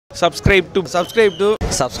Subscribe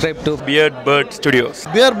to Beard Bird Studios.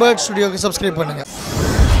 Beard Bird Studio க்கு subscribe பண்ணுங்க.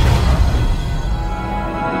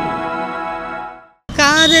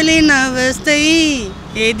 காதலின் அவஸ்தை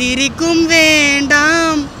எதிரிக்கும்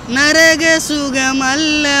வேண்டாம் நரக சுகம்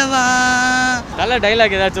அல்லவா. நல்ல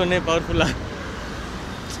டைலாக் ஏதாச்சும் ஒன்று பவர்ஃபுல்லாக.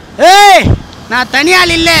 ஏய் நான்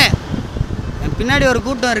தனியால் இல்லை, என் பின்னாடி ஒரு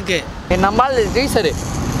கூட்டம் இருக்கு. என் நம்மால்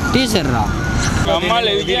டீச்சர்ரா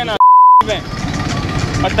அம்மாள் விஜயனா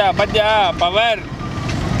பத்தியா பவர்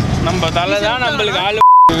நம்ம தலை தான் நம்மளுக்கு ஆளு.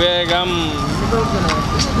 விவேகம்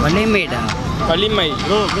வலிமைடா வலிமை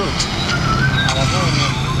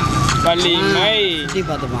வலிமை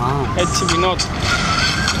பார்த்துமா ஹெச் வினோத்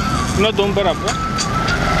உன் பேர் அப்போ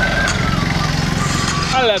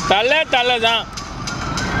அல்ல தலை தான்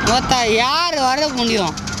மொத்தம் யார் வர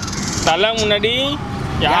முடியும்? தலை முன்னாடி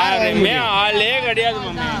யாருமே ஆளே கிடையாது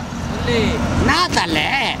மாமா. நான் தலை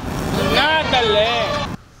தலை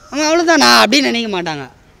அவன் அவ்வளோதானா அப்படின்னு நினைக்க மாட்டாங்க.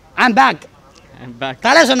 I'm back.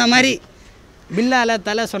 தலை சொன்ன மாதிரி பில்லால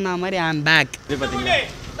தலை சொன்ன மாதிரி ஐம் பேக். இது பார்த்தீங்களா,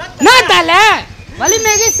 நான் தலை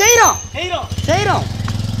வலிமைக்கு செய்கிறோம்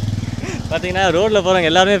பார்த்தீங்கன்னா ரோட்டில்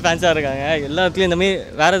போகிறவங்க எல்லாருமே ஃபேன்ஸாக இருக்காங்க. எல்லா இடத்துலையும் இந்தமாதிரி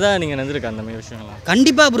வேறு ஏதாவது நீங்கள் நடந்திருக்கா அந்த மாதிரி விஷயங்கள்லாம்?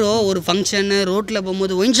 கண்டிப்பாக ப்ரோ. ஒரு ஃபங்க்ஷனு ரோட்டில்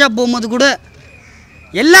போகும்போது ஒயின் ஷாப் போகும்போது கூட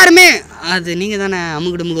எல்லாருமே அது நீங்கள் தானே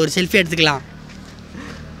அமுக்கு டுமுக்கு ஒரு செல்ஃபி எடுத்துக்கலாம்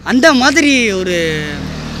அந்த மாதிரி ஒரு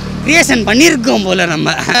க்ரியேஷன் பண்ணியிருக்கோம் போல்.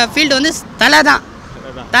 நம்ம ஃபீல்டு வந்து தலை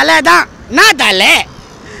தான் நான் தலை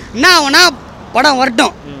நான் ஒன்றா படம்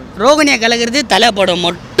வரட்டும். ரோகிணியை கலக்கிறது தலை படம்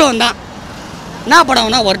மட்டும் தான். நான்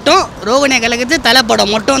படம்னா வரட்டும், ரோகிணியை கலக்கிறது தலை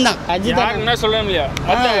படம் மட்டும் தான். என்ன சொல்ல இல்லையா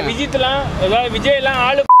விஜயத்தெலாம் ஏதாவது விஜயெல்லாம்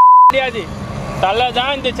ஆளு கிடையாது. தலை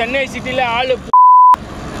தான் இந்த சென்னை சிட்டியில் ஆளு.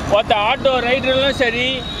 ஒருத்த ஆட்டோ ரைடர்லாம் சரி,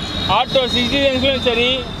 ஆட்டோ சிட்டிசன்ஸ்லும் சரி,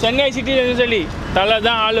 சென்னை சிட்டிசன்ஸும் சரி, தலை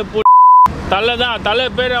தான் ஆளு. தலை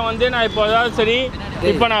பேரை வந்து நான் இப்போ ஏதாவது சரி,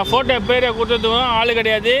 இப்போ நான் ஃபோட்டோ பேரை கொடுத்ததும் ஆளு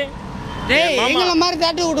கிடையாது. மாதிரி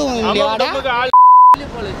தாட்டி விடுவோம்.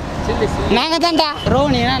 நாங்கள் தான்டா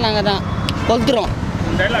ரோகிணினா நாங்கள் தான் கொத்துறோம்.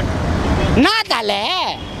 நான் தலை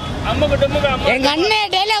எங்கள்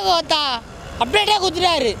அண்ணன் டைலாக் ஓத்தா அப்படியே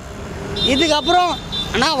குத்துட்டாரு. இதுக்கப்புறம்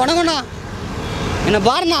அண்ணா வணக்கண்ணா என்னை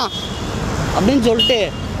பாருண்ணா அப்படின்னு சொல்லிட்டு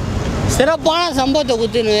சிறப்பான சம்பவத்தை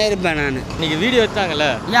குத்துன்னு இருப்பேன் நான். இன்னைக்கு வீடியோ எடுத்தாங்கல்ல,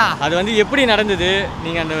 அது வந்து எப்படி நடந்தது?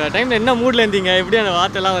 நீங்கள் அந்த டைமில் என்ன மூடில் இருந்தீங்க? எப்படி அந்த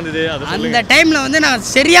வார்த்தைலாம் வந்தது? அந்த டைமில் வந்து நான்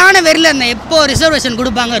சரியான வெறியில் இருந்தேன். எப்போ ரிசர்வேஷன்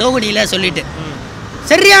கொடுப்பாங்க ரோகிணியில் சொல்லிட்டு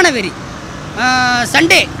சரியான வெறி.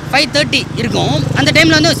 சண்டே 5:30 இருக்கும். அந்த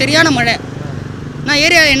டைமில் வந்து சரியான மழை. நான்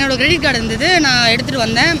ஏரியா என்னோடய கிரெடிட் கார்டு இருந்தது, நான் எடுத்துகிட்டு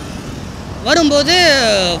வந்தேன். வரும்போது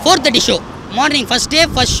 4:30 show, morning first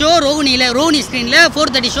show Rohini ஸ்க்ரீனில்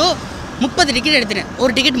 4:30 ஷோ. 30 டிக்கெட் எடுத்துட்டேன்.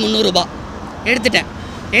 ஒரு டிக்கெட் 300 ரூபா எடுத்துட்டேன்.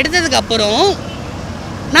 எடுத்ததுக்கப்புறம்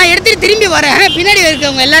நான் எடுத்துகிட்டு திரும்பி வரேன். பின்னாடி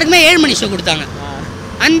இருக்கவங்க எல்லாருக்குமே 7 மணி ஷோ கொடுத்தாங்க.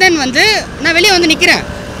 அண்ட் தென் வந்து நான் வெளியே வந்து நிற்கிறேன்.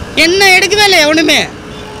 என்ன எடுக்கவே இல்லை எவனுமே,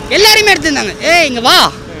 எல்லாருமே எடுத்துருந்தாங்க. இங்கே வா,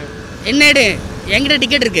 என்ன எடு, என்கிட்ட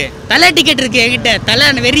டிக்கெட் இருக்குது, தலை டிக்கெட் இருக்குது என்கிட்ட, தலை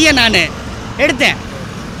வெறிய நான் எடுத்தேன்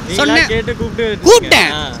சொன்னேன்,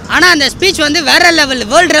 கூப்பிட்டேன். ஆனால் அந்த ஸ்பீச் வந்து வேற லெவல்,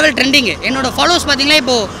 வேர்ல்டு லெவல் ட்ரெண்டிங்கு. என்னோட ஃபாலோவர்ஸ் பார்த்தீங்கன்னா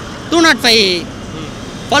இப்போது 205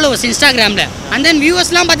 ஃபாலோவர்ஸ் இன்ஸ்டாகிராமில். அண்ட் தென்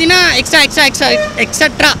வியூவர்ஸ்லாம் பார்த்தீங்கன்னா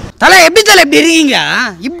எக்ஸட்ரா. தலை எப்படி இருக்கீங்க?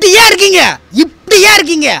 இப்படியா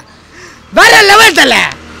இருக்கீங்க வேற லெவல் தலை.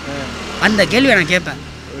 அந்த கேள்வியை நான் கேட்பேன்.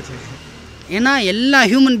 ஏன்னா எல்லா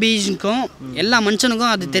ஹியூமன் பீயிங்ஸ்க்கும் எல்லா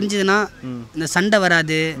மனுஷனுக்கும் அது தெரிஞ்சதுன்னா இந்த சண்டை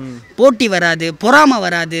வராது, போட்டி வராது, பொறாமை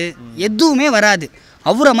வராது, எதுவுமே வராது.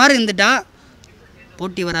 அவரை மாதிரி இருந்துட்டா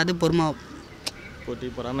போட்டி வராது, போட்டி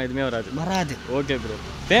பொறாமல் எதுவுமே வராது. ஓகே ப்ரோ,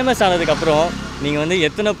 ஃபேமஸ் ஆனதுக்கப்புறம் நீங்கள் வந்து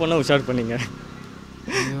எத்தனை பொண்ணை உஷார் பண்ணீங்க?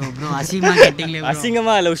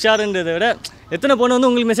 அசிங்கமாக இல்லை, உஷாருன்றதை விட எத்தனை பொண்ணு வந்து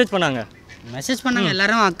உங்களுக்கு மெசேஜ் பண்ணாங்க?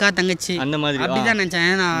 எல்லாரும் அக்கா தங்கச்சி அந்த மாதிரி அப்படிதான் நினச்சேன்.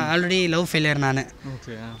 நான் ஆல்ரெடி லவ் ஃபெயிலியர் நான்.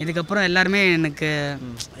 இதுக்கப்புறம் எல்லாருமே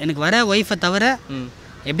எனக்கு வர ஒய்ஃபை தவிர,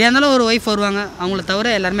 எப்படியா இருந்தாலும் ஒரு ஒய்ஃப் வருவாங்க, அவங்கள தவிர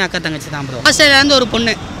எல்லாருமே அக்கா தங்கச்சி தான் ப்ரோ. ஆஸ்திரேலியாவிலேருந்து ஒரு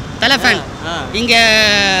பொண்ணு தலை ஃபேன், இங்கே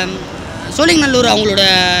சோழிங்கநல்லூர் அவங்களோட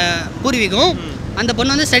பூர்வீகம். அந்த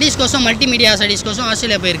பொண்ணு வந்து ஸ்டடீஸ்கோசம், மல்டிமீடியா ஸ்டடீஸ்கோசம்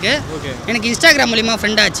ஆஸ்திரேலியா போயிருக்கு. எனக்கு இன்ஸ்டாகிராம் மூலிமா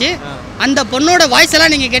ஃப்ரெண்ட் ஆச்சு. அந்த பொண்ணோட வாய்ஸ்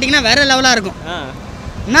எல்லாம் நீங்கள் கேட்டிங்கன்னா வேறு லெவலாக இருக்கும்.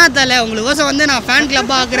 நான் தலை உங்களுக்கோசம் வந்து நான் ஃபேன்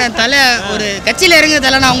கிளப்பாக ஆக்குறேன், தலை ஒரு கட்சியில் இறங்குற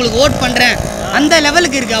தலை, நான் உங்களுக்கு ஓட் பண்ணுறேன், அந்த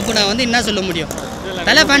லெவலுக்கு இருக்குது. அப்போ நான் வந்து என்ன சொல்ல முடியும்?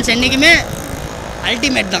 தலை ஃபேன்ஸ் என்றைக்குமே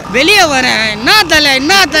அல்டிமேட் தான். வெளியே வரேன், என்ன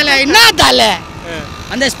தலை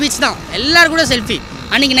அந்த ஸ்பீச் தான். எல்லோரும் கூட செல்ஃபி.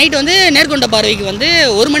 அன்றைக்கி நைட் வந்து நேர்கொண்ட பார்வைக்கு வந்து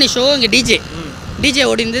 1 மணி ஷோ இங்கே டிஜே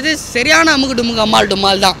ஓடி இருந்தது. சரியான அமுக்கு டுமுக்கு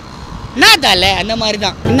டுமால் தான். நான் தலை அந்த மாதிரி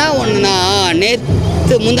தான். என்ன ஒன்றுனா,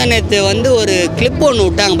 முந்தா நேற்று வந்து ஒரு கிளிப் ஒன்று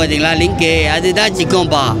விட்டாங்க பார்த்தீங்களா, லிங்க்கு, அதுதான்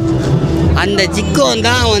ஜிக்கோம்பா. அந்த ஜிக்கோன்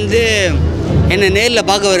தான் வந்து என்னை நேரில்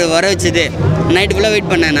பார்க்க வர வச்சது. நைட்டு ஃபுல்லாக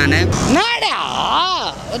வெயிட் பண்ணேன் நான். நாடா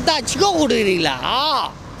ஒத்தா சிக்கோ கொடுக்குறீங்களா?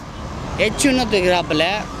 எச்சுன்னு தூக்குறாப்பில்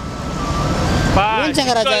யுவன்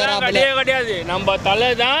சங்கர் ராஜா கிடையாது. நம்ம தலை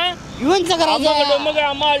தான் யுவன் சங்கர் ராஜா.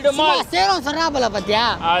 அம்மாள் டுமால் சேலம் சொன்னாப்பில் பார்த்தியா?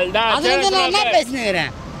 அதுலேருந்து நான் என்ன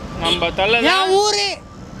பேசினுக்கிறேன். நம்ம தலை என் ஊர்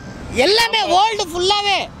எல்லாமே வேர்ல்டு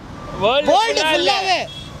ஃபுல்லாகவே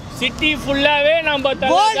சிட்டி ஃபுல்லாகவே நம்ம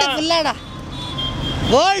தலை வேர்ல்டு ஃபுல்லாடா.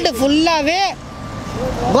 வேர்ல்டு ஃபுல்லாகவே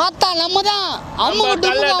கோத்தா நம்ம தான். அம்முக்கு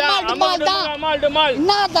டுமுக்கு அம்மாள் டுமால்.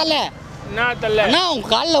 என்ன தலை அண்ணா உங்க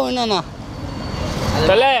காலில் வேணும்ண்ணா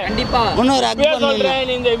தலை. கண்டிப்பா இன்னொரு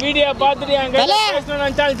சொல்றேன். இந்த வீடியோ பார்த்துட்டு என் கையில பேசணும்னு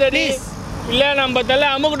நினைச்சாலும் சரி, இல்லை நம்ம தலை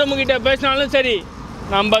அமுக்கு டுமுக்கிட்ட பேசினாலும் சரி,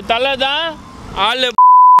 நம்ம தலை தான் ஆளு.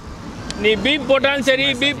 நீ பீப் போட்டாலும் சரி,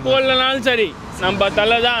 பீப் போடலனாலும் சரி, நம்ம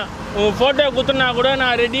தலை தான். உன் ஃபோட்டோ குத்துனா கூட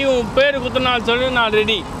நான் ரெடி, உன் பேர் குத்துனாலும் சொல்லி நான்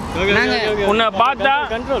ரெடி. உன்னை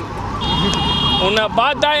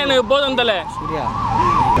பார்த்தா எனக்கு போதும் தலை.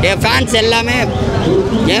 என் ஃபேன்ஸ் எல்லாமே,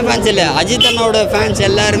 என் ஃபேன்ஸ் இல்லை, அஜித் அண்ணோட ஃபேன்ஸ்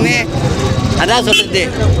எல்லாருமே அதான் சொல்கிறது.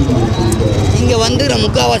 இங்கே வந்து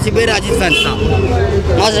முக்கால்வாசி பேர் அஜித் ஃபேன்ஸ் தான்.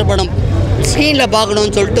 மாஸ்டர் படம் ஸ்க்ரீனில்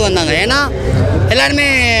பார்க்கணுன்னு சொல்லிட்டு வந்தாங்க. ஏன்னா எல்லாருமே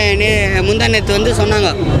முந்தா நேற்று வந்து சொன்னாங்க,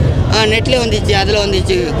 நெட்டில் வந்துச்சு, அதில்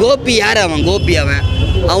வந்துச்சு. கோபி யார் அவன்? கோபி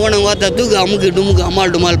அவனை ஒருத்த தூக்கு அமுக்கு டுமுக்கு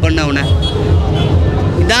அம்மாள் டுமால் பண்ண அவனை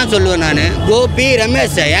இதான் சொல்லுவேன் நான். கோபி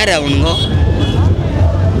ரமேஷ் யார் அவனுங்கோ?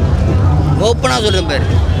 ஓப்பனாக சொல்கிறேன் பேர்.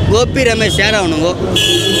 கோபி ரமேஷ் யார் அவனுங்கோ?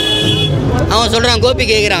 அவன் சொல்கிறான், கோபி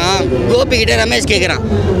கேட்குறான், கோபிக்கிட்ட ரமேஷ் கேட்குறான்,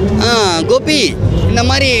 கோபி இந்த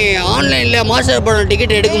மாதிரி ஆன்லைனில் மாஸ்டர் படம்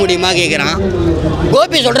டிக்கெட் எடுக்க முடியுமா கேட்குறான்.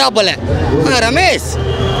 கோபி சொல்கிறா போல, ரமேஷ்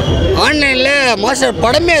ஆன்லைனில் மாஸ்டர்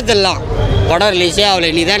படமே எடுத்துடலாம், படம் ரிலீஸே ஆகலை,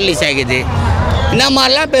 நீ தான் ரிலீஸ் ஆகிக்குது. இந்த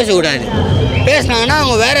மாதிரிலாம் பேசக்கூடாது. பேசினாங்கன்னா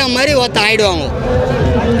அவங்க வேறு மாதிரி ஒருத்தன் ஆகிடுவாங்க.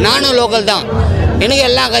 நானும் லோக்கல் தான், எனக்கு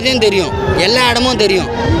எல்லா கதையும் தெரியும், எல்லா இடமும் தெரியும்.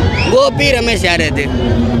 கோபி ரமேஷ் யார்? அது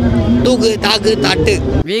தூக்கு தாக்கு தாட்டு.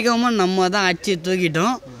 விவேகமும் நம்ம தான் அடிச்சு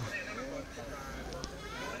தூக்கிட்டோம்.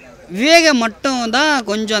 விவேகம் மட்டும் தான்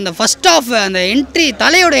கொஞ்சம் அந்த ஃபஸ்ட் ஆஃப் அந்த என்ட்ரி,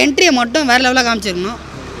 தலையோட என்ட்ரியை மட்டும் வேறு லெவலில் காமிச்சிருக்கணும்.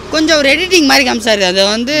 கொஞ்சம் ஒரு எடிட்டிங் மாதிரி காமிச்சார். அது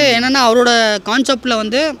வந்து என்னென்னா அவரோட கான்செப்டில்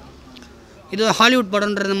வந்து இது ஹாலிவுட்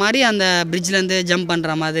படம்ன்றது மாதிரி அந்த பிரிட்ஜ்லேருந்து ஜம்ப்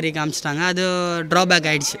பண்ணுற மாதிரி காமிச்சிட்டாங்க. அது ட்ராபேக்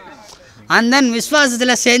ஆகிடுச்சு. அண்ட் தென்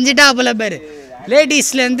விஸ்வாசத்தில் செஞ்சுட்டா போல பேர்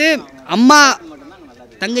லேடிஸ்லேருந்து அம்மா,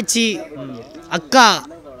 தங்கச்சி, அக்கா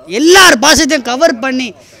எல்லார் பாசத்தையும் கவர் பண்ணி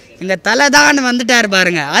எங்கள் தலை தான் வந்துட்டார்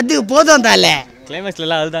பாருங்க. அது போதும் தலை.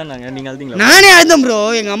 கிளைமேக்ஸ்லாம் அதுதான். நீங்கள் நானே அழுதேன் ப்ரோ.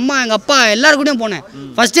 எங்கள் அம்மா எங்கள் அப்பா எல்லாரு கூடயும் போனேன்.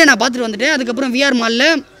 ஃபஸ்ட்டே நான் பார்த்துட்டு வந்துட்டேன். அதுக்கப்புறம் விஆர்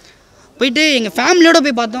மாலில் போயிட்டு எங்கள் ஃபேமிலியோடு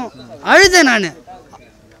போய் பார்த்தோம். அழுதேன் நான்.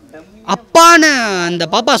 அப்பான்னு அந்த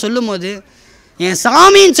பாப்பா சொல்லும் போது என்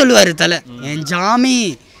சாமின்னு சொல்லுவார் தலை. என் சாமி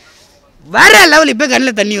வேற லெவல். இப்போ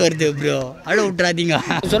கண்ணில் தண்ணி வருது ப்ரோ, அழ விட்றாதீங்க.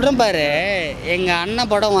 சொல்கிறேன் பாரு, எங்கள்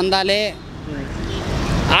அண்ணன் படம் வந்தாலே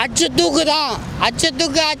அச்சு தூக்கு தான். அச்சு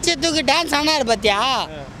தூக்கு டான்ஸ் ஆனார் பார்த்தியா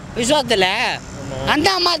விஸ்வாசத்தில்? அந்த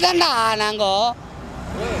அம்மா தான்டா நாங்கள்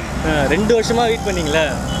 2 வருஷமாக வெயிட் பண்ணீங்களே.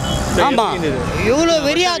 ஆமாம், இவ்வளோ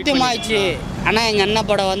வெறியாத்தியம் ஆயிடுச்சு. ஆனால் எங்கள் அண்ணன்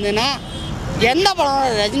படம் வந்துன்னா எந்த படம்,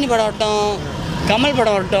 ரஜினி படம் வரட்டும், கமல்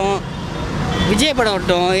படம் வரட்டும், விஜய் படம்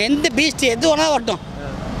வரட்டும், எந்த பீஸ்ட் எது வேணாலும் வரட்டும்,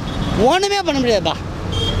 ஒன்றுமே பண்ண முடியாதுப்பா.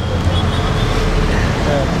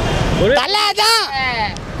 தலாதான்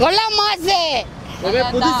கொல்லம் மாசு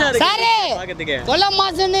சாரு, கொல்லம்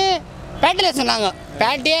மாசுன்னு பேட்டையில் சொன்னாங்க.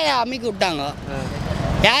 பேட்டையே அமுக்கி விட்டாங்க.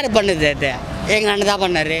 யார் பண்ணுது? அது எங்கள் அண்ணன் தான்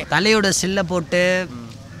பண்ணார். தலையோட சில்லை போட்டு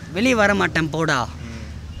வெளியே வர மாட்டேன் போடா,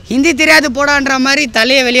 ஹிந்தி தெரியாது போடான்ற மாதிரி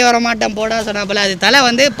தலையை வெளியே வர மாட்டேன் போடா சொன்னா போல. அது தலை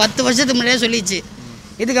வந்து 10 வருஷத்துக்கு முன்னாடியே சொல்லிச்சு.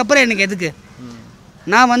 இதுக்கப்புறம் எனக்கு எதுக்கு?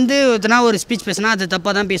 நான் வந்து ஒரு ஸ்பீச் பேசினா அது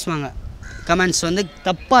தப்பாக தான் பேசுவாங்க. கமெண்ட்ஸ் வந்து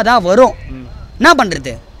தப்பாக தான் வரும். என்ன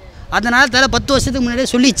பண்ணுறது? அதனால் தலை 10 வருஷத்துக்கு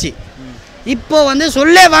முன்னாடியே சொல்லிச்சு. இப்போது வந்து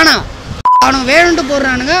சொல்லே வேணாம், அவனுக்கு வேணும்ட்டு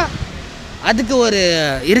போடுறானுங்க. அதுக்கு ஒரு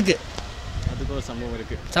இருக்குது, அதுக்கு ஒரு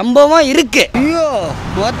சம்பவம் இருக்குது. ஐயோ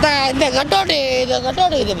மொத்தம் இந்த கட்டோட்டு, இந்த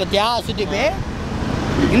கட்டோட்டு இதை பற்றியா சுற்றிப்பே,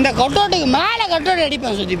 இந்த கட்டோட்டுக்கு மேலே கட்டோட்டு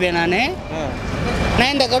அடிப்பேன் சுற்றிப்பே.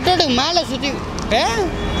 நான் இந்த கட்டோட்டுக்கு மேலே சுற்றிப்பேன்,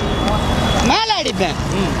 மேலே அடிப்பேன்.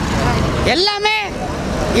 எல்லாமே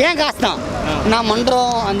ஏன் காசு தான். நான்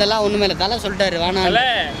மன்றோம் அதெல்லாம் ஒன்றுமே இல்லை. தலை சொல்லிட்டாரு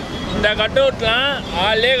வேணாம். இந்த கட் அவுட்லாம்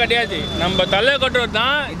ஆளே கிடையாது. நம்ம தலை கட் அவுட்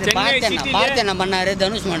தான். பார்த்து என்ன பண்ணாரு,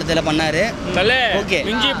 தனுஷ் மண்டலத்தில் பண்ணாரு. தலை ஓகே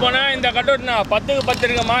மிஞ்சி போனா இந்த கட் அவுட்னா 10க்கு 10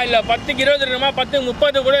 இருக்குமா, இல்லை 10க்கு 20 இருக்குமா, 10க்கு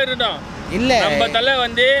 30 கூட இருக்கட்டும். இல்லை நம்ம தலை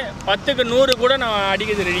வந்து 10க்கு 100 கூட நான்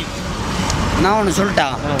அடிக்கிறது ரெடி. நான் ஒன்று சொல்லிட்டா,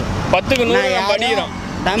 10க்கு 100 நம்ம அடிக்கிறோம்.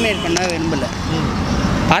 டாமினேட் பண்ண விரும்பல.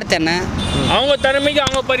 பார்த்து என்ன அவங்க திறமைக்கு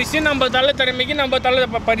அவங்க பரிசு, நம்ம தலை திறமைக்கு நம்ம தலை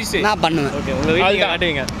பரிசு. நான் பண்ணுவேன். ஓகே, உங்கள் வீட்டுக்கு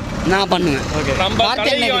ஆட்டுவீங்க. நான் பண்ணுவேன். நம்ம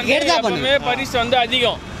தலைக்கு வந்து எப்பவுமே பரிசு வந்து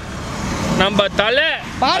அதிகம். நம்ம தலை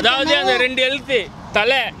அதாவது அந்த 2 எழுத்து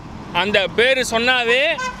தலை அந்த பேர் சொன்னாவே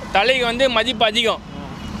தலைக்கு வந்து மதிப்பு அதிகம்.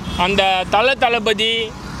 அந்த தளபதி,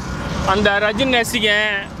 அந்த ரஜினி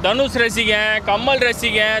ரசிகன், தனுஷ் ரசிகன், கமல்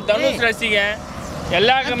ரசிகன், தனுஷ் ரசிகன்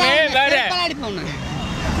எல்லாருக்குமே வேற.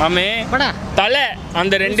 ஆமே தலை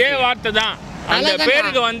அந்த 2 வார்த்தை தான். அந்த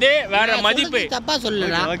பேருக்கு வந்து வேற மதிப்பு. தப்பா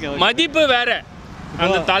சொல்லல, மதிப்பு வேற.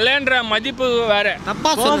 அந்த தலைன்ற மதிப்பு வேற.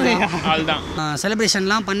 தப்பா சொல்றீங்க. அதுதான்.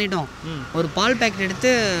 செலிப்ரேஷன்லாம் பண்ணிட்டோம். ஒரு பால் பேக்கெட்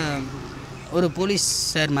எடுத்து ஒரு போலீஸ்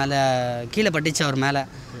சார் மேலே கீழே பட்டுச்சு, அவர் மேலே.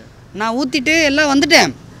 நான் ஊற்றிட்டு எல்லாம்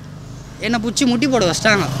வந்துட்டேன். என்னை பிடிச்சி முட்டி போட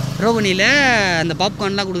வச்சிட்டாங்க. ரோகிணியில் அந்த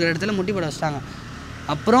பாப்கார்ன்லாம் கொடுக்குற இடத்துல முட்டி போட வச்சிட்டாங்க.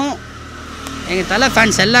 அப்புறம் எங்கள் தலை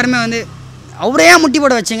ஃபேன்ஸ் எல்லாருமே வந்து அவரையா முட்டி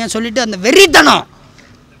போட வச்சிங்க சொல்லிவிட்டு அந்த வெறித்தனம்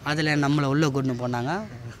அதில் நம்மளை உள்ளே கூட்டின்னு போனாங்க.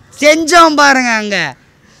 செஞ்சோம் பாருங்க அங்கே.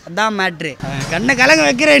 அதான் மேட்ரு. கண்ணை கலங்க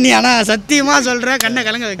வைக்கிறேன் நீ. ஆனால் சத்தியமாக சொல்கிறேன், கண்ணை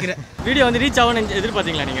கலங்க வைக்கிறேன். வீடியோ வந்து ரீச் ஆகும்னு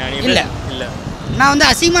எதிர்பார்த்தீங்களா நீங்கள்? இல்லை இல்லை, நான் வந்து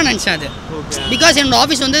அசிங்கமாக நினச்சேன் அது. பிகாஸ் என்னோட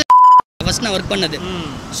ஆஃபீஸ் வந்து ஃபஸ்ட் நான் ஒர்க் பண்ணது.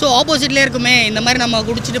 ஸோ ஆப்போசிட்லேயே இருக்குமே, இந்த மாதிரி நம்ம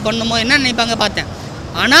குடிச்சிட்டு பண்ணமோ என்ன நினைப்பாங்க பார்த்தேன்.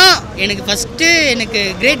 ஆனால் எனக்கு ஃபஸ்ட்டு எனக்கு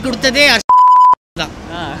கிரேட் கொடுத்ததே தான்.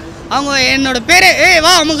 அவங்க என்னோட பேர்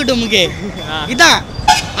வா அமுக்கு டுமுக்கு இதான்.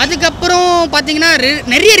 அதுக்கப்புறம் பார்த்தீங்கன்னா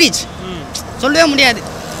நிறைய ரீச் சொல்லவே முடியாது.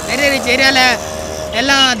 நிறைய ரீச் ஏரியாவில்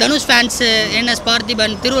எல்லாம் தனுஷ் ஃபேன்ஸு, என்எஸ்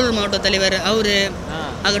பார்த்திபன், திருவள்ளூர் மாவட்ட தலைவர் அவர்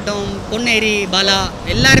ஆகட்டும், பொன்னேரி பாலா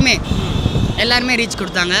எல்லாருமே ரீச்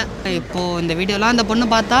கொடுத்தாங்க. இப்போது இந்த வீடியோலாம் அந்த பொண்ணு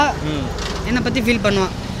பார்த்தா என்னை பற்றி ஃபீல்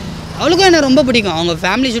பண்ணுவான். அவளுக்கும் என்னை ரொம்ப பிடிக்கும். அவங்க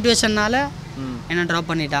ஃபேமிலி சுச்சுவேஷனால் என்னை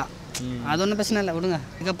ட்ராப் பண்ணிட்டா. அது ஒன்றும் பிரச்சனை இல்லை, விடுங்க.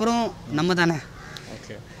 இதுக்கப்புறம் நம்ம தானே,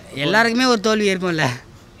 எல்லாருக்குமே ஒரு தோல்வி இருக்கும்ல,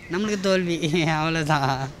 நம்மளுக்கு தோல்வி அவ்வளோதான்.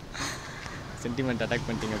 சென்டிமெண்ட் அட்டாக்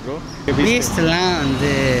பண்ணிட்டீங்க ப்ரோ. லீஸ்ட்லாம் வந்து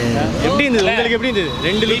எப்படி இருந்தது உங்களுக்கு? எப்படி இருந்தது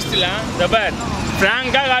 2 லீஸ்ட்லாம்? தபார்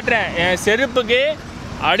ஃப்ராங்காக காட்டுறேன். என் செருப்புக்கு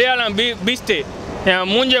அடையாளம் பீஸ்ட்டு. என்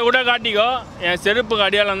மூஞ்சை கூட காட்டிக்கோ, என் செருப்புக்கு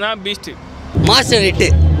அடையாளம் தான் பீஸ்ட்டு. மாஸ்டர் ஹிட்டு,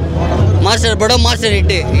 மாஸ்டர் படம் மாஸ்டர்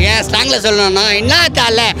ஹிட்டு. ஏன் ஸ்லாங்கில் சொல்லணும்னா என்ன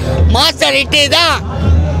தால மாஸ்டர் ஹிட்டு தான்.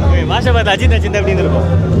 மாஸ்டர் பார்த்து அஜித் அப்படின்னு இருக்கும்.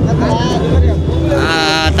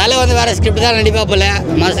 தலை வந்து வேறு ஸ்கிரிப்ட் தான் நடிப்பா போல.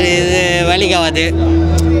 மாஸ்டர் இது வேலைக்காகாது.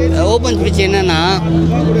 ஓப்பன் ஸ்பீச் என்னன்னா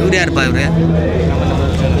இவரே இருப்பா இவரு.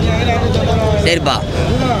 சரிப்பா,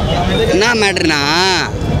 என்ன மேட்ருனா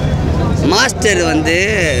மாஸ்டர் வந்து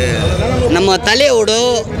நம்ம தலையோட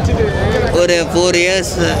ஒரு 4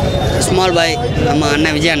 இயர்ஸ் ஸ்மால் பாய், நம்ம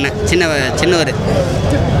அண்ணன் விஜய் அண்ணன் சின்னவர்.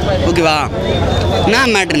 ஓகேவா? என்ன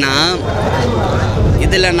மேட்ருனா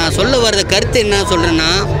இதில் நான் சொல்ல வர்ற கருத்து என்ன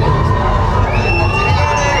சொல்கிறேன்னா,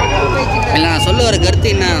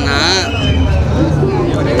 என்னன்னா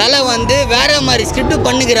தலை வந்து வேற மாதிரி ஸ்கிரிப்ட்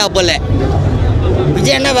பண்ணுகிறா போல,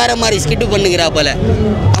 விஜய் அண்ணா வேற மாதிரி ஸ்கிரிப்ட் பண்ணுகிறா போல.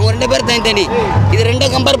 அவங்க 2 பேரும் தனித்தனி. இது 2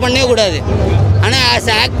 கம்பேர் பண்ணவே கூடாது. ஆனால் ஆஸ்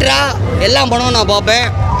ஆக்டராக எல்லாம் படம் நான் பார்ப்பேன்.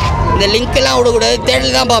 இந்த லிங்க்கெல்லாம் விடக்கூடாது,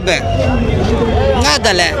 தேட்டரில் தான் பார்ப்பேன். என்ன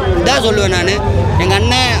தலை இதான் சொல்லுவேன் நான். எங்கள்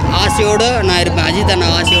அண்ணன் ஆசையோடு நான் இருப்பேன், அஜித் அண்ணா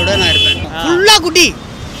ஆசையோடு நான் இருப்பேன். ஃபுல்லாக குட்டி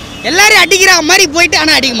எல்லாரும் அடிக்கிற மாதிரி போயிட்டு,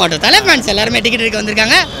 ஆனால் அடிக்க மாட்டோம். தலை ஃபேன்ஸ் எல்லாருமே டிக்கெட் எடுக்க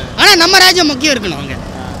வந்திருக்காங்க. ஆனால் நம்ம ராஜ்யம் முக்கியம் இருக்கணும். அவங்க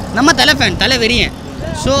நம்ம தலை ஃபேன், தலை வெறியன்.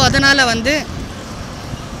 ஸோ அதனால் வந்து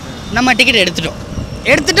நம்ம டிக்கெட் எடுத்துட்டோம்.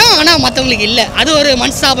 ஆனால் மற்றவங்களுக்கு இல்லை. அது ஒரு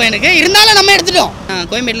மனஸ்தாபம் எனக்கு. இருந்தாலும் நம்ம எடுத்துட்டோம். நான்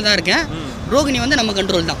கோயம்பேட்டில் தான் இருக்கேன். ரோகிணி வந்து நம்ம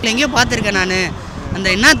கண்ட்ரோல் தான். எங்கேயோ பார்த்துருக்கேன் நான். அந்த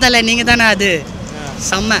என்ன தலை நீங்கள் தானே, அது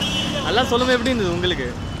செம்ம. அதெல்லாம் சொல்லும்போது எப்படி இருந்தது உங்களுக்கு?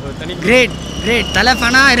 கிரேட் தலை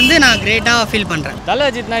ஃபேனாக இருந்து நான் கிரேட்டாக ஃபீல் பண்ணுறேன். தலை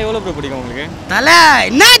அஜித்னா எவ்வளோ ப்ரோ பிடிக்கும் உங்களுக்கு? தலை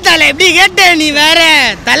என்ன தலை எப்படி கேட்ட நீ? வேற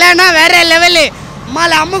தலைனா வேற லெவலு.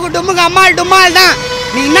 அம்மாள் அம்முக்கு டுமுக்கு அம்மாள் டுமால் தான்.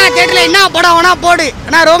 நீ என்ன தேட்டரில் என்ன படம் வேணா போடு,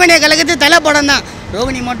 ஆனால் ரோகிணியை கலக்கிறது தலை படம் தான்.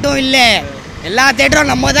 ரோகிணி மட்டும் இல்லை, எல்லா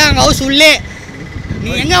தேட்டரும் நம்ம தான் அங்கே ஹவுஸ் உள்ளே. நீ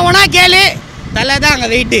எங்கே வேணா கேளு, தலை தான் அங்கே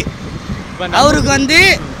வெயிட்டு. அவருக்கு வந்து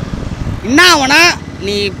என்ன வேணா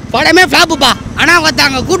நீ படமே ஃப்ளாப்புப்பா, ஆனால் பார்த்தா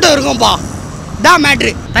அங்கே கூட்டம் இருக்கும்ப்பா. தான்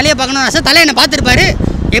மேட்ரு. தலையை பார்க்கணும் ஆசை. தலை என்னை பார்த்துருப்பாரு.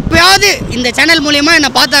 எப்பயாவது இந்த சேனல் மூலியமாக என்னை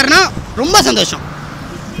பார்த்தாருன்னா ரொம்ப சந்தோஷம்.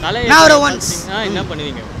 நான் ஒரு ஒன்ஸ் என்ன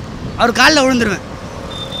பண்ணுவீங்க? அவர் காலில் விழுந்துருவேன்,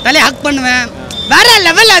 தலையை ஹக் பண்ணுவேன். வேற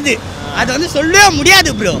லெவல் அது. அது வந்து சொல்லவே முடியாது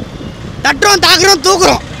ப்ரோ. தட்டுறோம், தாக்குறோம்,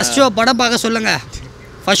 தூக்குறோம். ஃபர்ஸ்ட் ஷோ படம் பார்க்க சொல்லுங்க.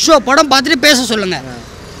 ஃபர்ஸ்ட் ஷோ படம் பார்த்துட்டு பேச சொல்லுங்க.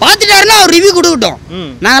 பார்த்துட்டாருன்னா அவர் ரிவ்யூ கொடுக்கட்டும்.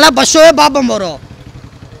 நாங்களாம் ஃபர்ஸ்ட் ஷோவே பார்ப்போம் போகிறோம்.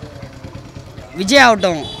 விஜய்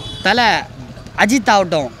ஆகட்டும், தலை அஜித்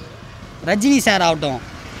ஆகட்டும், ரஜினி சார் ஆகட்டும்,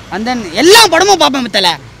 அண்ட் தென் எல்லா படமும் பார்ப்போம்.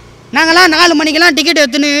 தலை நாங்களாம் 4 மணிக்கெல்லாம் டிக்கெட்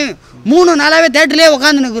எடுத்துன்னு 3 நாளாகவே தேட்டர்லேயே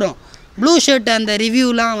உட்காந்து நிற்கிறோம். ப்ளூ ஷர்ட் அந்த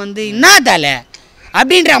ரிவ்யூலாம் வந்து என்ன தலை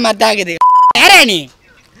அப்படின்ற மாதிரி தாக்குது. யாரா நீ?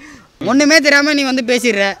 ஒன்றுமே தெரியாமல் நீ வந்து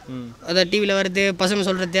பேசிடுற. அதை டிவியில் வருது, பசங்க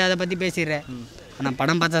சொல்கிறது, அதை பற்றி பேசிடுற. ஆனால்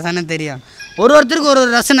படம் பார்த்தா தானே தெரியும். ஒருத்தருக்கு ஒரு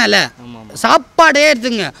ரசனை இல்லை. சாப்பாடே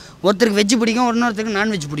எடுத்துங்க, ஒருத்தருக்கு வெஜ்ஜு பிடிக்கும், இன்னொருத்தருக்கு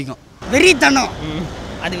நான்வெஜ் பிடிக்கும். வெறித்தனம்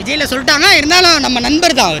அது விஜயில் சொல்லிட்டாங்க. இருந்தாலும் நம்ம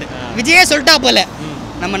நண்பர் தான் அவர். விஜயே சொல்லிட்டா போல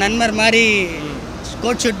நம்ம நண்பர் மாதிரி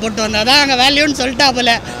கோட் ஷூட் போட்டு வந்தால் தான் அங்கே வேல்யூன்னு சொல்லிட்டா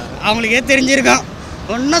போல. அவங்களுக்கே தெரிஞ்சிருக்கோம்.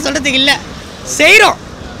 ஒன்றும் சொல்கிறதுக்கு இல்லை, செய்கிறோம்.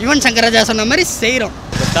 யுவன் சங்கர் ராஜா சொன்ன மாதிரி செய்கிறோம்.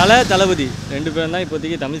 தளபதி 2 பேரும் தான்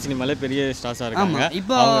இப்போதைக்கு தமிழ் சினிமாவில் பெரிய ஸ்டார்ஸாக இருக்காங்க.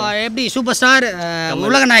 இப்போ எப்படி சூப்பர் ஸ்டார்,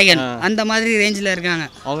 உலக நாயகன் அந்த மாதிரி ரேஞ்சில் இருக்காங்க.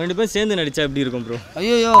 அவங்க 2 பேரும் சேர்ந்து நடித்தா எப்படி இருக்கும் ப்ரோ?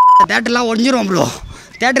 ஐயோ தேட்டர்லாம் ஒழிஞ்சிரும் ப்ரோ.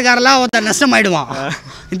 தேட்டருக்காரெல்லாம் ஒருத்தர் நஷ்டம் ஆகிடுவான்.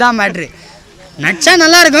 இதான் மேட்ரு. நடிச்சா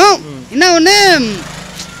நல்லாயிருக்கும். இன்னும் ஒன்று,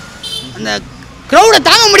 அந்த க்ரௌடை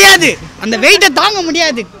தாங்க முடியாது, அந்த வெயிட்டை தாங்க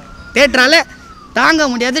முடியாது, தேட்டரால் தாங்க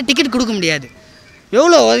முடியாது, டிக்கெட் கொடுக்க முடியாது.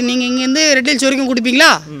 எவ்வளோ நீங்கள் இங்கேருந்து ரெட் ஹில்ஸ் வரைக்கும் கொடுப்பீங்களா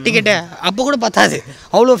டிக்கெட்டை? அப்போ கூட பத்தாது,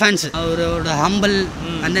 அவ்வளோ ஃபேன்ஸு. அவரோட ஹம்பிள்,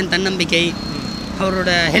 அந்த தன்னம்பிக்கை,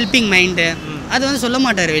 அவரோட ஹெல்பிங் மைண்டு, அது வந்து சொல்ல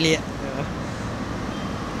மாட்டார் வெளியே.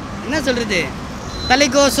 என்ன சொல்கிறது,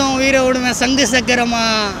 தலைக்கோசம் உயிரை விடுவேன் சங்கு சக்கரமா,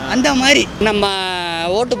 அந்த மாதிரி. நம்ம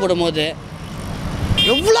ஓட்டு போடும்போது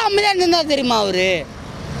எவ்வளோ அமைதியாக இருந்தால் தெரியுமா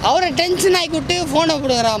அவரை டென்ஷன் ஆகி விட்டு ஃபோனை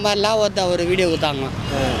கொடுக்குற மாதிரிலாம் ஒரு வீடியோ கொடுத்தாங்க.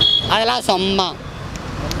 அதெல்லாம் செம்ம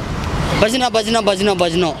பஜ்னா பஜ்னா பஜ்னா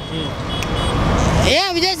பஜ்னோ.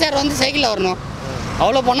 ஏன் விஜய் சார் வந்து சைக்கிளில் வரணும்?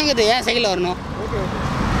 அவ்வளோ பொண்ணுங்குது, ஏன் சைக்கிளில் வரணும்?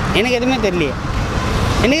 எனக்கு எதுவுமே தெரியலையே,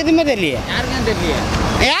 எனக்கு எதுவுமே தெரியலையே,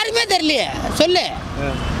 யாருமே தெரியலையே. சொல்லு,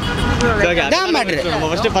 அதான் மேட்ரு.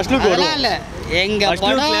 அதெல்லாம் இல்லை, எங்கள்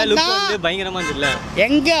படம் தான் பயங்கரமாக இல்லை,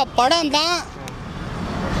 எங்கள் படம் தான்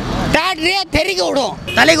தேட்டரே தெரிக்க விடும்.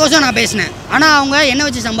 தலைக்கோசம் நான் பேசினேன், ஆனால் அவங்க என்ன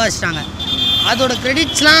வச்சு சம்பாதிச்சிட்டாங்க. அதோட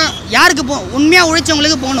கிரெடிட்ஸ்லாம் யாருக்கு உண்மையாக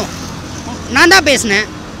உழைச்சவங்களுக்கு போகணும். நான் தான் பேசினேன்,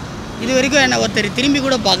 இது வரைக்கும் என்னை ஒருத்தர் திரும்பி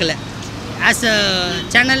கூட பார்க்கல. ஆஸ் அ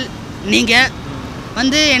சேனல் நீங்கள்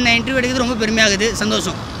வந்து என்னை இன்டர்வியூ எடுக்கிறது ரொம்ப பெருமையாகுது,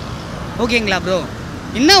 சந்தோஷம். ஓகேங்களா ப்ரோ?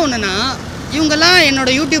 என்ன ஒன்றுனா, இவங்கெல்லாம்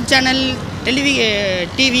என்னோடய YouTube channel,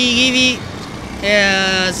 TV EV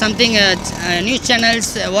something news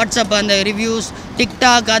channels, WhatsApp அந்த ரிவ்யூஸ்,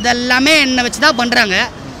 டிக்டாக் அதெல்லாமே என்னை வச்சு தான் பண்ணுறாங்க.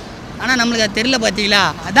 ஆனால் நம்மளுக்கு அது தெரியல, பார்த்தீங்களா?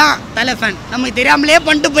 அதான் தலை ஃபேன், நமக்கு தெரியாமலே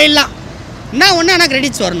பண்ணிட்டு போயிடலாம். என்ன ஒன்று, ஆனால்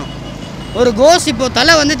கிரெடிட்ஸ் வரணும். ஒரு கோஸ் இப்போது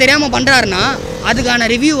தலை வந்து தெரியாமல் பண்ணுறாருன்னா அதுக்கான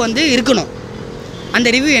ரிவ்யூ வந்து இருக்கணும். அந்த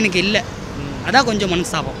ரிவ்யூ எனக்கு இல்லை, அதான் கொஞ்சம்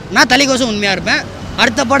மனஸ்தாபம். நான் தலைக்கோசம் உண்மையாக இருப்பேன்.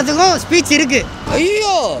 அடுத்த படத்துக்கும் ஸ்பீச் இருக்குது.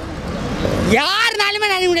 ஐயோ, யாருனாலுமே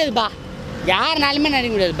நடிக்க முடியாதுப்பா, யாருனாலுமே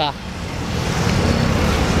நடிக்க முடியாதுப்பா.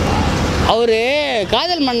 அவர்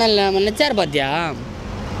காதல் மன்னல் நினச்சார் பார்த்தியா,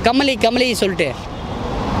 கமலி கமலி சொல்லிட்டு,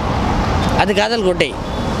 அது காதல் கோட்டை.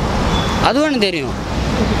 அதுவும் எனக்கு தெரியும்,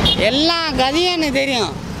 எல்லா கதையும் எனக்கு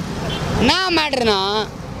தெரியும். என்ன மேட்ருனா,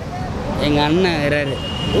 எங்கள் அண்ணன் இருக்கிறாரு,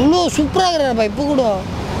 இவ்வளோ சூப்பராக இருக்கிறாருப்பா. இப்போ கூட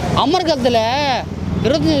அமர் காலத்தில்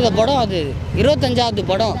 25வது படம், அது 25வது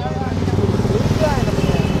படம்.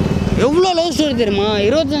 எவ்வளோ லவ் ஸ்டோரி தெரியுமா?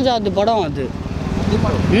 25வது படம் அது.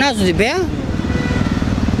 என்ன சுதிப்பே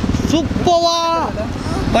சூப்பவா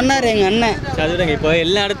பண்ணார் எங்கள் அண்ணன். அதுதாங்க இப்போ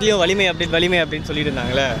எல்லா இடத்துலையும் வலிமை அப்படின்னு சொல்லிட்டு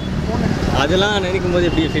இருந்தாங்களே, அதெல்லாம் நினைக்கும் போது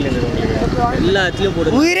எப்படி ஃபீல் இருந்தது உங்களுக்கு? எல்லா இடத்துலையும்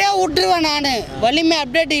போட்டு உயிரே விட்டுருவேன் நான், வலிமை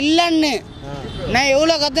அப்டேட் இல்லைன்னு. நான்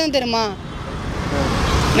எவ்வளோ கற்றுன்னு தெரியுமா,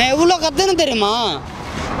 நான் எவ்வளோ கற்றுன்னு தெரியுமா?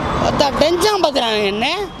 டென்ஷன் பார்த்துறாங்க என்ன.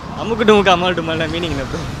 அமுக்கு டுமுக்கு அமால் டுமால் மீனிங் என்ன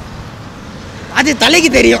ப்ரோ? அது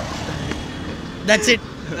தலைக்கு தெரியும். தட்ஸ் இட்,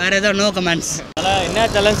 வேறு ஏதோ நோ கமெண்ட்ஸ். ஆனால் என்ன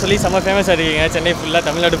தலன்னு சொல்லி செம்ம ஃபேமஸாக இருக்கீங்க சென்னை ஃபுல்லாக,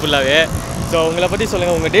 தமிழ்நாடு ஃபுல்லாகவே. ஸோ உங்களை பற்றி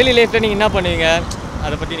சொல்லுங்கள், உங்கள் டெய்லி லைஃப்பில் நீங்கள் என்ன பண்ணுவீங்க,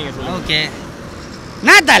 அதை பற்றி நீங்கள் சொல்லுங்கள். ஓகே,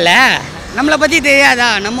 நான் தலை, நம்மளை பற்றி தெரியாதா?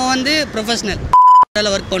 நம்ம வந்து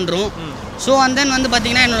ப்ரொஃபஷ்னல் ஒர்க் பண்ணுறோம். ஸோ அண்ட் தென் வந்து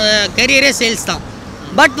பார்த்திங்கன்னா என்னோடய கெரியரே சேல்ஸ் தான்.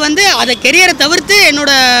 பட் வந்து அதை கெரியரை தவிர்த்து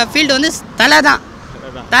என்னோடய ஃபீல்டு வந்து தலை தான்.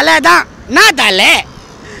 நான் தலை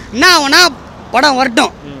என்ன ஆகுனா, படம்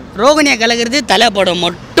வரட்டும், ரோகிணியை கலக்கிறது தலை படம்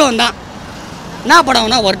மட்டும் தான். என்ன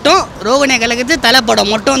படம்னா வரட்டும், ரோகிணியை கலக்கிறது தலை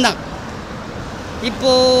படம் மட்டும் தான்.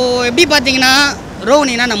 இப்போது எப்படி பார்த்தீங்கன்னா,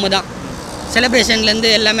 ரோகிணினா நம்ம தான். செலிப்ரேஷன்லேருந்து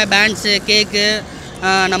எல்லாமே பேண்ட்ஸு, கேக்கு,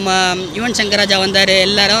 நம்ம யுவன் சங்கர் ராஜா வந்தார்,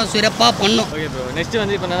 எல்லாரும் சிறப்பாக பண்ணோம். ஓகே ப்ரோ, நெக்ஸ்ட்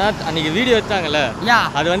வந்து இப்போ நான் அன்றைக்கி வீடியோ எடுத்தாங்கல்ல,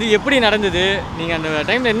 அது வந்து எப்படி நடந்தது? நீங்கள் அந்த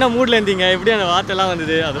டைமில் என்ன மூடில் இருந்தீங்க? எப்படி அந்த வார்த்தைலாம்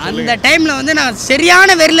வந்தது? அந்த டைமில் வந்து நான்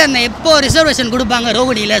சரியான வெறியில் இருந்தேன். எப்போ ரிசர்வேஷன் கொடுப்பாங்க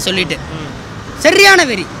ரோகிணியில் சொல்லிட்டு சரியான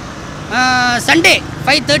வெறி. சண்டே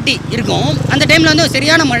 5:30 இருக்கும். அந்த டைமில் வந்து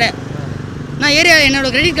சரியான மழை. நான்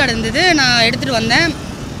என்னோடய கிரெடிட் கார்டு இருந்தது, நான் எடுத்துகிட்டு வந்தேன்.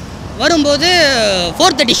 வரும்போது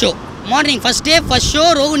 4:30 show, morning first show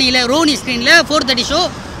Rohini ஸ்க்ரீனில் 4:30 ஷோ.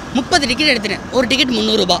 30 டிக்கெட் எடுத்துட்டேன். ஒரு டிக்கெட்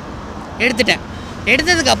 300 ரூபா எடுத்துட்டேன்.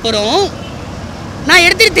 எடுத்ததுக்கப்புறம் நான்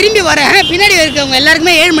எடுத்துகிட்டு திரும்பி வரேன். பின்னாடி இருக்கவங்க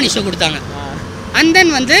எல்லாருக்குமே 7 மணி ஷோ கொடுத்தாங்க. அண்ட்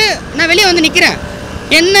தென் வந்து நான் வெளியே வந்து நிற்கிறேன்.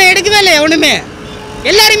 என்ன எடுக்கவே இல்லை எவனுமே,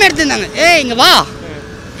 எல்லாருமே எடுத்துருந்தாங்க. இங்கே வா,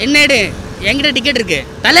 என்ன எடு, என்கிட்ட டிக்கெட் இருக்கு,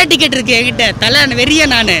 தலை டிக்கெட் இருக்கு என்கிட்ட, தலை வெறிய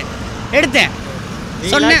நான் எடுத்தேன்,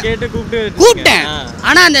 சொன்னேன், கூப்பிட்டேன்.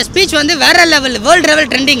 ஆனால் அந்த ஸ்பீச் வந்து வேற லெவல், வேர்ல்டு லெவல்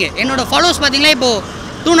ட்ரெண்டிங். என்னோட ஃபாலோவர்ஸ் பார்த்தீங்கன்னா இப்போ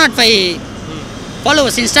 205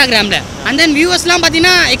 ஃபாலோவர்ஸ் இன்ஸ்டாகிராமில். அண்ட் தென் வியூவர்ஸ்லாம்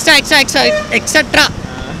பார்த்தீங்கன்னா எக்ஸட்ரா.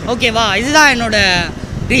 ஓகேவா, இதுதான் என்னோட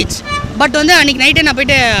ரீச். பட் வந்து அன்றைக்கி நைட்டே நான்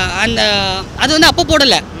போயிட்டு அது வந்து அப்போ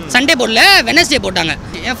போடலை, சண்டே போடல, வெனஸ்டே போட்டாங்க.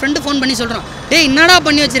 என் ஃப்ரெண்டு ஃபோன் பண்ணி சொல்கிறான், டேய் என்னடா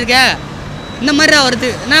பண்ணி வச்சுருக்க, இந்த மாதிரிடா வருது,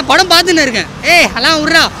 நான் படம் பார்த்துன்னு இருக்கேன், அதெல்லாம்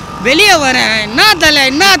விட்றா வெளியே வரேன், என்ன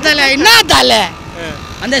தலை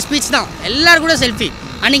அந்த ஸ்பீச் தான். எல்லோரும் கூட செல்ஃபி.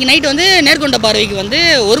 அன்றைக்கி நைட் வந்து நேர்கொண்ட பார்வைக்கு வந்து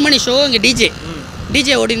 1 மணி ஷோ இங்கே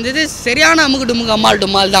டிஜே ஓடி இருந்தது. சரியான அமுக்கு டுமுக்கு அம்மாள்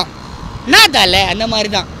டுமால் தான், என்ன தலை அந்த மாதிரி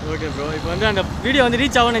தான். ஓகே ப்ரோ, இப்போ வந்து அந்த வீடியோ வந்து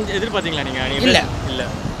ரீச் ஆகும்னு எதிர்பார்த்தீங்களா நீங்கள்? இல்லை,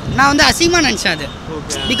 நான் வந்து அசிங்கமாக நினச்சேன் அது.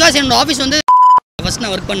 பிகாஸ் என்னோட ஆஃபீஸ் வந்து ஃபஸ்ட்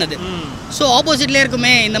நான் ஒர்க் பண்ணது. ஸோ ஆப்போசிட்லேயே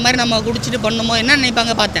இருக்குமே, இந்த மாதிரி நம்ம குடிச்சிட்டு பண்ணணுமோ என்ன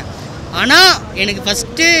நினைப்பாங்க பார்த்தேன். ஆனால் எனக்கு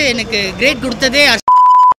ஃபஸ்ட்டு எனக்கு கிரேட் கொடுத்ததே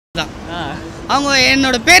தான். அவங்க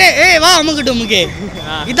என்னோட பேர் வா அமுக்கு டுமுக்கு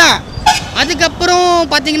இதான். அதுக்கப்புறம்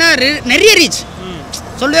பார்த்தீங்கன்னா நிறைய ரீச்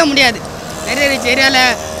சொல்லவே முடியாது, நிறைய ரீச். ஏரியாவில்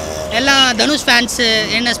எல்லாம் தனுஷ் ஃபேன்ஸு,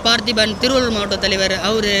 என்எஸ் பார்த்திபன், திருவள்ளூர் மாவட்ட தலைவர்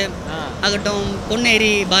அவர் ஆகட்டும்,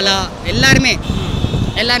 பொன்னேரி பாலா,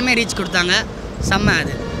 எல்லாருமே ரீச் கொடுத்தாங்க. செம்ம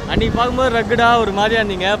அது. அன்றைக்கி பார்க்கும்போது ரக்குடா ஒரு மாதிரியா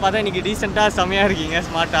இருந்தீங்க, பார்த்தா இன்றைக்கி டீசெண்டாக செம்மையாக இருக்கீங்க,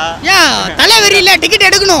 ஸ்மார்ட்டாக. தலைவரி இல்லை, டிக்கெட்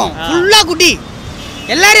எடுக்கணும் ஃபுல்லாக குட்டி,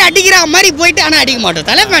 எல்லாரும் அடிக்கிற மாதிரி போயிட்டு, ஆனால் அடிக்க மாட்டோம்.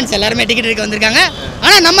 தலை ஃபேன்ஸ் எல்லாருமே டிக்கெட் எடுக்க வந்திருக்காங்க.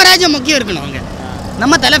 ஆனால் நம்ம ராஜ்யம் முக்கியம் இருக்கணும், அங்கே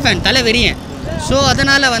நம்ம தலை ஃபேன், தலை வெறியன். ஸோ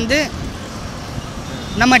அதனால் வந்து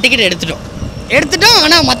நம்ம டிக்கெட் எடுத்துட்டோம்.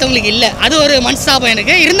 ஆனால் மற்றவங்களுக்கு இல்லை, அது ஒரு மனஸ்தாபம்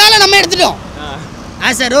எனக்கு. இருந்தாலும் நம்ம எடுத்துட்டோம்.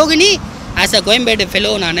 As a Rohini, as a Koyambedu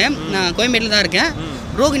fellow, நான் கோயம்பேட்டில் தான் இருக்கேன்.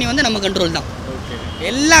 ரோகிணி வந்து நம்ம கண்ட்ரோல் தான்,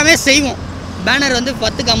 எல்லாமே செய்வோம். பேனர் வந்து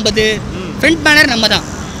 10க்கு 50, ஃப்ரண்ட் பேனர் நம்ம தான்.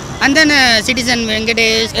 அண்ட் தென் சிட்டிசன்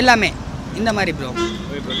வெங்கடேஷ் எல்லாமே இந்த மாதிரி ப்ரோ.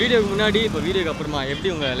 இப்போ வீடியோக்கு முன்னாடி, இப்போ வீடியோக்கு அப்புறமா எப்படி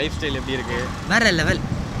உங்கள் லைஃப் ஸ்டைல் எப்படி இருக்குது? வேறு லெவல்,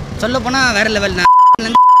 சொல்ல போனால் வேறு லெவல்.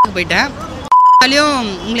 நான் போயிட்டேன்,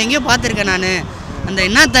 உங்களை எங்கேயோ பார்த்துருக்கேன் நான். அந்த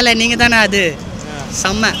என்ன தலை நீங்கள் தானே, அது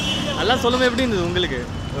செம்ம. அதெல்லாம் சொல்லும்போது எப்படி இருந்தது உங்களுக்கு?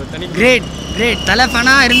 கிரேட் தலை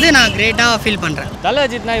ஃபேனாக இருந்து நான் கிரேட்டாக ஃபீல் பண்ணுறேன். தலை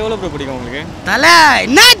அஜித்னா எவ்வளோ ப்ரோ பிடிக்கும் உங்களுக்கு? தலை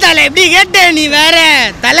என்ன தலை எப்படி கேட்ட நீ, வேற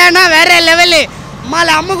தலைனா வேற லெவலு.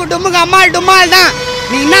 அம்மாள் அம்முக்கு டுமுக்கு அம்மாள் டுமால் தான்.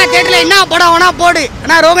 நீ என்ன தேட்டரில் என்ன படம் வேணா போடு,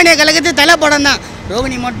 ஆனால் ரோகிணியை கலக்கிறது தலை படம் தான்.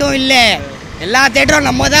 ரோகிணி மட்டும் இல்லை, எல்லா தேட்டரும்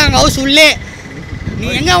நம்ம தான் அங்கே ஹவுஸ் உள்ளே. நீ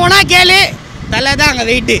எங்கே வேணா கேளு, தலை தான் அங்கே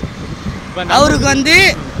வெயிட்டு. அவருக்கு வந்து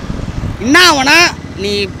என்ன வேணா,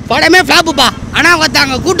 நீ படமே ஃப்ளாப்புப்பா, ஆனால் பார்த்தா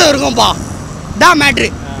அங்கே கூட்டம் இருக்கும்ப்பா, தான் மேட்ரு.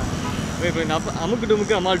 இப்போ அமுக்கு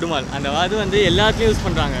டுமுக்கு அமால் டுமால் அந்த அது வந்து எல்லாத்துலேயும் யூஸ்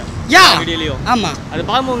பண்ணுறாங்க வீடியோலையும். ஆமாம், அது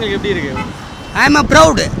பார்க்கும்போது உங்களுக்கு எப்படி இருக்குது? I am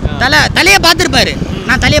proud. தலையை பார்த்துருப்பாரு,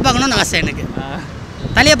 நான் தலையை பார்க்கணுன்னு ஆசை, எனக்கு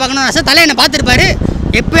தலையை பார்க்கணுன்னு ஆசை. தலை என்னை பார்த்துருப்பாரு,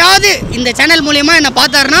 எப்பயாவது இந்த சேனல் மூலியமாக என்னை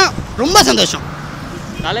பார்த்தாருன்னா ரொம்ப சந்தோஷம்.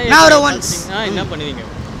 நான் ஒரு ஒன்ஸ் என்ன பண்ணுவீங்க?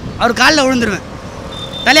 அவர் காலில் விழுந்துருவேன்,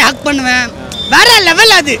 தலையை ஹக் பண்ணுவேன். வேற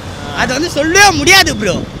லெவல் அது வந்து சொல்லவே முடியாது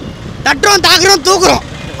ப்ரோ. தட்டுறோம், தாக்குறோம், தூக்குறோம்,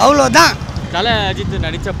 அவ்வளோதான். தலை அஜித்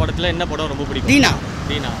நடித்த படத்தில் என்ன படம் ரொம்ப பிடிக்கும்?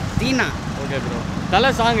 தீனா. ஓகே ப்ரோ, தலை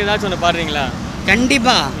சாங் ஏதாச்சும் ஒன்று பாடுறீங்களா?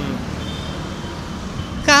 கண்டிப்பா.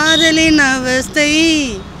 காதலின் அவஸ்தை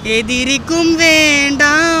எதிரிக்கும்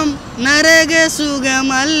வேண்டாம், நரக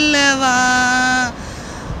சுகம் அல்லவா,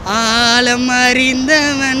 ஆழம்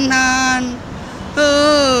அறிந்தவன் நான், ஓ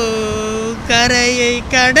கரையை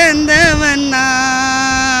கடந்தவன்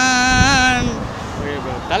நான்.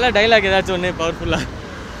 தலை டைலாக் ஏதாச்சும் ஒன்று பவர்ஃபுல்லாக?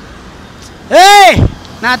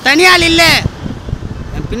 நான் தனியால் இல்லை,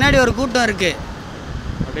 என் பின்னாடி ஒரு கூட்டம் இருக்கு.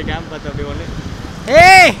 அப்படியே கேம்ப் பார்த்து அப்படியே ஒன்று.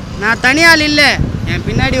 நான் தனியால் இல்லை, என்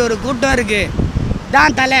பின்னாடி ஒரு கூட்டம் இருக்கு,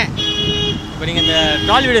 தான் தலை. இப்போ நீங்கள் இந்த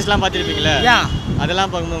ட்ரால் வீடியோஸ்லாம் பார்த்துருப்பீங்களா?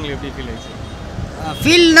 அதெல்லாம் பார்க்கும்போது உங்களுக்கு எப்படி ஃபீல் ஆச்சு?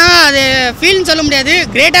 ஃபீல்னா அது ஃபீல்னு சொல்ல முடியாது,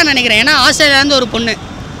 கிரேட்டாக நினைக்கிறேன். ஏன்னா ஆஸ்திரேலியாவிலேருந்து ஒரு பொண்ணு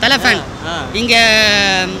தலை ஃபேன், இங்கே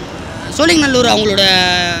சோழிங்கநல்லூர் அவங்களோட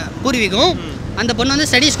பூர்வீகம். அந்த பொண்ணு வந்து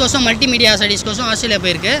ஸ்டடீஸ்கோசம், மல்டிமீடியா ஸ்டடீஸ்கோசம் ஆஸ்திரேலியா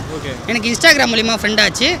போயிருக்கு. எனக்கு இன்ஸ்டாகிராம் மூலிமா ஃப்ரெண்ட்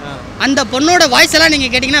ஆச்சு. அந்த பொண்ணோட வாய்ஸ் எல்லாம்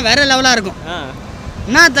நீங்கள் கேட்டிங்கன்னா வேறு லெவலாக இருக்கும்.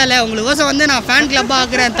 என்ன தலை உங்களுக்கோசம் வந்து நான் ஃபேன் கிளப்பாக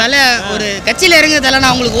ஆக்குறேன், தலை ஒரு கட்சியில் இறங்குற தலை,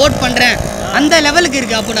 நான் உங்களுக்கு ஓட் பண்ணுறேன், அந்த லெவலுக்கு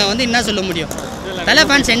இருக்குது. அப்போ நான் வந்து என்ன சொல்ல முடியும், தலை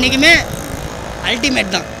ஃபேன்ஸ் என்றைக்குமே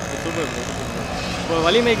அல்டிமேட் தான். இப்போ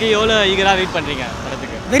வலிமைக்கு எவ்வளோ ஈகராக வெயிட் பண்ணுறீங்க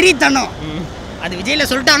படத்துக்கு? வெறித்தனம் அது விஜயில்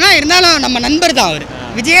சொல்லிட்டாங்க, இருந்தாலும் நம்ம நண்பர் தான் அவர்.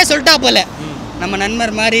 விஜயே சொல்லிட்டா போல, நம்ம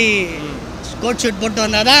நண்பர் மாதிரி கோட் ஷூட் போட்டு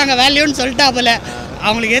வந்தால் தான் அங்கே வேல்யூன்னு சொல்லிட்டா போல.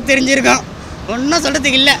 அவங்களுக்கே தெரிஞ்சிருக்கோம், ஒன்றும்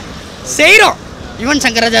சொல்கிறதுக்கு இல்லை, செய்கிறோம். யுவன்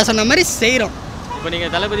சங்கர் ராஜா சொன்ன மாதிரி செய்கிறோம். இப்போ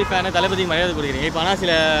நீங்கள் தளபதி ஃபேனு, தளபதி மரியாதை கொடுக்குறீங்க. இப்போ ஆனால்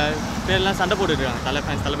சில பேர்லாம் சண்டை போட்டுருக்காங்க,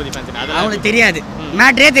 தளபதி ஃபேன்ஸ். அது அவங்களுக்கு தெரியாது,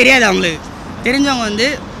 மேட்ரே தெரியாது. அவங்களுக்கு தெரிஞ்சவங்க வந்து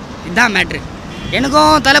இதுதான் மேட்ரு,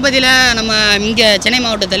 எனக்கும் தளபதியில் நம்ம இங்கே சென்னை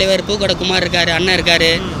மாவட்ட தலைவர் பூக்கடை குமார் இருக்கார், அண்ணன் இருக்கார்.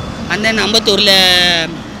 அந்த அம்பத்தூரில்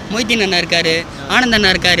மொய்தீன் அண்ணா இருக்கார், ஆனந்த் அண்ணா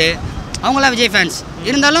இருக்கார். அவங்களாம் விஜய் ஃபேன்ஸ்.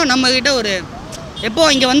 இருந்தாலும் நம்மக்கிட்ட ஒரு எப்போ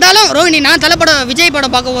இங்கே வந்தாலும் ரோஹிணி நான் விஜய்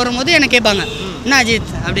படம் பார்க்க வரும்போது எனக்கு கேட்பாங்க, என்ன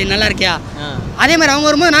அஜித் அப்படி நல்லா இருக்கியா? அதே மாதிரி அவங்க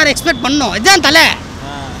வரும்போது நான் எக்ஸ்பெக்ட் பண்ணோம், இதுதான் தலை,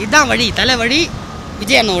 இதுதான் வழி, தலை வழி,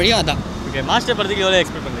 விஜய் அண்ணன் வழியும் அதான். ஓகே, மாஸ்டர் படத்துக்கு எவ்வளோ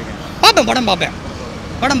எக்ஸ்பெக்ட் பண்ணுறீங்க? படம்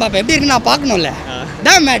பார்ப்பேன் எப்படி இருக்குன்னு நான் பார்க்கணும்ல,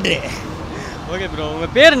 தான் மேட்ரு. ஓகே ப்ரோ,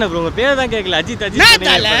 உங்கள் பேர் என்ன ப்ரோ? உங்கள் பேர் தான் கேட்கல. அஜித்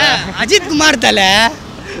தலை, அஜித் குமார் தலை.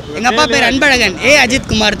 எங்கள் அப்பா பேர் அன்பழகன், அஜித்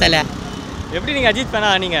குமார் தலை. எப்படி நீங்கள் அஜித்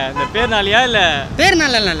ஃபேனா நீங்கள் இந்த பேர்னாலையா இல்லை?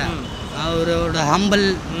 பேர்னால இல்லை, அவரோட ஹம்பிள்,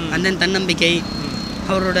 அந்த தன்னம்பிக்கை,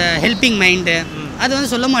 அவரோட ஹெல்பிங் மைண்டு, அது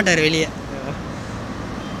வந்து சொல்ல மாட்டார் வெளியே.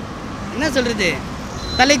 என்ன சொல்கிறது,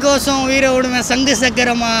 தலைக்கோசம் உயிரை விடுவேன் சங்கு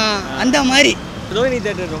சக்கரமா, அந்த மாதிரி. ரோஹிணி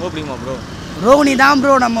தேட்டர் ரொம்ப பிடிக்குமா ப்ரோ? ரோஹிணி தான்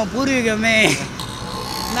ப்ரோ நம்ம பூர்வீகமே.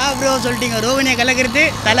 நான் ப்ரோ சொல்லிட்டீங்க, ரோஹிணியை கலக்கிறது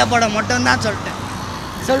தலை படம் மட்டும்தான்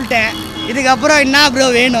சொல்லிட்டேன். இதுக்கப்புறம் என்ன ப்ரோ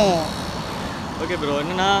வேணும்? ஓகே ப்ரோ,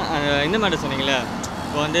 என்னன்னா இந்த மேட்டர் சொன்னீங்களே,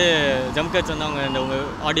 இப்போ வந்து ஜம்கட்ஸ் வந்து அவங்க இந்த உங்கள்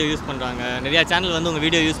ஆடியோ யூஸ் பண்ணுறாங்க, நிறையா சேனல் வந்து உங்கள்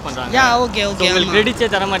வீடியோ யூஸ் பண்ணுறாங்க. ஓகே உங்களுக்கு கிரெடிட்ஸே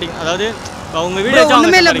தர மாட்டேங்க. அதாவது உங்கள் வீடியோ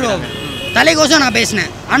ஒன்றுமே இல்லை ப்ரோ, தலைக்கோசம் நான்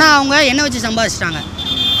பேசினேன், ஆனால் அவங்க என்ன வச்சு சம்பாதிச்சிட்டாங்க.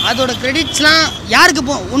 அதோட கிரெடிட்ஸ்லாம் யாருக்கு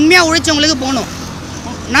உண்மையாக உழைச்சவங்களுக்கு போகணும்.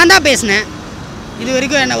 நான் தான் பேசினேன், இது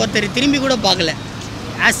வரைக்கும் என்னை ஒருத்தர் திரும்பி கூட பார்க்கல.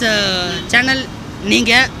 ஆஸ் அ சேனல்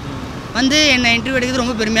நீங்கள் வந்து என்னை இன்டர்வியூ எடுக்கிறது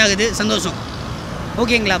ரொம்ப பெருமையாகுது, சந்தோஷம்.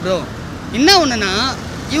 ஓகேங்களா ப்ரோ? என்ன ஒன்றுனா,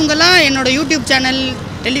 இவங்கெல்லாம் என்னோடய YouTube channel,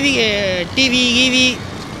 TV EV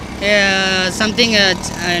something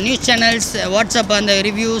news channels, WhatsApp அந்த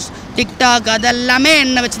ரிவ்யூஸ், டிக்டாக் அதெல்லாமே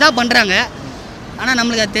என்னை வச்சு தான் பண்ணுறாங்க. ஆனால்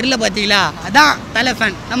நம்மளுக்கு அது தெரியல பார்த்தீங்களா, அதான் தலை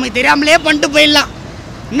ஃபேன். நமக்கு தெரியாமலே பண்ணிட்டு போயிடலாம்.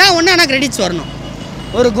 என்ன ஒன்று, ஆனால் கிரெடிட்ஸ் வரணும்.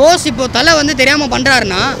 ஒரு கோஸ் இப்போது தலை வந்து தெரியாமல்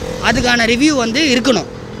பண்ணுறாருன்னா அதுக்கான ரிவ்யூ வந்து இருக்கணும்.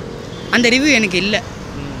 அந்த ரிவ்யூ எனக்கு இல்லை,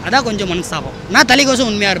 அதான் கொஞ்சம் மனசாகும். நான் தலைக்கோசம்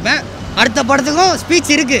உண்மையாக இருப்பேன். அடுத்த படத்துக்கும்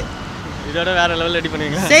ஸ்பீச் இருக்குது, இதோட வேறு லெவலில் ரெடி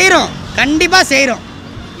பண்ணுவீங்க. செய்கிறோம், கண்டிப்பாக செய்கிறோம்.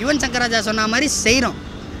 யுவன் சங்கர் ராஜா சொன்ன மாதிரி செய்கிறோம்.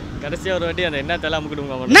 கடைசியாக ஒரு வாட்டி அந்த என்ன தலை அமுக்கு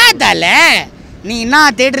டுமுக்கு, என்ன தலை, நீ என்ன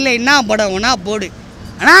தேட்டரில் என்ன படம் ஒன்றா போடு,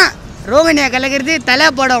 ஆனால் ரோஹிணியை கலக்கிறது தலை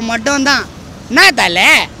படம் மட்டும்தான். என்ன தலை,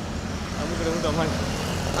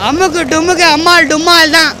 அமுக்கு டுமுக்கு அம்மாள்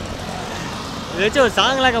டும்மால் தான். ஏதாச்சும் ஒரு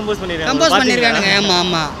சாங்லாம் கம்போஸ் பண்ணியிருக்கானுங்க.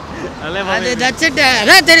 ஆமாம், அது தட்சிட்டு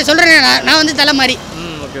அதான் தெரியும் சொல்கிறேன். நான் வந்து தலை மாதிரி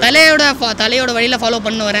தலையோட வழியில் ஃபாலோ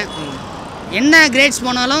பண்ண வரேன். என்ன கிரேட்ஸ்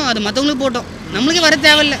போனாலும் அது மற்றவங்களுக்கு போட்டோம், நம்மளுக்கு வர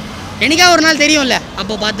தேவையில்லை. என்னைக்கா ஒரு நாள் தெரியும்ல,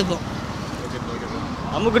 அப்போ பார்த்துப்போம்.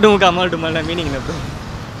 அமுக்கு டுமுக்கு அம்மாள் டும்மால் மீனிங் என்ன?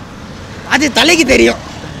 அது தலைக்கு தெரியும்.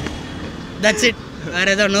 தட்ஸ் இட்,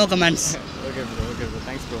 வேறு ஏதோ no comments. Okay bro,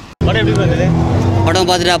 thanks bro. படம் எப்படி வந்தது? படம்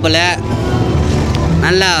பார்த்துட்டாப்புல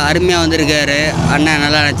நல்லா அருமையாக வந்திருக்காரு. அண்ணன்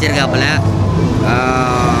நல்லா நடிச்சிருக்காப்புல.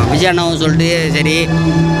 விஜய் அண்ணாவும் சொல்லிட்டு சரி,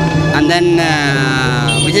 அண்ட் தென்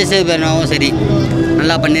விஜய் சேதுபதி அண்ணாவும் சரி,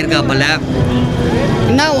 நல்லா பண்ணியிருக்காப்புல.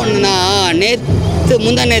 என்ன ஒன்றுனா,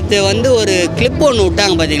 முந்தா நேற்று வந்து ஒரு கிளிப் ஒன்று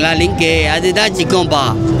விட்டாங்க பார்த்தீங்களா, லிங்க்கு, அதுதான் சிக்கோம்பா.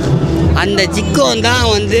 அந்த சிக்கோன் தான்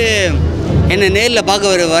வந்து என்னை நேரில்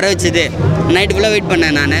பார்க்க வர வச்சுது. நைட்டு ஃபுல்லாக வெயிட்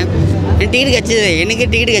பண்ணேன் நான். எனக்கு டிக்கெட் கிடச்சிது, எனக்கு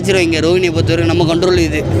டிக்கெட் கிடச்சிரும். இங்கே ரோஹிணியை பொறுத்தவரைக்கும் நம்ம கண்ட்ரோல்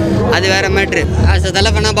இது, அது வேறு மேட்ரு. ஆஸ் அ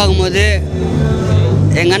தலைஃபனாக பார்க்கும்போது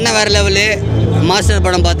எங்கள் அண்ணன் வேறு லெவலு. மாஸ்டர்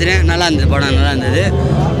படம் பார்த்துட்டேன், நல்லா இருந்தது. படம் நல்லா இருந்தது.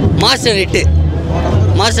 மாஸ்டர்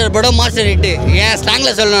ஹிட்டு ஏன்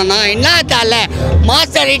ஸ்லாங்கில் சொல்லணும்னா, என்ன தால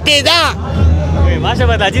மாஸ்டர் ஹிட்டு தான். மாஸ்டர்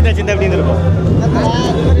பார்த்து அஜித் அப்படின்னு இருக்கும்.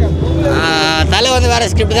 தலை வந்து வேறு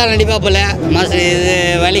ஸ்கிரிப்ட் தான் நடிப்பா போல. மாஸ்டர் இது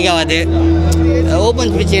வேலைக்காகாது.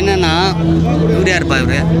 ஓப்பன் ஸ்பீச் என்னன்னா, இவரையா இருப்பா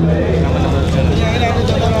இவரு,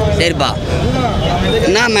 சரிப்பா.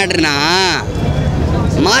 என்ன மேட்ருனா,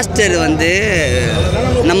 மாஸ்டர் வந்து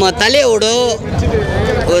நம்ம தலையோட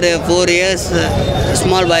ஒரு 4 years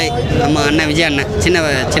ஸ்மால் பாய், நம்ம அண்ணன் விஜய் அண்ணன்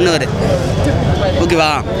சின்னவர்,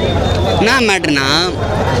 ஓகேவா? என்ன மேட்ருனா,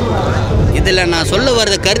 இதில் நான் சொல்ல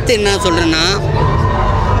வர்ற கருத்து என்ன சொல்கிறேன்னா,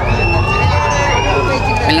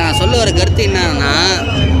 என்னன்னா,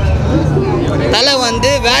 தலை வந்து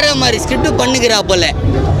வேற மாதிரி ஸ்கிரிப்ட் பண்ணுகிறா போல,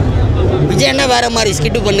 விஜய் அண்ணா வேற மாதிரி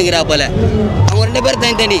ஸ்கிரிப்ட் பண்ணுகிறா போல. அவங்க 2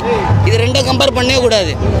 பேரும் தனி. இது 2 கம்பேர் பண்ணவே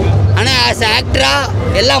கூடாது. ஆனால் ஆஸ்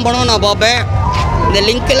ஆக்டராக எல்லாம் படம் நான் பார்ப்பேன். இந்த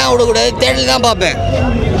லிங்க்கெல்லாம் விடக்கூடாது, தேட்டரில் தான் பார்ப்பேன்.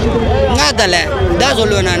 என்ன தலை இதான்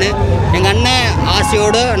சொல்லுவேன் நான். எங்கள் அண்ணன்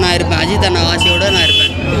ஆசையோடு நான் இருப்பேன், அஜித் அண்ணா ஆசையோடு நான்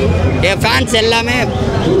இருப்பேன். என் ஃபேன்ஸ் எல்லாமே,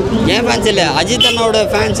 என் ஃபேன்ஸ் இல்லை, அஜித் அண்ணாவோட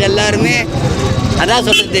ஃபேன்ஸ் எல்லாருமே அதான்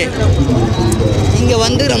சொல்கிறது. இங்கே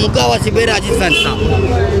வந்து முக்கால்வாசி பேர் அஜித் ஃபேன்ஸ் தான்.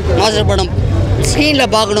 மாஸ்டர் படம்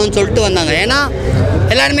ஸ்க்ரீனில் பார்க்கணுன்னு சொல்லிட்டு வந்தாங்க. ஏன்னா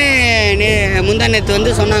எல்லாருமே முந்தா நேற்று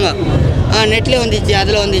வந்து சொன்னாங்க, நெட்டில் வந்துச்சு,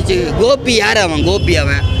 அதில் வந்துச்சு. கோபி யார் அவன்? கோபி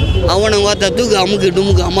அவன் அவனை ஒருத்த தூக்கு அமுக்கு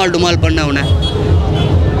டுமுக்கு அமால் டுமால் பண்ண அவனை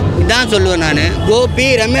இதான் சொல்லுவேன் நான். கோபி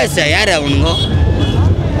ரமேஷ் யார் அவனுங்கோ?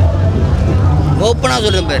 ஓப்பனாக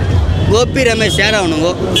சொல்கிறேன் பேர். கோபி ரமேஷ் யார்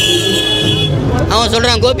அவனுங்கோ? அவன்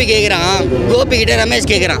சொல்கிறான், கோபி கேட்குறான், கோபிக்கிட்ட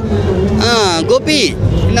ரமேஷ் கேட்குறான், கோபி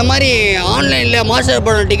இந்த மாதிரி ஆன்லைனில் மாஸ்டர்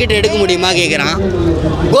படம் டிக்கெட் எடுக்க முடியுமா கேட்குறான்.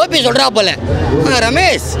 கோபி சொல்கிறா போல,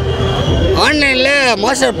 ரமேஷ் ஆன்லைனில்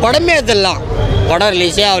மாஸ்டர் படமே எடுத்துடலாம், படம்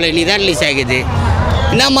ரிலீஸே ஆகலை, நீ தான் ரிலீஸ் ஆகிக்குது,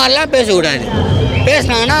 இந்த மாதிரிலாம் பேசக்கூடாது.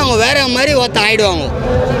 பேசினாங்கன்னா அவங்க வேறு மாதிரி ஒருத்தன் ஆகிடுவாங்க.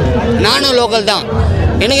 நானும் லோக்கல் தான்,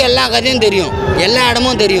 எனக்கு எல்லா கதையும் தெரியும், எல்லா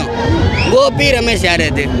இடமும் தெரியும். கோபி ரமேஷ் யார்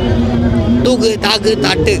அது? தூக்கு தாக்கு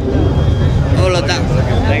தட்டு, அவ்வளோதான்.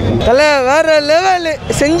 தலை வேறு லெவலு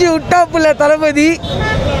செஞ்சு விட்டாப்புல தளபதி.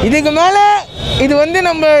 இதுக்கு மேலே இது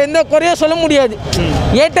நம்ம எந்த குறையாக சொல்ல முடியாது.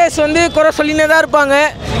 ஏட்டர்ஸ் குறை சொல்லினே தான் இருப்பாங்க.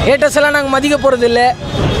 ஏட்டர்ஸ் எல்லாம் நாங்கள் மதிக்க போகிறது இல்லை.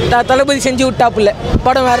 தளபதி செஞ்சு விட்டாப்புல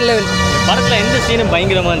படம் வேறு லெவல். படத்தில் எந்த சீனும்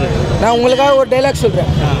பயங்கரமாக இருந்தது? நான் உங்களுக்காக ஒரு டைலாக்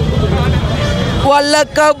சொல்கிறேன்.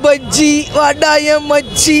 வல்லக்கா பஜ்ஜி வடாய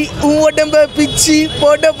மச்சி உடம்ப பிச்சி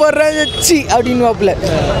போட போடுறச்சி அப்படின்னு வாப்புல.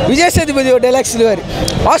 விஜய் சேதுபதி ஒரு டைலாக் சொல்லுவார்,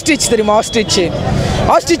 ஆஸ்ட்ரிச் தெரியுமா?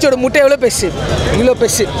 ஆஸ்ட்ரிச்சோட முட்டை எவ்வளோ பெருசு, இவ்வளோ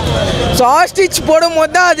பெருசு. ஸோ ஆஸ்ட்ரிச் போடும்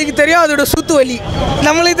போது தான் அதுக்கு தெரியும் அதோட சுத்து வலி.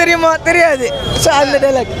 நம்மளுக்கு தெரியுமா? தெரியாது. ஸோ அந்த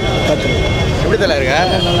டைலாக் எப்படி தலை இருக்கா?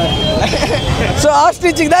 ஸோ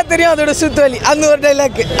ஆஸ்ட்ரிச்சுக்கு தான் தெரியும் அதோட சுத்து வலி. அந்த ஒரு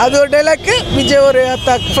டைலாக்கு, அது ஒரு டைலாக்கு விஜய் ஒரு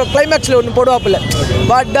கிளைமேக்ஸில் ஒன்று போடுவாப்புல,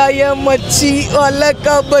 வடாய மச்சி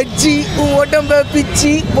வல்லக்கா பஜ்ஜி உடம்ப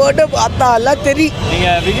பிச்சி போட அத்தாலாம் தெரியும்.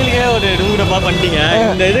 நீங்கள் விஜய்க்கே ஒரு ரூம்ரப்பா பண்ணிட்டீங்க,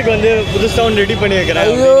 இந்த இதுக்கு புதுசாக ஒன்று ரெடி பண்ணி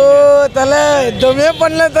வைக்கிறேன். ஐயோ தலை எதுவுமே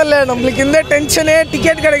பண்ணல தலை. நம்மளுக்கு இந்த டென்ஷனே,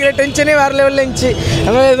 டிக்கெட் கிடைக்கிற டென்ஷனே வேறு லெவலில் இருந்துச்சு.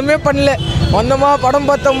 அதனால் எதுவுமே பண்ணல. வந்தோமா, படம்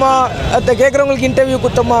பார்த்தோமா, அதை கேட்குறவங்களுக்கு இன்டர்வியூ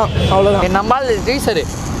கொடுத்தோமா, அவ்வளோதான். நம்மால்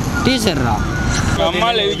டீசர்ரா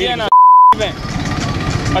அம்மாள் விஜய் நான்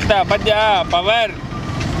பத்தியா பவர்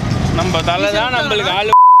நம்ம தலை தான் நம்மளுக்கு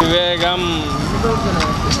ஆளு. விவேகம்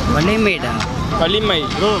வலிமைடா, வலிமை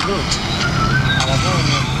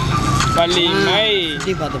வலிமை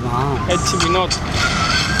பார்த்துமா ஹெச் வினோத்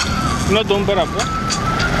உன் பேர் அப்போ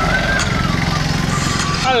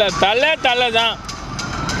அல்ல தலை தான்.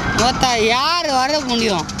 யார் வர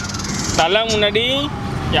முடியும்? தலை முன்னாடி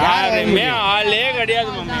யாருமே ஆளே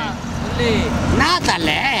கிடையாது. நான்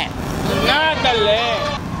தலை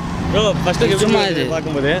ப்ரோ ஃபஸ்ட்டு சும்மா இது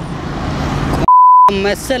பார்க்கும்போது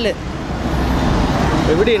மெஸ்ஸல்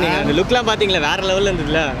எப்படி நீங்கள் அந்த லுக்லாம் பார்த்தீங்களா? வேறு லெவலில்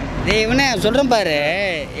இருந்ததுல. இவனே சொல்கிறேன் பாரு,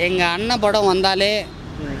 எங்கள் அண்ணன் படம் வந்தாலே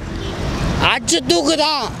அச்சு தூக்கு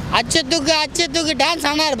தான், அச்சு தூக்கு டான்ஸ்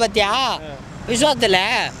ஆனார் பார்த்தியா விஸ்வாசத்தில்,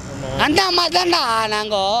 அந்த மாதிரி தான்டா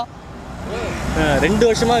நாங்கள் 2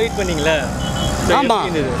 வருஷமாக வெயிட் பண்ணீங்களே. ஆமாம்,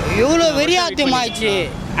 இவ்வளோ வெறியாத்தியம் ஆயிடுச்சு.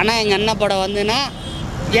 ஆனால் எங்கள் அண்ணன் படம் வந்துன்னா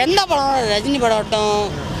எந்த படம், ரஜினி படம் வரட்டும்,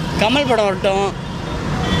 கமல் படம் வரட்டும்,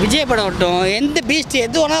 விஜய் படம் வரட்டும், எந்த பீஸ்ட்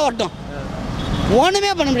எது வேணாலும் வரட்டும்,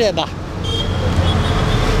 ஒன்றுமே பண்ண முடியாதுப்பா.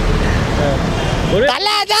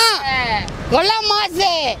 தலை தான் கொல்ல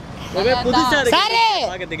மாசு சாரு,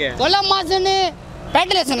 கொல்ல மாசுன்னு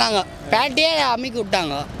பேட்டில் சொன்னாங்க. பேட்டையே அமுக்கி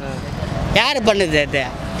விட்டாங்க. யார் பண்ணுது அது?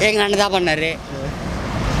 எங்கள் அண்ணன் தான் பண்ணார்.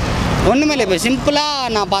 ஒன்றுமே இல்லை. இப்போ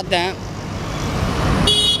சிம்பிளாக நான் பார்த்தேன்,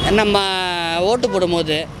 நம்ம ஓட்டு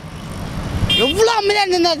போடும்போது எவ்வளோ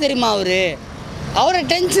அமைதியாக இருந்தால் தெரியுமா அவரை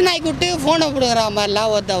டென்ஷன் ஆகி விட்டு ஃபோனை கொடுக்குற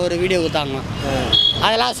மாதிரிலாம் ஒரு வீடியோ கொடுத்தாங்க.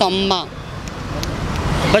 அதெல்லாம் சும்மா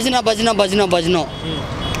பஜ்னோ.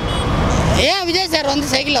 ஏன் விஜய் சார்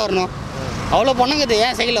சைக்கிளில் வரணும்? அவ்வளோ பொண்ணுங்குது,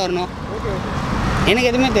 ஏன் சைக்கிளில் வரணும்? எனக்கு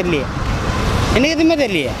எதுவுமே தெரியலையே.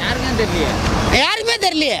 யாருமே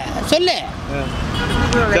தெரியலையே. சொல்லு.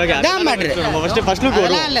 அதெல்லாம்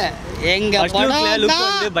இல்லை,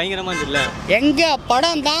 எங்கள்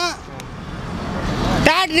படம் தான்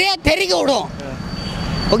தேட்டரே தெரிக்க விடும்.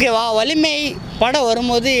 ஓகேவா? வலிமை படம்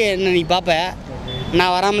வரும்போது என்ன நீ பார்ப்ப,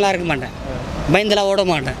 நான் வராமலாம் இருக்க மாட்டேன், பயந்துலாம் ஓட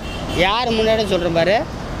மாட்டேன். யார் முன்னாடி சொல்கிறேன் பாரு,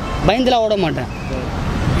 பயந்துலாம் ஓட மாட்டேன்.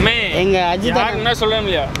 எங்கள் அஜித் என்ன சொல்ல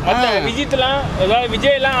இல்லையா? விஜயத்துலாம் அதாவது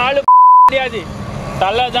விஜய்லாம் ஆளு கிடையாது.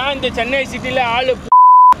 தலை தான் இந்த சென்னை சிட்டியில் ஆளு.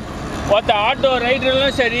 ஒருத்த ஆட்டோ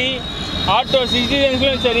ரைடர்களும் சரி, ஆட்டோ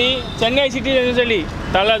சிட்டிசன்ஸ்களும் சரி, சென்னை சிட்டிசன்ஸும் சரி,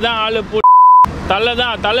 தலை தான் ஆளு.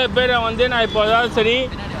 தலை பேரை நான் இப்போ அதாவது சரி,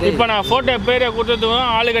 இப்போ நான் ஃபோட்டோ பேரை கொடுத்ததும்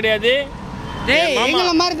ஆளு கிடையாது.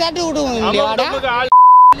 எங்களை மாதிரி தாட்டி விடுவோம்.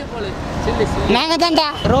 நாங்கள் தான்டா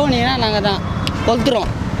ரோனினா, நாங்கள் தான்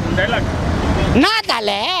கொளுத்துறோம். நான்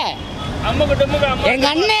தலை அம்முக்கு டுமுக்கு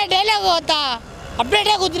எங்கள் அண்ணன் டைலாக் ஓத்தா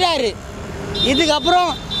அப்படியே குத்துட்டாரு. இதுக்கப்புறம்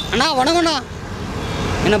அண்ணா வணக்கண்ணா,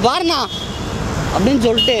 என்னை பாருண்ணா அப்படின்னு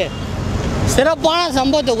சொல்லிட்டு சிறப்பான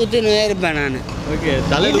சம்பவத்தை குத்துன்னு இருப்பேன் நான். ஓகே,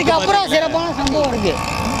 இதுக்கப்புறம் சிறப்பான சம்பவம் இருக்கு.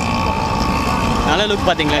 நல்ல லுக்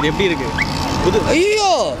பார்த்தீங்களா? அது எப்படி இருக்கு?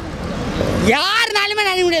 ஐயோ யாருனாலுமே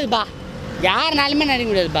நடிக்க முடியாதுப்பா, யாருனாலுமே நடிக்க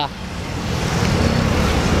முடியாதுப்பா.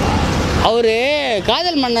 அவர்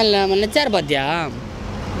காதல் மன்னல் நினச்சார் பார்த்தியா,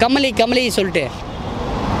 கமலி கமலி சொல்லிட்டு,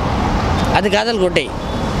 அது காதல் கோட்டை.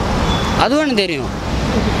 அதுவும் எனக்கு தெரியும்,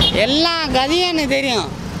 எல்லா கதையும் எனக்கு தெரியும்.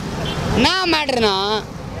 என்ன மேட்ருனா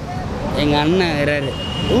எங்கள் அண்ணன் இருக்கிறாரு,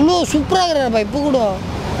 இவ்வளோ சூப்பராக இருக்கிறாருப்பா. இப்போ கூட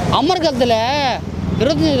அமர்கத்தில்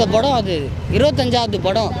 25 படம், அது 25வது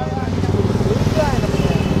படம்.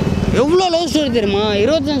 எவ்வளோ லவ் ஸ்டோரி தெரியுமா,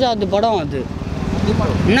 25வது படம் அது.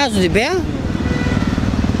 என்ன சுதிப்பே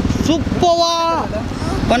சூப்பவா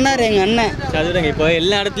பண்ணார் எங்கள் அண்ணன். அதுதாங்க இப்போ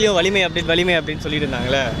எல்லா இடத்துலையும் வலிமை அப்படின்னு சொல்லிட்டு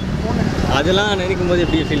இருந்தாங்களே, அதெல்லாம் நினைக்கும் போது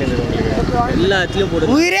எப்படி ஃபீல் இருந்தது உங்களுக்கு? எல்லா இடத்துலையும்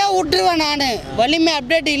போட்டு உயிரே விட்டுருவேன் நான், வலிமை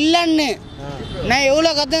அப்டேட் இல்லைன்னு. நான்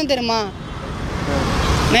எவ்வளோ கற்றுன்னு தெரியுமா,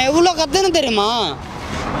 நான் எவ்வளோ கற்றுன்னு தெரியுமா,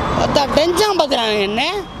 பார்த்தா டென்ஷன் பார்த்துறாங்க என்ன.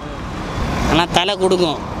 ஆனால் தலை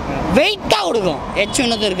கொடுக்கும், வெயிட்டாக கொடுக்கும்.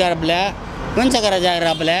 இன்னொருத்தர் இருக்காப்புல, குஞ்சக்கராஜா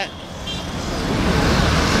இருக்கிறாப்புல.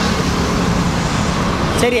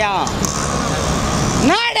 சரியா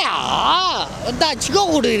நாடா ஒத்தா சிக்கோ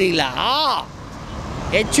கொடுக்குறீங்களா?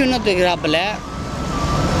 இன்னொருத்தர் இருக்கிறாப்புல,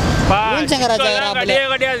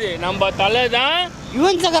 கிடையாது. நம்ம தலை தான்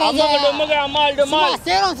யுவன் சங்கர் ராஜா. அம்மாள் டுமால்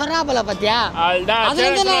சேலம் சொன்னாப்புல பார்த்தியா,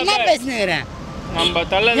 அதுலேருந்து நான் என்ன பேசினுக்கிறேன். நம்ம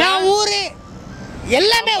தலை என் ஊரு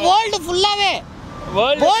எல்லாமே வேர்ல்டு ஃபுல்லாவே,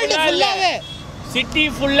 வேர்ல்டு ஃபுல்லாவே, சிட்டி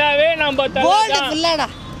ஃபுல்லாவே நம்ம வேர்ல்டு ஃபுல்லாடா,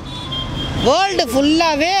 வேர்ல்டு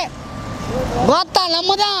ஃபுல்லாவே கோத்தா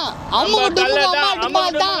நம்ம தான். அம்முக்கு டுமுக்கு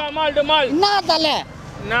அம்மாள் டுமால். என்ன தலை,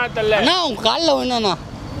 என்ன தலை, அண்ணா உங்க காலில் ஒன்றுண்ணா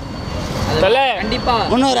தலை கண்டிப்பா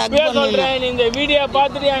இன்னொரு அக்பர் சொல்றேன். இந்த வீடியோ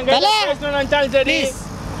பார்த்துட்டு என் கையில பேசணும்னு நினைச்சாலும் சரி,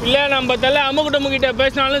 இல்ல நம்ம தலை அமுக்கு டுமுக்கு கிட்ட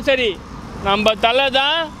பேசினாலும் சரி, நம்ம தலை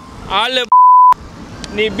தான் ஆளு.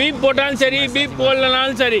 நீ பீப் போட்டாலும் சரி, பீப்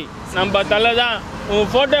போடலனாலும் சரி, நம்ம தலை தான். உன்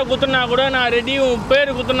ஃபோட்டோ குத்துனா கூட நான் ரெடி, உன்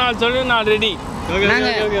பேர் குத்துனாலும் சொல்லி நான் ரெடி.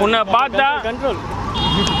 உன்னை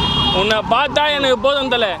பார்த்தா எனக்கு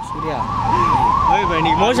போதும் தலை. இப்போ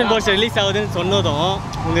இன்னைக்கு மோஷன் போஸ்டர் ரிலீஸ் ஆகுதுன்னு சொன்னதும்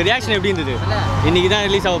உங்கள் ரியாக்ஷன் எப்படி இருந்தது? இன்னைக்கு தான்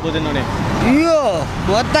ரிலீஸ் ஆக போகுதுன்னு. ஐயோ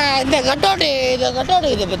மொத்த இந்த கட்டோட்டு,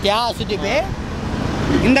 இதை பற்றியா சுற்றிப்பே,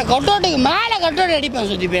 இந்த கட்டோட்டுக்கு மேலே கட்டோட்டு அடிப்பேன்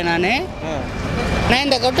சுற்றிப்பேன். நான்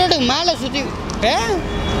இந்த கட்டோட்டுக்கு மேலே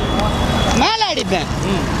மேலே அடிப்பேன்.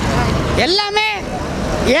 எல்லாமே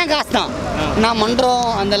ஏன் காசு தான். நான் மன்றம்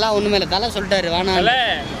அதெல்லாம் ஒன்றுமே இல்லை. தலை சொல்லிட்டாரு வேணா.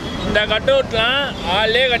 இந்த கட் அவுட்லாம்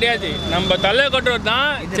ஆளே கிடையாது, நம்ம தலை கட் அவுட் தான்.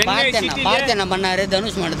 சென்னை சிட்டில என்ன பண்ணாரு,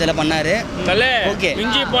 தனுஷ் மண்டலத்தில் பண்ணாரு. தலை ஓகே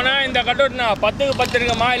இஞ்சி போனா இந்த கட் அவுட்னா 10க்கு 10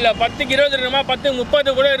 இருக்குமா, இல்லை 10க்கு 20 இருக்குமா, 10க்கு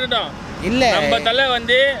 30 கூட இருக்கட்டும். இல்லை நம்ம தலை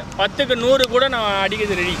வந்து 10க்கு 100 கூட நான்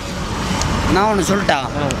அடிக்கிறது ரெடி. நான் ஒன்று சொல்லிட்டா,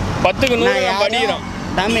 10க்கு 100 நம்ம அடிக்கிறோம்.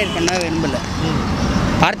 டாமினேட் பண்ண விரும்பல.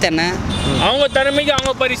 பார்த்து என்ன அவங்க திறமைக்கு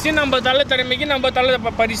அவங்க பரிசு, நம்ம தலை திறமைக்கு நம்ம தலை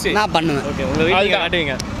பரிசு. நான் பண்ணுவேன். ஓகே உங்கள் வீட்டுக்கு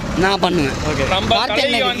காட்டுவீங்க? நான் பண்ணுவேன். நம்ம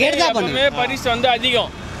தலைக்கு வந்து பரிசு வந்து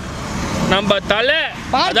அதிகம். நம்ம தலை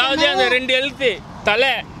அதாவது அந்த 2 எழுத்து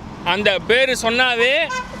தலை, அந்த பேர் சொன்னாவே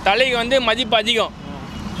தலைக்கு வந்து மதிப்பு அதிகம்.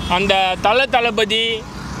 அந்த தளபதி,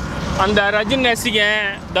 அந்த ரஜினி ரசிகன்,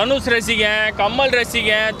 தனுஷ் ரசிகன், கமல்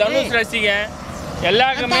ரசிகன், தனுஷ் ரசிகன்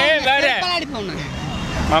எல்லாருக்குமே வேற.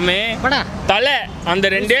 ஆமே தலை அந்த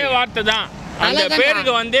 2 வார்த்தை தான். அந்த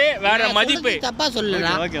பேருக்கு வந்து வேற மதிப்பு, தப்பா சொல்லல,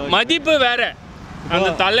 மதிப்பு வேற. அந்த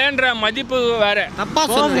தலைன்ற மதிப்பு வேற. தப்பா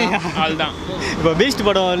சொல்றீங்க. அதுதான். இப்போ பீஸ்ட்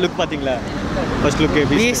படம் லுக் பாத்தீங்களா? ஃபர்ஸ்ட் லுக்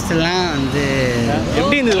பீஸ்ட்லாம் வந்து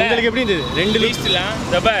எப்படி இருந்தது உங்களுக்கு? எப்படி இருந்தது 2 பீஸ்ட்லாம்?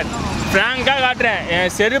 ஜபர் ஃப்ராங்கா காட்டுறேன்,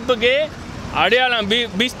 என் செருப்புக்கு அடையாளம்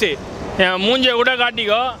பீஸ்ட். என் மூஞ்சை கூட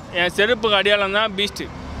காட்டிக்கோ, என் செருப்புக்கு அடையாளம் தான் பீஸ்ட்.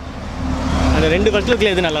 அந்த 2 ஃபர்ஸ்ட்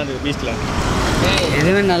லுக்ல எது நல்லா இருந்தது பீஸ்ட்ல?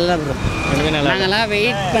 எதுவுமே நல்லா ப்ரோ. நாங்கள்லாம்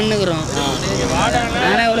வெயிட் பண்ணுகிறோம்.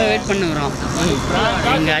 நாங்களாம் எவ்வளோ வெயிட் பண்ணுகிறோம்.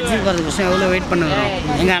 எங்கள் அஜித் படத்துக்கோசம் எவ்வளோ வெயிட் பண்ணுகிறோம்.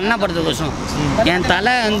 எங்கள் அண்ணா படத்துக்கோசம். என்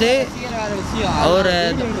தலை வந்து அவர்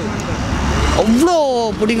அவ்வளோ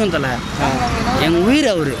பிடிக்கும். தலை எங்கள் உயிர்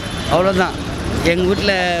அவர், அவ்வளோதான். எங்கள்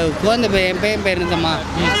வீட்டில் குழந்தை என் பையன் பேர் இருந்தம்மா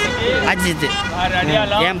அஜித்.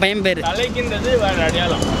 என் பையன் பேர்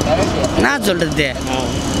நான் சொல்கிறது.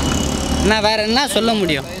 நான் வேறு என்ன சொல்ல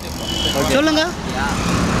முடியும் சொல்லுங்க.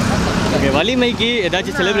 ஓகே வலிமைக்கு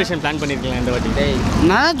ஏதாச்சும் செலிப்ரேஷன் பிளான் பண்ணியிருக்கீங்களா இந்த வாட்டி?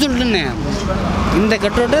 நான் சொல்லிட்டேனே, இந்த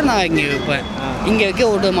கட்டோட்டை நான் இங்கே வைப்பேன், இங்கே வைக்க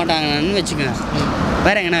விட மாட்டாங்கன்னு வச்சுக்கேன்.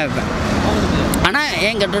 வேறு எங்கன்னா வைப்பேன். ஆனால்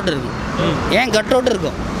ஏன் கட்டோட்டு இருக்கும், ஏன் கட்டோட்டு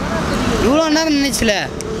இருக்கும். இவ்வளோ நேரம் நினைச்சல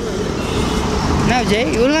என்ன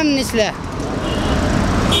விஜய், இவ்வளோ நேரம் நினைச்சல,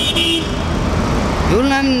 இவ்வளோ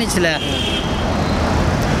நேரம் நினைச்சல.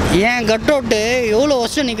 என் கட்டோட்டு எவ்வளோ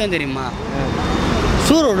வருஷம் நிற்கும் தெரியுமா.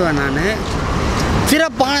 சூர் விடுவேன் நான்.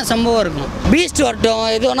 சிறப்பான சம்பவம் இருக்கும். பீஸ்ட் வரட்டும்,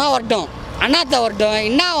 எது வேணா வரட்டும், அண்ணாத்த வரட்டும்,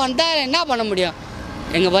 என்ன வந்தால் என்ன பண்ண முடியும்.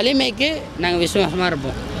 எங்கள் வலிமைக்கு நாங்கள் விசுவாசமாக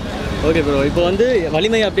இருப்போம். ஓகே ப்ரோ இப்போ வந்து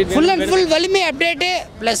வலிமை அப்டேட் ஃபுல் அண்ட் ஃபுல் வலிமை அப்டேட்டு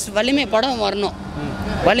ப்ளஸ் வலிமை படம் வரணும்.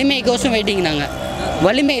 வலிமைக்கோசம் வெயிட்டிங் நாங்கள்.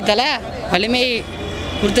 வலிமை தலை வலிமை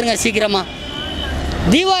கொடுத்துருங்க சீக்கிரமாக.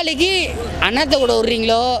 தீபாவளிக்கு அன்னத்தை கூட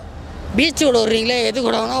விட்றீங்களோ பீச்சு கூட விட்றீங்களோ எது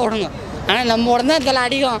கூட வேணால் விடுங்க. ஆனால் நம்ம உடனே தலை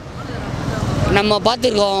அடிக்கும். நம்ம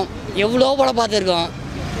பார்த்துருக்கோம், எவ்வளோ படம் பார்த்துருக்கோம்.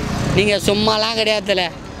 நீங்கள் சும்மாலாம் கிடையாது தலை,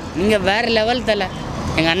 நீங்கள் வேறு லெவல் தலை.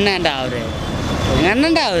 எங்கள் அண்ணன்டா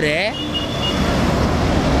அவரு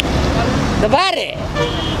இந்த பாரு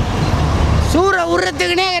சூரை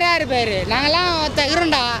உருறத்துக்குனே கிடையாது பேர். நாங்கள்லாம்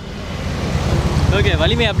தகுறோம்டா. ஓகே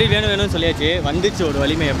வலிமை அப்டேட் வேணும்னு சொல்லியாச்சு. வந்துச்சு ஒரு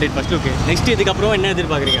வலிமை அப்டேட் ஃபர்ஸ்ட் லுக்கு. நெக்ஸ்ட் இதுக்கப்புறம் என்ன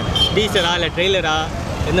எதிர்பார்க்குறீங்க? டீசரா இல்லை ட்ரெய்லரா?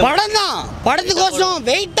 படம் தான். படத்துக்கோசம்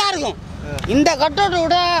வெயிட்டாக இருக்கும். இந்த கட் அவுட்டை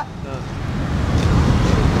விட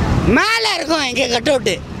மேலே இருக்கும் எங்கள் கட்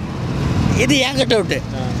அவுட்டு. இது என் கட் அவுட்டு.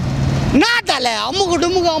 என்ன தலை அம்முக்கு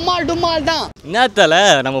டுமுக்கு அம்மாள் டுமால் தான். என்ன தலை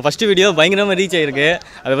நம்ம ஃபர்ஸ்ட் வீடியோ பயங்கரமாக ரீச் ஆகிருக்கு.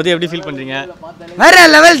 அதை பற்றி எப்படி ஃபீல் பண்ணுறீங்க? வேறு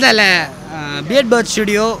லெவல் தலை. பிஎட் பர்த்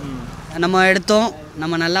ஸ்டுடியோ நம்ம எடுத்தோம்,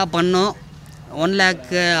 நம்ம நல்லா பண்ணோம். 1 lakh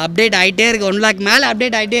அப்டேட் ஆகிட்டே இருக்குது. 1 lakh மேலே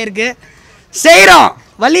அப்டேட் ஆகிட்டே இருக்குது. செய்கிறோம்,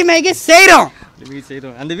 வலிமைக்கு செய்கிறோம்.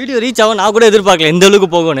 அந்த வீடியோ ரீச் ஆகும் நான் கூட எதிர்பார்க்கல எந்த அளவுக்கு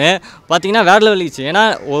போகும்னு. பார்த்தீங்கன்னா வேறு லெவல் ரீச். ஏன்னா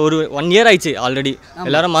ஒரு 1 year ஆயிடுச்சு ஆல்ரெடி.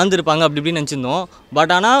 எல்லாரும் மறந்துருப்பாங்க அப்படி இப்படின்னு நினச்சிருந்தோம்.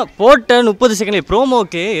 பட் ஆனால் போட்ட 30 செகண்ட்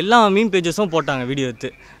ப்ரோமோக்கு எல்லா மீம் பேஜஸும் போட்டாங்க வீடியோ எடுத்து.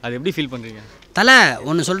 அது எப்படி ஃபீல் பண்ணுறீங்க? தலை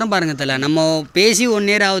ஒன்று சொல்கிறேன் பாருங்கள் தலை, நம்ம பேசி 1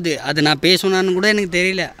 year ஆகுது. அது நான் பேசணுன்னு கூட எனக்கு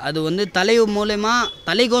தெரியல. அது வந்து தலை மூலயமா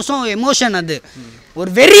தலைக்கோசம் எமோஷன், அது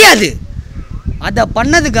ஒரு வெறி. அதை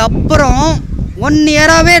பண்ணதுக்கு அப்புறம் 1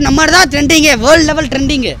 year-ஆகவே நம்ம தான் trending, world level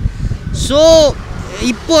trending. So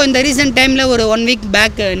இப்போது இந்த ரீசெண்ட் டைமில் ஒரு 1 week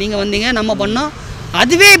பேக் நீங்கள் வந்தீங்க, நம்ம பண்ணோம்.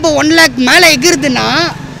 அதுவே இப்போ 1 lakh மேலே எகிருதுன்னா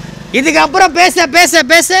இதுக்கப்புறம் பேச பேச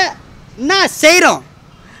பேச என்ன செய்கிறோம்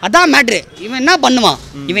அதான் மேட்ரு. இவன் என்ன பண்ணுவான்,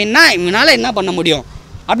 இவனால் என்ன பண்ண முடியும்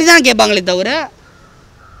அப்படி தான் கேட்பாங்களே தவிர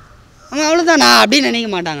அவங்க அவ்வளோதானா அப்படின்னு நினைக்க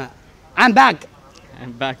மாட்டாங்க. I'm back.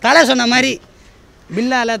 தலை சொன்ன மாதிரி,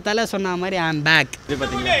 பில்லால தலை சொன்ன மாதிரி ஐம் பேக்.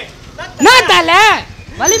 நான் தலை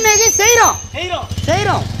வலிமைக்கு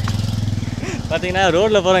செய்கிறோம். பார்த்தீங்கன்னா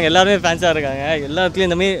ரோட்டில் போகிறவங்க எல்லாருமே ஃபேன்ஸாக இருக்காங்க. எல்லா இடத்துலையும்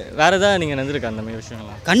இந்தமாதிரி வேறு ஏதாவது நீங்கள் நடந்திருக்கா அந்த மாதிரி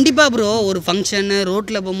விஷயங்கள்லாம்? கண்டிப்பாக ப்ரோ. ஒரு ஃபங்க்ஷனு,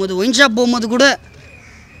 ரோட்டில் போகும்போது, ஒயின் ஷாப் போகும்போது கூட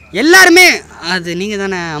எல்லாருமே அது நீங்கள்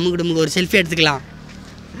தானே அமுக்கு டுமுக்கு ஒரு செல்ஃபி எடுத்துக்கலாம்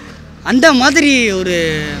அந்த மாதிரி ஒரு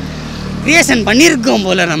க்ரியேஷன் பண்ணியிருக்கோம்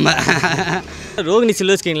போல் நம்ம. ரோகிணி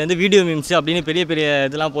சில்வர் ஸ்க்ரீன்லேருந்து வீடியோ மீம்ஸ் அப்படின்னு பெரிய பெரிய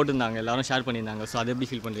இதெல்லாம் போட்டிருந்தாங்க, எல்லாரும் ஷேர் பண்ணியிருந்தாங்க. ஸோ அது எப்படி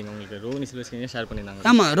ஃபீல் பண்ணுறீங்க உங்களுக்கு? ரோகிணி சில்வர் ஸ்க்ரீனே ஷேர் பண்ணியிருந்தாங்க.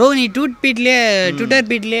 ஆமாம், ரோகிணி ட்விட்டர்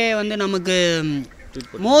பீட்லேயே வந்து நமக்கு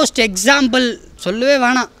மோஸ்ட் எக்ஸாம்பிள் சொல்லவே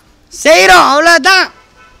வேணாம், செய்கிறோம் அவ்வளோதான்.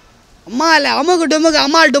 அமுக்கு டுமுக்கு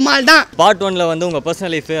அமால் டுமால் தான். பார்ட் 1 வந்து உங்கள்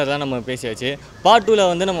பர்சனல் லைஃப் அதெல்லாம் நம்ம பேசியாச்சு. பார்ட் 2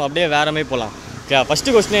 வந்து நம்ம அப்படியே வேற மாதிரி போகலாம். ஓகே,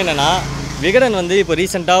 ஃபஸ்ட்டு கொஸ்டின் என்னென்னா, விகடன் வந்து இப்போ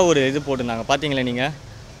ரீசெண்டாக ஒரு இது போட்டிருந்தாங்க, பார்த்தீங்களா நீங்கள்?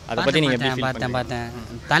 அதை பற்றி நீங்கள் பார்த்தேன்.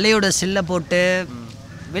 தலையோட சில்லை போட்டு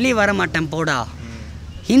வெளியே வர மாட்டேன் போடா,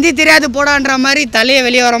 ஹிந்தி தெரியாது போடான்ற மாதிரி தலையை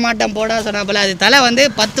வெளியே வர மாட்டேன் போடா சொன்னாப்பில். அது தலை வந்து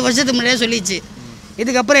 10 வருஷத்துக்கு முன்னாடியே சொல்லிச்சு.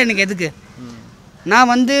 இதுக்கப்புறம் எனக்கு எதுக்கு? நான்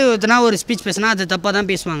வந்து ஒரு ஸ்பீச் பேசினா அது தப்பாக தான்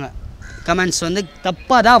பேசுவாங்க, கமெண்ட்ஸ் வந்து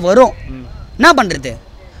தப்பாக தான் வரும். என்ன பண்ணுறது?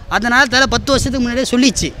 அதனால் தலை 10 வருஷத்துக்கு முன்னாடியே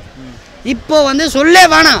சொல்லிச்சு. இப்போது வந்து சொல்லே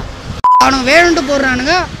வேணாம், அவனுக்கு வேணும்ட்டு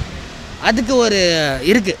போடுறானுங்க. அதுக்கு ஒரு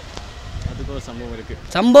இருக்குது, அதுக்கு ஒரு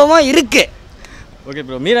சம்பவம் இருக்குது. ஓகே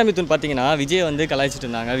ப்ரோ, மீரா மிதுன் பார்த்தீங்கன்னா விஜய் வந்து கலாய்ச்சிட்டு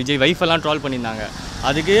இருந்தாங்க. விஜய் வைஃபெல்லாம் ட்ரால் பண்ணியிருந்தாங்க.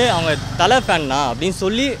 அதுக்கு அவங்க தலை ஃபேன்னா அப்படின்னு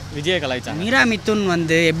சொல்லி விஜயை கலாய்ச்சாங்க. மீரா மிதுன்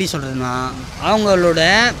வந்து எப்படி சொல்கிறதுனா, அவங்களோட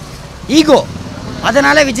ஈகோ.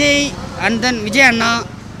 அதனால் விஜய் அண்ட் தென் விஜய் அண்ணா,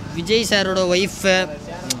 விஜய் சாரோட ஒய்ஃபு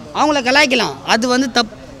அவங்கள கலாய்க்கலாம். அது வந்து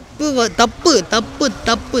தப்பு.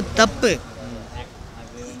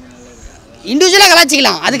 இண்டிவிஜுவலாக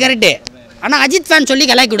கலாய்ச்சிக்கலாம், அது கரெக்டு. ஆனால் அஜித் ஃபேன் சொல்லி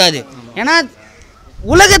கலாய்க்கூடாது. ஏன்னா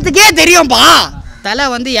உலகத்துக்கே தெரியும்ப்பா, தலை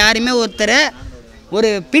வந்து யாருமே ஒருத்தரை ஒரு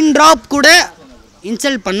பின் ட்ராப் கூட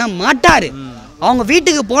இன்சல்ட் பண்ண மாட்டார். அவங்க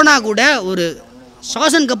வீட்டுக்கு போனால் கூட ஒரு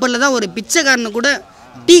சாசன் கப்பலில் தான் ஒரு பிச்சைக்காரனை கூட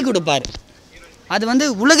டீ கொடுப்பார். அது வந்து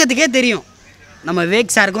உலகத்துக்கே தெரியும், நம்ம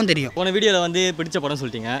விவேக் சாருக்கும் தெரியும். போன வீடியோவில் வந்து பிடிச்ச படம்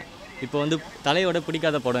சொல்லிட்டீங்க. இப்போ வந்து தலையோட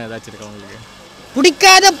பிடிக்காத படம் ஏதாச்சும் இருக்கா உங்களுக்கு?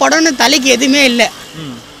 பிடிக்காத படம்னு தலைக்கு எதுவுமே இல்லை.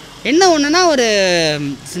 என்ன ஒன்றுனா, ஒரு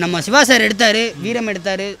நம்ம சிவா சார் எடுத்தார், வீரம்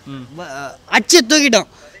எடுத்தார், அச்சு தூக்கிட்டோம்.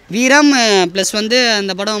 வீரம் ப்ளஸ் வந்து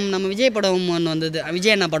அந்த படம் நம்ம விஜய் படம் ஒன்று வந்தது,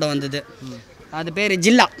 விஜய் அண்ணா படம் வந்தது, அது பேர்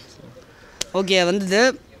ஜில்லா. ஓகே வந்தது,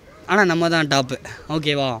 ஆனால் நம்ம தான் டாப்பு.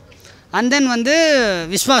 ஓகேவா? அண்ட் தென் வந்து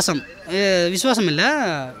விஸ்வாசம் இல்லை,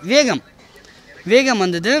 வேகம்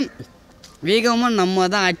வந்தது. வேகமும் நம்ம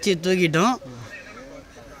தான் அடிச்சு தூக்கிட்டோம்.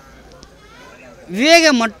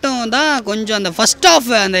 விவேகம் மட்டும் தான் கொஞ்சம் அந்த ஃபஸ்ட் ஆஃப்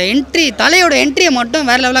அந்த என்ட்ரி, தலையோட என்ட்ரியை மட்டும்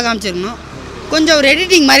வேறு லெவலாக காமிச்சிருக்கணும். கொஞ்சம் ஒரு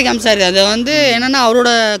எடிட்டிங் மாதிரி காமிச்சார். அது வந்து என்னென்னா, அவரோட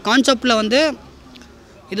கான்செப்டில் வந்து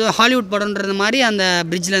இது ஹாலிவுட் படம்ன்றது மாதிரி அந்த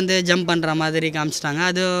பிரிட்ஜ்லேருந்து ஜம்ப் பண்ணுற மாதிரி காமிச்சிட்டாங்க.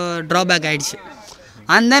 அது ட்ராபேக் ஆகிடுச்சு.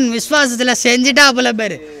 அண்ட் தென் விஸ்வாசத்தில் செஞ்சுட்டா போல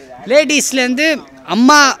பேர் லேடிஸ்லேருந்து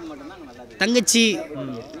அம்மா தங்கச்சி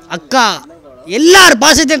அக்கா எல்லார்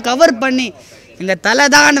பாசத்தையும் கவர் பண்ணி எங்கள் தலை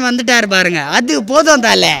தான் வந்துட்டார் பாருங்க. அது போதும்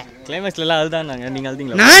தலை. கிளைமேக்ஸ்லாம் அதுதான் நீங்கள்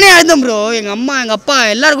அழுதிங்களா? நானே அழுதேன் ப்ரோ. எங்கள் அம்மா எங்கள் அப்பா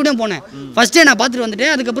எல்லாரும் கூடயும் போனேன். ஃபஸ்ட் டே நான் பார்த்துட்டு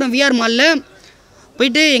வந்துட்டேன். அதுக்கப்புறம் விஆர் மாலில்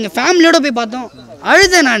போயிட்டு எங்கள் ஃபேமிலியோடு போய் பார்த்தோம்.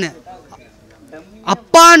 அழுதேன் நான்.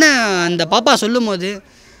 அப்பான்னு அந்த பாப்பா சொல்லும் போது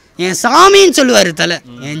என் சாமின்னு சொல்லுவார் தலை.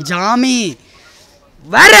 என் சாமி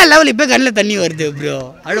வேற லெவல். இப்போ கண்ணில் தண்ணி வருது ப்ரோ.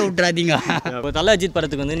 அழ விட்றாதீங்க. இப்போ தல அஜித்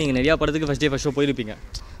படத்துக்கு வந்து நீங்கள் நிறையா படத்துக்கு ஃபஸ்ட் டே ஃபஸ்ட் ஷோ போயிருப்பீங்க.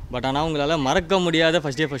 பட் ஆனால் உங்களால் மறக்க முடியாத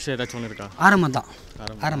ஃபஸ்ட் டே ஃபஸ்ட் ஷோ ஏதாச்சும் ஒன்று இருக்கா?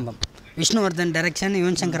 ஆரம்பம் Vishnuvardhan direction,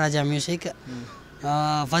 Yuvan Shankar Raja music.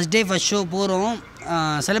 First day first show போகிறோம்.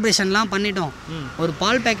 செலிப்ரேஷன்லாம் பண்ணிட்டோம். ஒரு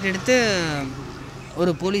பால் பேக்கெட் எடுத்து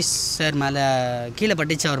ஒரு போலீஸ் சார் மேலே கீழே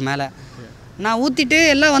பட்டுச்சு. அவர் மேலே நான் ஊற்றிட்டு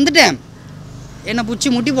எல்லாம் வந்துட்டேன். என்னை பிடிச்சி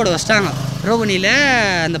முட்டி போட வச்சிட்டாங்க. ரோகிணியில்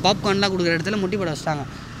அந்த பாப்கார்ன்லாம் கொடுக்குற இடத்துல முட்டி போட வச்சிட்டாங்க.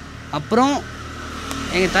 அப்புறம்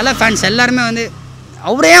எங்கள் தலை ஃபேன்ஸ் எல்லாருமே வந்து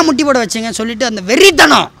அவரையே முட்டி போட வச்சிங்கன்னு சொல்லிவிட்டு அந்த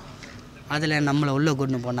வெறித்தனம் அதில் நம்மளை உள்ளே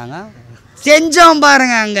கூட்டின்னு போனாங்க. செஞ்சோம்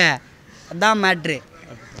பாருங்க அங்கே. அதான் மேட்ரு.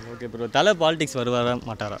 Okay bro. தலை பாலிடிக்ஸ் வர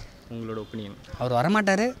மாட்டாரா உங்களோட ஒப்பீனியன்? அவர்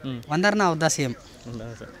வரமாட்டார். வந்தாருன்னா அவர் தான் சிஎம்.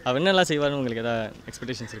 அவர் என்னெல்லாம் செய்வார்னு உங்களுக்கு ஏதாவது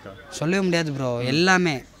எக்ஸ்பெக்டேஷன்ஸ் இருக்கா? சொல்லவே முடியாது ப்ரோ.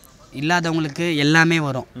 எல்லாமே இல்லாதவங்களுக்கு எல்லாமே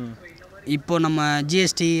வரும். இப்போ நம்ம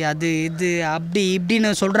ஜிஎஸ்டி அது இது அப்படி இப்படின்னு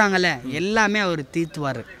சொல்கிறாங்கல்ல, எல்லாமே அவர்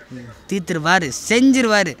தீர்த்துருவார்,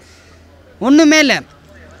 செஞ்சிருவார். ஒன்றுமே இல்லை.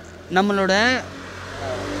 நம்மளோட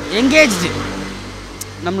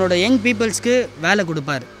நம்மளோட யங் பீப்புள்ஸ்க்கு வேலை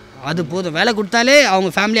கொடுப்பார். அது போதும். வேலை கொடுத்தாலே அவங்க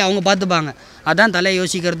ஃபேமிலி அவங்க பார்த்துப்பாங்க. அதான் தலை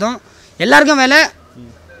யோசிக்கிறதும். எல்லாருக்கும் வேலை,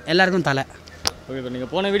 எல்லாருக்கும் தலை. Okay bro.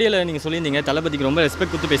 நீங்கள் போன வீடியோவில் நீங்கள் சொல்லியிருந்தீங்க தளபதிக்கு ரொம்ப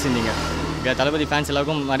ரெஸ்பெக்ட் கொடுத்து பேசியிருந்தீங்க. தளபதி ஃபேன்ஸ்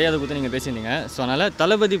எல்லாருக்கும் மரியாதை கொடுத்து நீங்கள் பேசியிருந்தீங்க. ஸோ அதனால்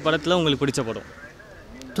தளபதி படத்தில் உங்களுக்கு பிடிச்ச படம்?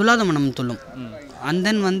 துல்லாத மனம் துள்ளும். அண்ட்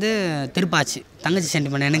தென் வந்து திருப்பாச்சி. தங்கச்சி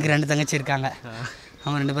சென்டிமெண்ட். எனக்கு 2 தங்கச்சி இருக்காங்க.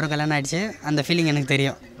 அவங்க 2 பேரும் கல்யாணம் ஆகிடுச்சு. அந்த ஃபீலிங் எனக்கு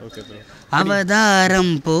தெரியும். Okay bro.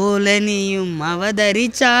 அவதாரம் போல நீயும்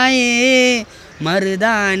அவதரிச்சாயே,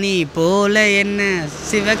 மருதாணி போல என்ன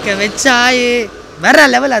சிவக்க வச்சாயே. வேற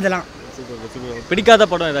லெவல் அதெல்லாம். பிடிக்காத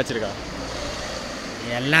படம் ஏதாச்சும் இருக்கா?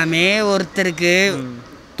 எல்லாமே ஒருத்தருக்கு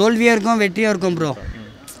தோல்வியாக இருக்கும் வெற்றியாக இருக்கும் ப்ரோ.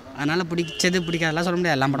 அதனால் பிடிச்சது பிடிக்காதெல்லாம் சொல்ல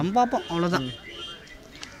முடியாது. எல்லா படமும் பார்ப்போம், அவ்வளோதான்.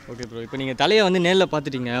 Okay bro. இப்போ நீங்கள் தலையை வந்து நேரில்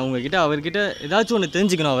பார்த்துட்டீங்க. உங்ககிட்ட அவர்கிட்ட ஏதாச்சும் ஒன்று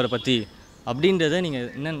தெரிஞ்சுக்கணும் அவரை பற்றி அப்படின்றத நீங்கள்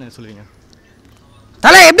என்னென்ன சொல்லுவீங்க?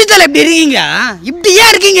 தலை எப்படி இருக்கீங்க?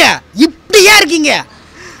 இப்படியா இருக்கீங்க?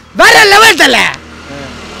 வேற லெவல் தலை.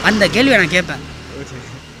 அந்த கேள்வியை நான் கேட்பேன்.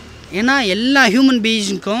 ஏன்னா எல்லா ஹியூமன்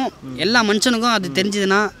பீயிங்ஸ்க்கும் எல்லா மனுஷனுக்கும் அது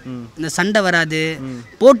தெரிஞ்சதுன்னா இந்த சண்டை வராது,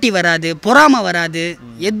 போட்டி வராது, பொறாமை வராது,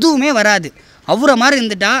 எதுவுமே வராது. அவரை மாதிரி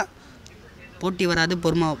இருந்துட்டா போட்டி வராது,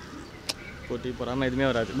 பொறாமை எதுவுமே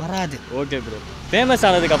வராது. Okay bro. ஃபேமஸ்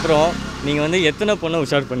ஆனதுக்கப்புறம் நீங்கள் வந்து எத்தனை பொண்ணை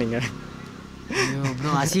உஷார் பண்ணீங்க?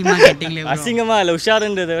 அசிங்கமாக இல்லை,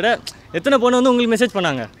 உஷாருன்றதை விட எத்தனை பொண்ணு வந்து உங்களுக்கு மெசேஜ்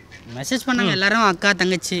பண்ணாங்க? எல்லாரும் அக்கா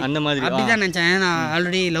தங்கச்சி அந்த மாதிரி அப்படி தான் நினச்சேன். நான்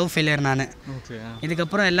ஆல்ரெடி லவ் ஃபெயிலியர் நான்.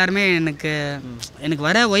 இதுக்கப்புறம் எல்லாருமே எனக்கு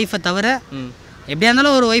வர ஒய்ஃபை தவிர, எப்படியா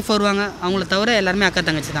இருந்தாலும் ஒரு ஒய்ஃப் வருவாங்க, அவங்கள தவிர எல்லாருமே அக்கா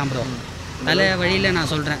தங்கச்சி தான் ப்ரோ. தலை வழியில்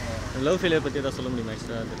நான் சொல்கிறேன். லவ் ஃபெயிலியர் பற்றி எதாவது சொல்ல முடியுமா?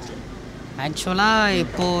 ஆக்சுவலாக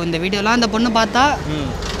இப்போது இந்த வீடியோலாம் அந்த பொண்ணு பார்த்தா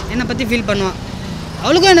என்னை பற்றி ஃபீல் பண்ணுவான்.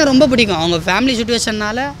 அவளுக்கும் என்னை ரொம்ப பிடிக்கும். அவங்க ஃபேமிலி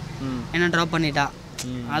சுச்சுவேஷனால் என்னை ட்ராப் பண்ணிட்டா.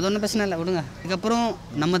 அது ஒன்றும் பிரச்சனை இல்லை, விடுங்க. இதுக்கப்புறம்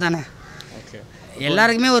நம்ம தானே.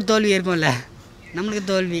 எல்லாருக்குமே ஒரு தோல்வி இருக்கும்ல, நம்மளுக்கு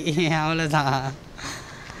தோல்வி, அவ்வளோதான்.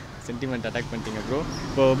 சென்டிமெண்ட் அட்டாக் பண்ணிட்டீங்க ப்ரோ.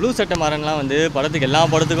 இப்போ ப்ளூ சட்டை மாறன்லாம் வந்து படத்துக்கு எல்லா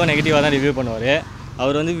படத்துக்கும் நெகட்டிவாக தான் ரிவ்யூ பண்ணுவார்.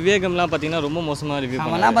 அவர் வந்து விவேகம்லாம் பார்த்தீங்கன்னா ரொம்ப மோசமாக ரிவ்யூ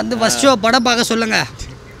பண்ணுவார். அவெல்லாம் வந்து ஃபஸ்ட் ஷோ படம் பார்க்க சொல்லுங்கள்.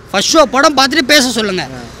 ஃபஸ்ட் ஷோ படம் பார்த்துட்டு பேச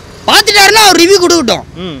சொல்லுங்கள். பார்த்துட்டாருன்னா அவர் ரிவ்யூ கொடுக்கட்டும்.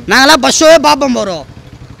 நாங்களாம் ஃபஸ்ட் ஷோவே பார்ப்போம் போகிறோம்.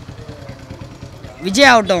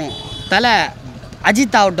 விஜய் ஆகட்டும், தலை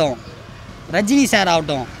அஜித் ஆகட்டும், ரஜினி சார்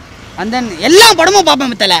ஆகட்டும், அண்ட் தென் எல்லா படமும்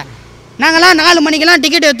பார்ப்போம். தலை நாங்களாம் 4 மணிக்கெல்லாம்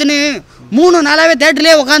டிக்கெட் எடுத்துன்னு 3 நாளாகவே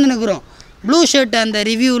தேட்டர்லேயே உட்காந்து நிற்கிறோம். ப்ளூ ஷர்ட் அந்த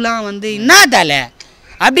ரிவ்யூலாம் வந்து என்ன தலை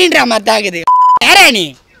அப்படின்ற மாதிரி தாக்குது. யாரா நீ?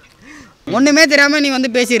 ஒன்றுமே தெரியாமல் நீ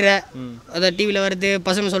வந்து பேசிடுற. அதை டிவியில் வருது,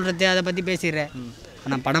 பசங்க சொல்கிறது, அதை பற்றி பேசிடுற.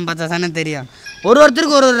 ஆனால் படம் பார்த்தா தானே தெரியும்.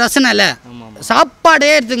 ஒருத்தருக்கு ஒரு ரசனை இல்லை.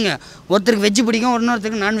 சாப்பாடே எடுத்துங்க. ஒருத்தருக்கு வெஜ்ஜு பிடிக்கும்,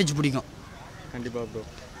 இன்னொருத்தருக்கு நான்வெஜ் பிடிக்கும். கண்டிப்பாக ப்ரோ.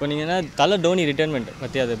 இப்போ நீங்கள் என்ன தலை டோனி ரிட்டைர்மெண்ட்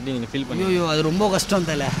பற்றி அதை எப்படி நீங்கள் ஃபீல் பண்ணி? ஐயோ, அது ரொம்ப கஷ்டம்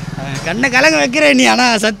தலை. கண்ணை கலங்க வைக்கிறேன் நீ.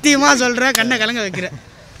 ஆனால் சத்தியமாக சொல்கிறேன், கண்ணை கலங்க வைக்கிறேன்.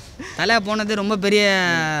 தலை போனது ரொம்ப பெரிய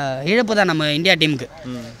இழப்பு தான் நம்ம இந்தியா டீமுக்கு.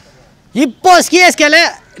 இப்போ சிஎஸ்கேல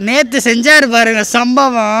நேற்று செஞ்சார் பாருங்க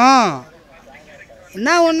சம்பவம்.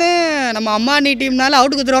 என்ன ஒன்று, நம்ம அம்மானி டீம்னால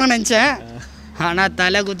அவுட்டு குத்துருவாங்கன்னு நினச்சேன். ஆனால்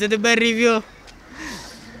தலை குத்துது பேர் ரிவ்யூ.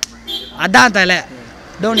 அதான் தலை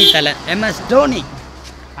டோனி தலை MS டோனி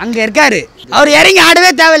அங்கே இருக்கார். அவர் இறங்கி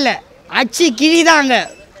ஆடவே தேவையில்லை, அச்சு கிழி தான். அங்கே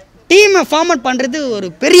டீமை ஃபார்மட் பண்ணுறது ஒரு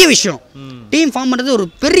பெரிய விஷயம். டீம் ஃபார்ம் பண்ணுறது ஒரு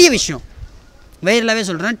பெரிய விஷயம். வைரலாகவே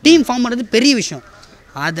சொல்கிறேன், டீம் ஃபார்ம் பண்ணுறது பெரிய விஷயம்.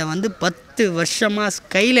 அதை வந்து 10 வருஷமாக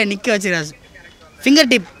கையில் நிற்க வச்சுருக்காரு, ஃபிங்கர்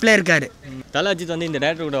டிப்பில் இருக்கார். தல அஜித் வந்து இந்த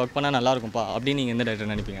டேரக்டர் கூட ஒர்க் பண்ணால் நல்லாயிருக்கும்ப்பா அப்படின்னு நீங்கள் எந்த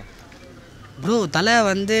டேரக்டர் நினைப்பீங்க? ப்ரோ தலை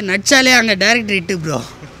வந்து நடிச்சாலே அங்கே டேரக்டர் இட்டு ப்ரோ,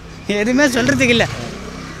 எதுவுமே சொல்கிறதுக்கு இல்லை.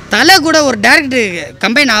 தலை கூட ஒரு டேரக்டர்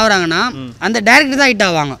கம்பைன் ஆகுறாங்கன்னா அந்த டேரக்டர் தான் ஹிட்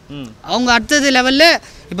ஆவாங்க. அவங்க அடுத்தது லெவலில்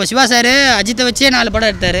இப்போ சிவா சார் அஜித்தை வச்சே 4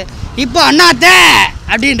 படம் எடுத்தார். இப்போ அண்ணாத்தே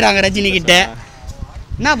அப்படின்றாங்க ரஜினிகிட்ட.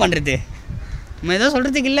 என்ன பண்ணுறது, நம்ம எதோ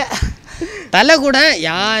சொல்கிறதுக்கு இல்லை. தலை கூட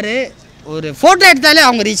யார் ஒரு ஃபோட்டோ எடுத்தாலே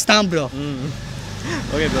அவங்க ரீச் தான் ப்ரோ.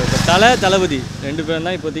 ஓகே ப்ரோ, இப்போ தளபதி 2 பேரும்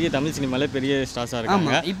தான் இப்போதைக்கு தமிழ் சினிமாவில் பெரிய ஸ்டார்ஸாக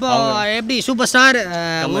இருக்காங்க. இப்போ எப்படி சூப்பர் ஸ்டார்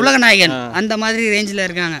உலக நாயகன் அந்த மாதிரி ரேஞ்சில்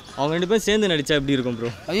இருக்காங்க. அவங்க 2 பேரும் சேர்ந்து நடித்தா எப்படி இருக்கும்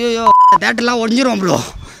ப்ரோ? ஐயோ தேட்டர்லாம் ஒழிஞ்சிரும் ப்ரோ,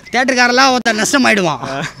 தேட்டருக்காரெல்லாம் ஒருத்தர் நஷ்டம் ஆகிடுவான்.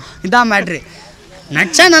 இதான் மேட்ரு.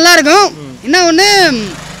 நடிச்சா நல்லாயிருக்கும். என்ன ஒன்று,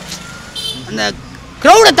 அந்த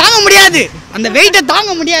க்ரௌடை தாங்க முடியாது, அந்த வெயிட்டை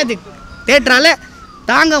தாங்க முடியாது, தேட்டரால்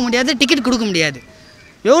தாங்க முடியாது, டிக்கெட் கொடுக்க முடியாது.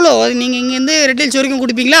 எவ்வளோ நீங்கள் இங்கேருந்து ரெட் ஹில்ஸ் வரைக்கும்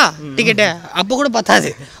கொடுப்பீங்களா டிக்கெட்டு? அப்போ கூட பத்தாது,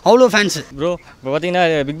 அவ்வளோ ஃபேன்ஸு ப்ரோ. இப்போ பார்த்தீங்கன்னா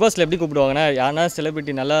பிக் பாஸில் எப்படி கூப்பிடுவாங்கன்னா, யாருன்னா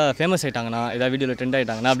செலிபிரிட்டி நல்லா ஃபேமஸ் ஆகிட்டாங்கன்னா, ஏதாவது வீடியோவில் ட்ரெண்ட்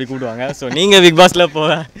ஆகிட்டாங்கன்னா அப்படி கூப்பிடுவாங்க. ஸோ நீங்கள் பிக் பாஸில் போக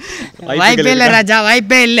வாய்ப்பே இல்லை ராஜா,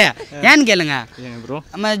 வாய்ப்பே இல்லை. ஏன்னு கேளுங்க ப்ரோ,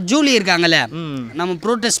 நம்ம ஜூலி இருக்காங்கல்ல, நம்ம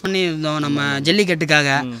ப்ரோட்டஸ்ட் பண்ணியிருந்தோம் நம்ம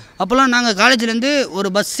ஜல்லிக்கட்டுக்காக. அப்போல்லாம் நாங்கள் காலேஜ்லேருந்து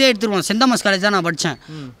ஒரு பஸ்ஸே எடுத்துருவோம். சென்ட் தாமஸ் காலேஜ் தான் நான் படித்தேன்.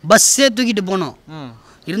 பஸ்ஸே தூக்கிட்டு போனோம்.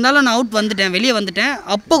 இருந்தாலும் நான் அவுட் வந்துட்டேன், வெளியே வந்துட்டேன்.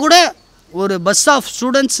 அப்போ கூட ஒரு பஸ் ஆஃப்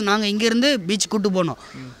ஸ்டூடெண்ட்ஸ் நாங்கள் இங்கேருந்து பீச் கூட்டு போனோம்.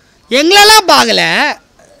 எங்களெல்லாம் பார்க்கல.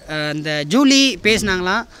 இந்த ஜூலி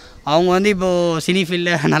பேசினாங்களாம், அவங்க வந்து இப்போது சினி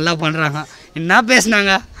ஃபீல்டில் நல்லா பண்ணுறாங்க. என்ன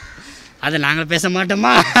பேசுனாங்க, அதை நாங்கள் பேச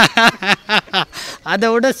மாட்டோமா? அதை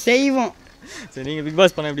விட செய்வோம். சரி, நீங்கள் பிக்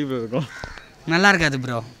பாஸ் பண்ண எப்படி ப்ரோ இருக்கும்? நல்லா இருக்காது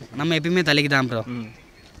ப்ரோ, நம்ம எப்பயுமே தலைக்கு தான் ப்ரோ.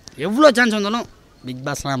 எவ்வளோ சான்ஸ் வந்தாலும் பிக்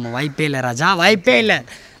பாஸ்லாம் நம்ம வாய்ப்பே இல்லை ராஜா, வாய்ப்பே இல்லை.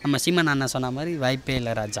 நம்ம சீமன் அண்ணா சொன்ன மாதிரி வாய்ப்பே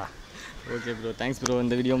இல்லை ராஜா. Okay bro, thanks bro.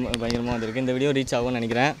 இந்த வீடியோ பயங்கரமாக வந்திருக்கு. இந்த வீடியோ ரீச் ஆகும்னு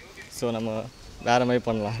நினைக்கிறேன். ஸோ நம்ம வேறு மாதிரி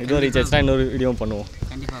பண்ணலாம். இதுவும் ரீச் ஆச்சுன்னா இன்னொரு வீடியோ பண்ணுவோம்.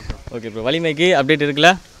 கண்டிப்பாக ப்ரோ. ஓகே ப்ரோ, வலிமைக்கு அப்டேட்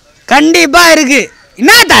இருக்குல்ல? கண்டிப்பாக இருக்குது.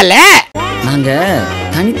 என்ன தால, நாங்கள்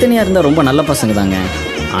தனித்தனியாக இருந்தால் ரொம்ப நல்ல பசங்க தாங்க,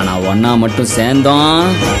 ஆனால் ஒன்றா மட்டும் சேர்ந்தோம்.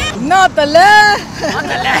 என்ன தல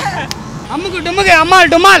அம்முக்கு டுமுக்கு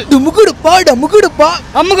அம்மாள் டுமால், டுமுக்குடுப்பா டமுக்குடுப்பா,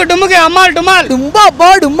 அம்முக்கு டுமுக்கு அம்மாள் டுமால், டும்பா பா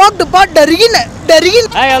டுமாக்டுப்பா டரிகின டரிகின்.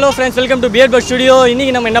 Hi hello friends, welcome to peer but studio.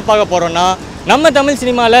 இன்றைக்கி நம்ம என்ன பார்க்க போகிறோம்னா, நம்ம தமிழ்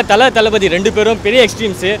சினிமாவில் தளபதி 2 பேரும் பெரிய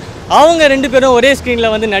எக்ஸ்ட்ரீம்ஸு. அவங்க 2 பேரும் ஒரே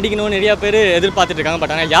ஸ்க்ரீனில் வந்து நடிக்கணும்னு நிறையா பேர் எதிர்பார்த்துட்டு இருக்காங்க.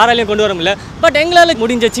 பட் ஆனால் யாராலையும் கொண்டு வர முடியல. பட் எங்களால்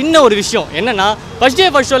முடிஞ்ச சின்ன ஒரு விஷயம் என்னென்னா, ஃபர்ஸ்ட்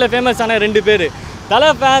ஷோவில் ஃபேமஸ் ஆன 2 பேர்,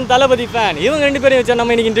 தலை ஃபேன் தளபதி ஃபேன், இவங்க 2 பேரையும் வச்சு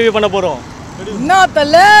நம்ம இன்றைக்கி இன்டர்வியூ பண்ண போகிறோம். என்ன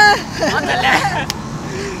தல,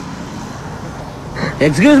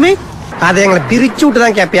 எக்ஸ்கியூஸ் மீ, அதை எங்களை பிரிச்சு விட்டு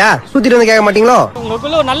தான் கேட்பியா, சுத்திட்டு வந்து கேட்க மாட்டீங்களோ?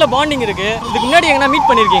 உங்களுக்குள்ள ஒரு நல்ல பாண்டிங் இருக்குது. இதுக்கு முன்னாடி எங்கன்னா மீட்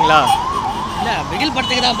பண்ணியிருக்கீங்களா? இல்லை பிகில்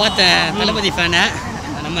படத்துக்கு தான் பார்த்தேன் தளபதி ஃபேனை,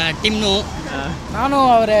 நம்ம டீம்னு. நானும்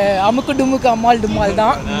அவர் அமுக்கு டுமுக்கு அம்மாள் டுமால்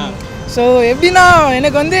தான். ஸோ எப்படின்னா,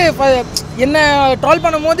 எனக்கு வந்து என்ன ட்ரால்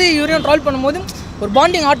பண்ணும்போது இவரையும் ட்ரால் பண்ணும்போது ஒரு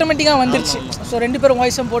பாண்டிங் ஆட்டோமேட்டிக்காக வந்துருச்சு. ஸோ 2 பேரும்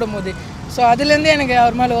வாய்ஸும் போடும்போது, ஸோ அதுலேருந்து எனக்கு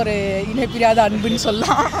அவர் மேலே ஒரு இணைப்பிரியாத அன்புன்னு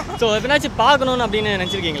சொல்லலாம். ஸோ எப்படினாச்சும் பார்க்கணுன்னு அப்படின்னு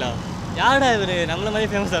நினச்சிருக்கீங்களா? யாரா இவர் நம்மள மாதிரி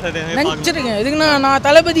ஃபேமஸ் ஆகிறது நினச்சிருக்கேன். எதுக்குன்னா, நான்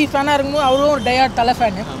தளபதி ஃபேனாக இருக்கும்போது அவரும் ஒரு டயாட் தலை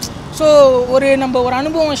ஃபேனு. ஸோ நம்ம ஒரு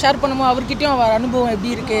அனுபவம் ஷேர் பண்ணும்போது அவர்கிட்டையும் அவர் அனுபவம்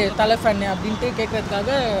எப்படி இருக்குது தலை ஃபேனு அப்படின்ட்டு கேட்குறதுக்காக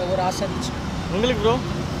ஒரு ஆசை இருந்துச்சு. உங்களுக்கு ப்ரோ?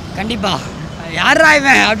 கண்டிப்பாக யாரா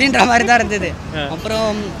இவன் அப்படின்ற மாதிரி தான் இருந்தது.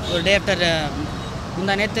 அப்புறம் ஒரு டே ஆஃப்டர்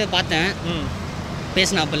முந்தா நேற்று பார்த்தேன்,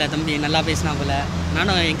 பேசினாப்புல தம்பி நல்லா பேசினாப்புல,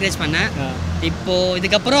 நானும் என்கரேஜ் பண்ணேன். இப்போது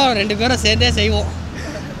இதுக்கப்புறம் 2 பேரும் சேர்ந்தே செய்வோம்.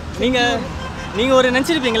 நீங்கள் ஒரு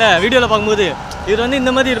நினச்சிருப்பீங்களே வீடியோவில் பார்க்கும்போது, இவர் வந்து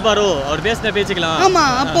இந்த மாதிரி இருப்பாரோ, அவர் பேசின பேச்சுக்கலாம்?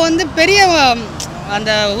 ஆமாம், அப்போ வந்து பெரிய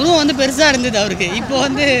அந்த உருவம் வந்து பெருசாக இருந்தது அவருக்கு. இப்போ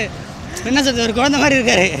வந்து என்ன சொல்றது, ஒரு குழந்தை மாதிரி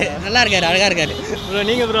இருக்காரு, நல்லா இருக்காரு, அழகாக இருக்காரு. ப்ரோ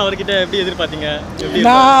நீங்கள் ப்ரோ அவர்கிட்ட எப்படி எதிர்பார்த்தீங்க?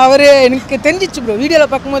 நான் அவர் எனக்கு தெரிஞ்சிச்சு ப்ரோ,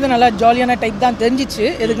 வீடியோவில் பார்க்கும்போது நல்லா ஜாலியான டைப் தான் தெரிஞ்சிச்சு.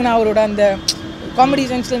 எதுக்குன்னா அவரோட அந்த காமெடி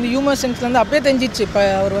சென்ஸ்லேருந்து ஹியூமர் சென்ஸ்லேருந்து அப்பயே தெரிஞ்சிச்சு. இப்போ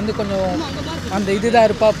அவர் வந்து கொஞ்சம் அந்த இதுதான்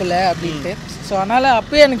இருப்பாப்புல அப்படின்ட்டு. ஸோ அதனால்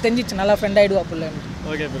அப்பயே எனக்கு தெரிஞ்சிச்சு நல்லா ஃப்ரெண்ட் ஆகிடுவாப்புல.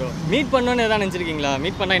 ஓகே ப்ரோ, மீட் பண்ணணுன்னு எதாவது நினச்சிருக்கீங்களா?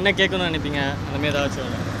 மீட் பண்ணால் என்ன கேட்கணும்னு நினைப்பீங்க? அந்த மாதிரி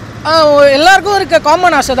ஏதாச்சும்? எல்லாருக்கும் இருக்க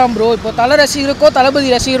காமன் ஆசை தான் ப்ரோ. இப்போ தலை ரசிகருக்கோ தளபதி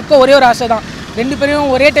ரசிகருக்கோ ஒரே ஒரு ஆசை தான், 2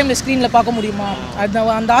 பேரையும் ஒரே டைமில் ஸ்க்ரீனில் பார்க்க முடியுமா,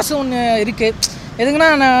 அந்த ஆசை ஒன்று இருக்குது. எதுக்குன்னா,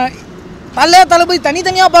 நான் தளபதி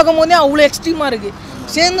தனித்தனியாக பார்க்கும் போதே அவ்வளோ எக்ஸ்ட்ரீமாக இருக்குது,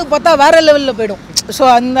 சேர்ந்து பார்த்தா வேறு லெவலில் போய்டும். ஸோ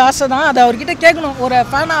அந்த ஆசை தான், அதை அவர்கிட்ட கேட்கணும். ஒரு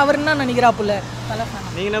ஃபேனாக அவர் என்ன நினைக்கிறாப்புல தலை ஃபேன்.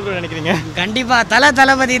 நீங்கள் என்ன ப்ரோ நினைக்கிறீங்க? கண்டிப்பாக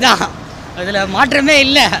தளபதி தான், அதில் மாற்றமே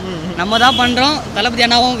இல்லை. நம்ம தான் பண்ணுறோம். தளபதி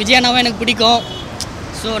அண்ணாவும் விஜய் அண்ணாவும் எனக்கு பிடிக்கும்.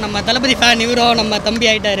 ஸோ நம்ம தளபதி ஃபேன் இவரோ நம்ம தம்பி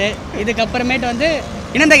ஆகிட்டாரு. இதுக்கப்புறமேட்டு வந்து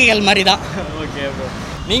இனந்தகைகள் மாதிரி தான். Okay bro.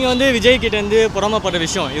 நீங்கள் வந்து விஜய் கிட்டேருந்து பொறாமப்படுற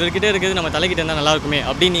விஷயம் இவர்கிட்ட இருக்குது நம்ம தலைக்கிட்ட இருந்தால் நல்லா இருக்குமே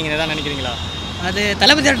அப்படின்னு நீங்கள் தான் நினைக்கிறீங்களா? அது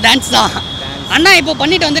தளபதியோட டான்ஸ் தான். அண்ணா இப்போ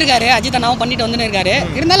பண்ணிட்டு வந்திருக்காரு, அஜித் அண்ணாவும் பண்ணிட்டு வந்துன்னு இருக்காரு.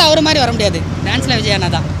 இருந்தாலும் அவர் மாதிரி வர முடியாது. டான்ஸில் விஜய் அண்ணா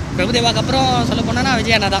தான். பிரபுதேவாக்கு அப்புறம் சொல்ல போனோன்னா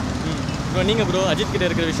விஜய் அண்ணா தான். ப்ரோ நீங்கள் ப்ரோ அஜித் கிட்ட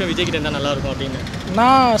இருக்கிற விஷயம் விஜய் கிட்ட இருந்தால் நல்லாயிருக்கும் அப்படின்னு?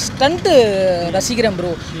 நான் ஸ்டண்ட்டு ரசிக்கிறேன்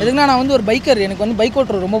ப்ரோ. எதுக்குன்னா நான் வந்து ஒரு பைக்கர். எனக்கு வந்து பைக்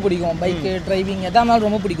ஓட்டுறது ரொம்ப பிடிக்கும். பைக்கு டிரைவிங் எதாக இருந்தாலும்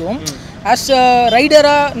ரொம்ப பிடிக்கும். ஆஸ் அ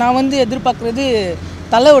ரைடராக நான் வந்து எதிர்பார்க்குறது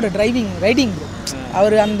தலையோட ரைடிங் ப்ரோ.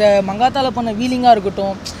 அவர் அந்த மங்காத்தால பண்ண வீலிங்காக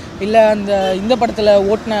இருக்கட்டும், இல்லை அந்த இந்த படத்தில்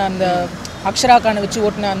ஓட்டின அந்த அக்ஷராக்கானை வச்சு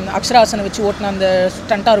ஓட்டின அந்த அக்ஷராசனை வச்சு ஓட்டின அந்த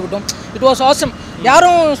ஸ்டண்ட்டாக இருக்கட்டும், இட் வாஸ் ஆசம்.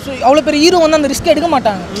 யாரும் அவ்வளோ பெரிய ஹீரோ வந்து அந்த ரிஸ்க் எடுக்க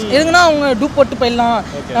மாட்டாங்க. எதுக்குன்னா அவங்க டூப் போட்டு போயிடலாம்,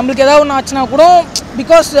 நம்மளுக்கு ஏதாவது ஒன்று ஆச்சுன்னா கூட,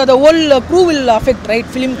 because the whole crew will affect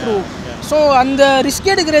right, film crew. So அந்த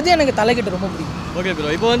ரிஸ்க் எடுக்கிறது எனக்கு தலைக்கிட்ட ரொம்ப பிடிக்கும். Okay bro.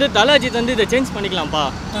 இப்போ வந்து தல அஜித் வந்து இதை சேஞ்ச் பண்ணிக்கலாம்ப்பா,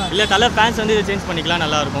 இல்லை தலை ஃபேன்ஸ் வந்து இதை சேஞ்ச் பண்ணிக்கலாம்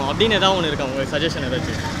நல்லாயிருக்கும் அப்படின்னு ஏதாவது ஒன்று இருக்கா உங்கள் சஜஷன்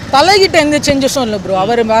ஏதாச்சும்? தலைகிட்ட எந்த சேஞ்சஸும் இல்லை ப்ரோ.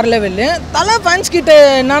 அவர் வேறு லெவலு. தலை ஃபேன்ஸ் கிட்ட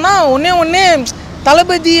என்னன்னா ஒன்றே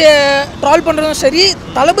தளபதியை ட்ரால் பண்ணுறதும் சரி,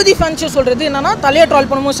 தளபதி ஃபேன்ஸும் சொல்கிறது என்னென்னா தலையை ட்ரால்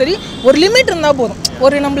பண்ணவும் சரி, ஒரு லிமிட் இருந்தால் போதும்.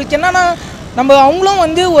 ஒரு நம்மளுக்கு என்னென்னா நம்ம அவங்களும்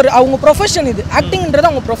வந்து அவங்க ப்ரொஃபஷன், இது ஆக்டிங்கிறது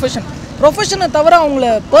அவங்க ப்ரொஃபஷனை தவிர அவங்கள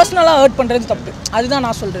பர்சனலாக ஹர்ட் பண்ணுறது தப்பு. அதுதான்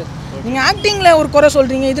நான் சொல்கிறது. நீங்கள் ஆக்டிங்கில் ஒரு குறை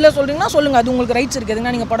சொல்கிறீங்க, இதில் சொல்கிறீங்கன்னா சொல்லுங்கள், அது உங்களுக்கு ரைட்ஸ் இருக்குது.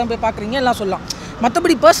 எதுனா நீங்கள் படம் போய் பார்க்குறீங்க எல்லாம் சொல்லலாம்.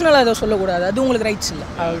 மற்றபடி பர்சனலாக அதை சொல்லக்கூடாது, அது உங்களுக்கு ரைட்ஸ் இல்லை.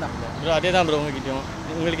 அதுதான் ப்ரோ. அதே தான் ப்ரோ.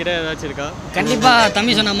 உங்கள்கிட்ட ஏதாச்சும் இருக்கா? கண்டிப்பாக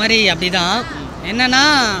தம்பி சொன்ன மாதிரி அப்படி தான். என்னென்னா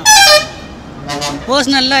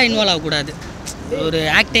பர்சனலாக இன்வால்வ் ஆகக்கூடாது. ஒரு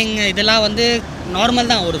ஆக்டிங் இதெல்லாம் வந்து நார்மல்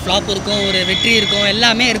தான். ஒரு ஃப்ளாப் இருக்கும், ஒரு வெற்றி இருக்கும்,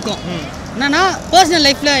 எல்லாமே இருக்கும். என்னன்னா பர்சனல்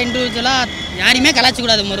லைஃப்பில் இண்டிவிஜுவலாக யாரையுமே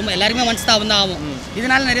கலாச்சிக்கூடாது. ரொம்ப எல்லாருமே மனஸ்தாபம் தான் ஆகும்.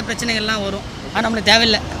 இதனால நிறைய பிரச்சனைகள்லாம் வரும். ஆனால் நம்மளுக்கு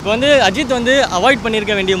தேவையில்லை. இப்போ வந்து அஜித் வந்து அவாய்ட்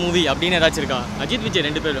பண்ணியிருக்க வேண்டிய மூவி அப்படின்னு ஏதாச்சும் இருக்கா? அஜித் விஜய்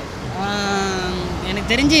 2 பேரும் எனக்கு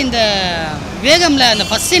தெரிஞ்சு இந்த வேகமில் அந்த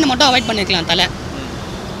ஃபஸ்ட் சீனை மட்டும் அவாய்ட் பண்ணியிருக்கலாம் தலை.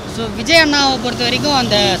 ஸோ விஜய் அண்ணாவை பொறுத்த வரைக்கும்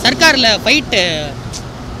அந்த சர்க்காரில் ஃபைட்டு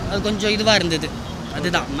அது கொஞ்சம் இதுவாக இருந்தது.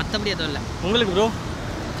 அதுதான், மற்றபடி எதுவும் இல்லை. உங்களுக்கு ப்ரோ?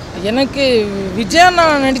 எனக்கு விஜய் அண்ணா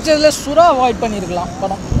நடித்ததில் சுறா அவாய்ட் பண்ணியிருக்கலாம்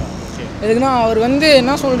படம். எதுக்குன்னா அவர் வந்து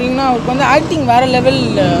என்ன சொல்கிறீங்கன்னா அவருக்கு வந்து ஆக்டிங் வேறு லெவல்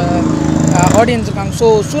ஆடியன்ஸ் இருக்காங்க. ஸோ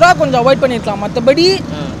சுறா கொஞ்சம் அவாய்ட் பண்ணியிருக்கலாம். மற்றபடி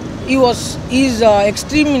is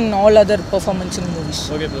extreme in all other performance in movies.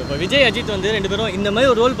 Okay bro. இப்போ விஜய் அஜித் வந்து 2 பேரும் இந்த மாதிரி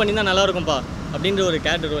ஒரு ரோல் பண்ணியிருந்தால் நல்லா இருக்கும்ப்பா அப்படின்ற ஒரு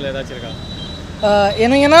கேரக்டர் ரோல் ஏதாச்சும் இருக்கா?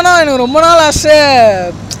 எனக்கு என்னென்னா எனக்கு ரொம்ப நாள் ஆசை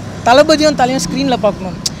தளபதியும் தலையும் ஸ்க்ரீனில்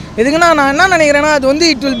பார்க்கணும். எதுக்குன்னா நான் என்ன நினைக்கிறேன்னா அது வந்து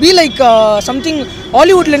it will be like something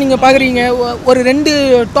ஹாலிவுட்டில் நீங்கள் பார்க்குறீங்க ஒரு 2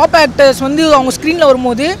 டாப் ஆக்டர்ஸ் வந்து அவங்க ஸ்க்ரீனில்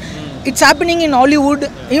வரும்போது it's happening in Hollywood,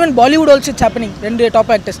 even Bollywood also it's happening. 2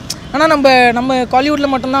 top actors. ஆனால் நம்ம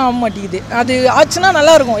காலிவுட்டில் மட்டும்தான் ஆக மாட்டேங்குது. அது ஆச்சுன்னா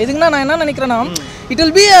நல்லாயிருக்கும். எதுக்குன்னா நான் என்ன நினைக்கிறேன்னா it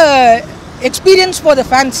will be a experience for the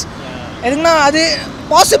fans. எதுக்குன்னா அது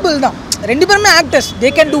பாசிபிள் தான். 2 பேருமே actors,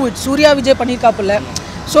 they can do it. Surya Vijay பண்ணியிருக்காப்புல.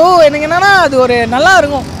 So எனக்கு என்னென்னா அது ஒரு நல்லா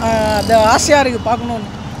இருக்கும். அது ஆசையாக இருக்குது பார்க்கணுன்னு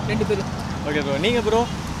 2 பேரும். Okay bro. நீங்கள் ப்ரோ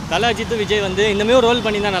தல அஜித் விஜய் வந்து இந்தமாரி ஒரு ரோல்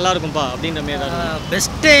பண்ணியிருந்தால் நல்லா இருக்கும்ப்பா அப்படின்ற மாரி ஏதாவது?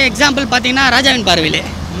 பெஸ்ட்டு எக்ஸாம்பிள் பார்த்தீங்கன்னா ராஜாவின் பார்வையிலே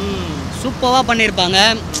சூப்பராக பண்ணியிருப்பாங்க.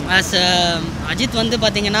 ஆஸ் அஜித் வந்து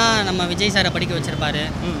பார்த்தீங்கன்னா நம்ம விஜய் சாரை படிக்க வச்சுருப்பாரு.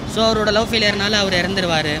 ஸோ அவரோட லவ் ஃபெயிலியர்னால அவர்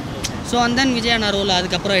இறந்துருவார். ஸோ அந்த விஜய் அண்ணா ரோல்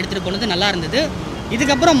அதுக்கப்புறம் எடுத்துகிட்டு போனது நல்லா இருந்தது.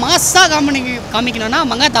 இதுக்கப்புறம் மாஸாக காமிக்கணும்னா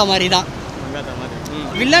மங்காத்தா மாதிரி தான்.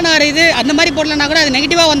 வில்லனார் இது அந்த மாதிரி போடலன்னா கூட அது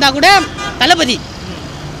நெகட்டிவாக வந்தால் கூட தளபதி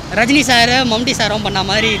ரஜினி சார் மம்டி சாரும் பண்ண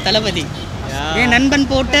மாதிரி தளபதி. என் நண்பன்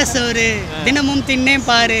போட்ட சோறு தினமும் தின்னேன்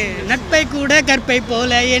பாரு, நட்பை கூட கற்பை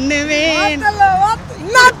போல என்னவேன்.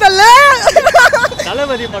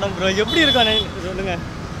 தளபதி படம் ப்ரோ எப்படி இருக்கானே சொல்லுங்க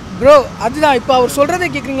ப்ரோ. அதுதான் இப்போ அவர் சொல்கிறதே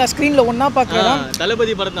கேட்குறீங்களா? ஸ்க்ரீனில் ஒன்றா பார்க்குறதா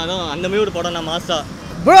தளபதி படம் தான் அந்த மாதிரி ஒரு படம் நான் மாசா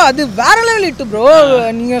ப்ரோ. அது வேற லெவல் இட்டு ப்ரோ.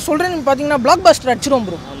 நீங்கள் சொல்கிறேன்னு பார்த்தீங்கன்னா பிளாக் பஸ்டர் அடிச்சிடும்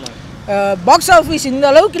ப்ரோ. பாக்ஸ் ஆஃபீஸ் இந்த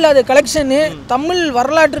அளவுக்கு இல்லாத கலெக்ஷனு தமிழ்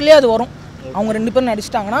வரலாற்றுலேயே அது வரும். அவங்க 2 பேரும்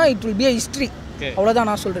நடிச்சிட்டாங்கன்னா it will be a history. அவ்வளோதான்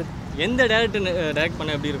நான் சொல்கிறது. எந்த டேரக்டர் டைரக்ட்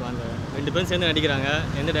பண்ண எப்படி இருக்கும்? அந்த 2 பேரும் சேர்ந்து நடிக்கிறாங்க.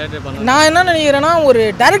 எந்த டேரக்டர் பண்ண? நான் என்ன நினைக்கிறேன்னா ஒரு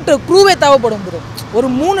டேரக்டர் க்ரூவே தேவைப்படும் ப்ரோ. ஒரு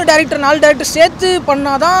 3 டேரக்டர் 4 டேரக்டர் சேர்த்து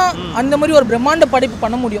பண்ணாதான் அந்த மாதிரி ஒரு பிரம்மாண்ட படைப்பு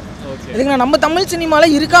பண்ண முடியும். இதுக்கு நம்ம தமிழ்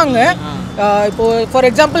சினிமாவில் இருக்காங்க. இப்போது ஃபார்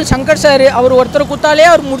எக்ஸாம்பிள் சங்கர் சார், அவர் ஒருத்தர் குத்தாலே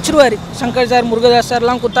அவர் முடிச்சிருவார். சங்கர் சார், முருகதாஸ்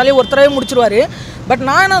சார்லாம் குத்தாலே ஒருத்தரவே முடிச்சிருவார். பட்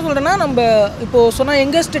நான் என்ன சொல்கிறேன்னா நம்ம இப்போது சொன்னால்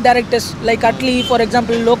youngest directors like Atlee, for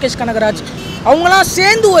example Lokesh Kanagaraj, அவங்களாம்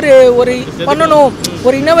சேர்ந்து ஒரு பண்ணணும்,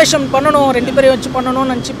 ஒரு இன்னோவேஷன் பண்ணணும், 2 பேரையும் வச்சு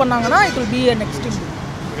பண்ணணும்னு நினச்சி பண்ணாங்கன்னா it will be next.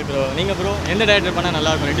 Okay bro. நீங்கள் ப்ரோ எந்த டேரக்டர் பண்ணால்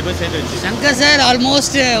நல்லா இருக்கும் 2 பேரும் சேர்ந்து வச்சு? சங்கர் சார்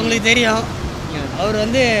ஆல்மோஸ்ட் உங்களுக்கு தெரியும், அவர்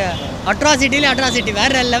வந்து அட்ராசிட்டி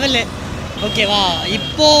வேறு லெவலு. ஓகேவா?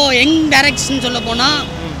 இப்போது யங் டைரக்ஷன் சொல்ல போனால்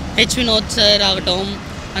ஹெச் வினோத் சார் ஆகட்டும்,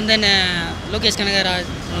 அந்த லோகேஷ் கனகராஜ்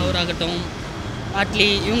அவர் ஆகட்டும், அட்லி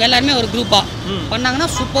இவங்க எல்லாருமே ஒரு குரூப்பாக பண்ணாங்கன்னா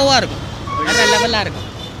சூப்பராக இருக்கும், வேறு லெவலாக இருக்கும்.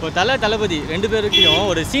 இப்போ தளபதி 2 பேருக்கையும்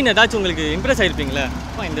ஒரு சீன் ஏதாச்சும் உங்களுக்கு இம்ப்ரெஸ் ஆகிருப்பீங்களே,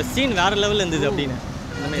 இந்த சீன் வேறு லெவலில் இருந்தது அப்படின்னு?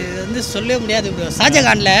 அது வந்து சொல்லவே முடியாது ப்ரோ.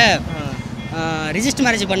 ஷாஜகானில் ரிஜிஸ்டர்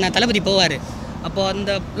மேரேஜ் பண்ண தளபதி போவார். அப்போது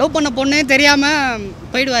அந்த லவ் பண்ண பொண்ணே தெரியாமல்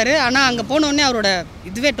போயிடுவார். ஆனால் அங்கே போனோடனே அவரோட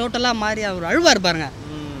இதுவே டோட்டலாக மாறி அவர் அழுவார் பாருங்க,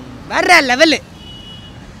 வேற லெவலு.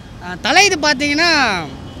 தலை இது பார்த்தீங்கன்னா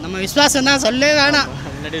நம்ம விஸ்வாசம் தான், சொல்லவே வேணாம்.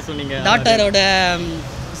 முன்னாடியே சொன்னீங்க டாக்டரோட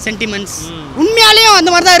சென்டிமெண்ட்ஸ் உண்மையாலேயும் அந்த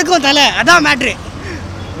மாதிரி தான் இருக்கும் தலை, அதான் மேட்ரு.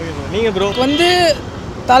 நீங்கள் ப்ரோ வந்து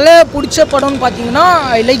தலை பிடிச்ச படம்னு பார்த்தீங்கன்னா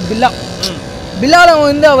ஐ லைக் பில்லா. பில்லாவில்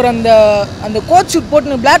வந்து அவர் அந்த அந்த கோட் ஷூட்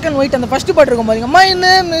போட்டு பிளாக் அண்ட் ஒயிட் அந்த ஃபர்ஸ்ட் பாட்டு இருக்கும் பாருங்க, மை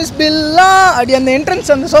நேம் இஸ் பில்லா அப்படி அந்த என்ட்ரன்ஸ்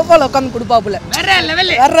அந்த சோஃபாவில் உட்காந்து கொடுப்பாப்புல, வேற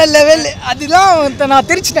லெவல் வேற லெவல். அதுதான் நான்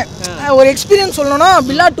தெரிச்சிட்டேன். ஒரு எக்ஸ்பீரியன்ஸ் சொல்லணும்னா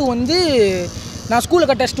பில்லா 2 வந்து நான்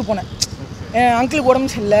ஸ்கூலுக்கு டெஸ்ட்டு போனேன், என் அங்கிளுக்கு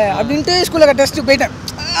உடம்பு சரியில்லை அப்படின்ட்டு ஸ்கூலுக்கு டெஸ்ட்டு போயிட்டேன்.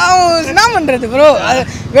 என்ன பண்ணுறது ப்ரோ,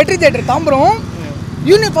 வெற்றி தேட்டர் தாம்பரம்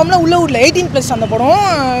யூனிஃபார்மில் உள்ள விடல, 18+ அந்த படம்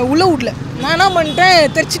உள்ள விடல. நான் என்ன பண்ணிட்டேன்,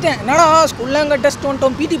 தெரிச்சிட்டேன், என்னடா ஸ்கூலில் அங்கே டெஸ்ட்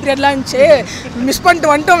வந்துட்டோம், பிடி பீரியட்லாம் இருந்துச்சு, மிஸ்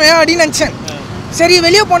பண்ணிட்டு வந்துட்டோமே அப்படின்னு நினச்சேன். சரி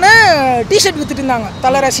வெளியே போனேன், டிஷர்ட் விற்றுட்டு இருந்தாங்க,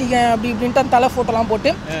 தலை ரசிகன் அப்படி இப்படின்ட்டு அந்த தலை ஃபோட்டோலாம்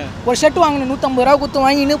போட்டு ஒரு ஷர்ட் வாங்கினேன், 150 ரூபா கொடுத்து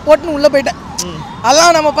வாங்கின்னு போட்டுன்னு உள்ளே போயிட்டேன்.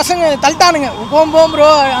 அதெல்லாம் நம்ம பசங்க தள்ளிட்டானுங்க, போம்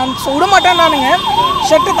ப்ரோ விட மாட்டேன்னானுங்க.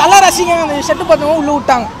 ஷர்ட்டு தலை ரசிகன் அந்த ஷர்ட்டு பார்த்தவங்க உள்ளே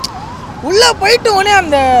விட்டாங்க. உள்ளே போயிட்டு உடனே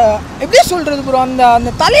அந்த எப்படி சொல்கிறது ப்ரோ, அந்த அந்த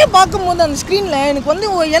தலையை பார்க்கும்போது அந்த ஸ்க்ரீனில் எனக்கு வந்து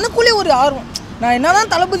எனக்குள்ளே ஒரு ஆர்வம். நான் என்ன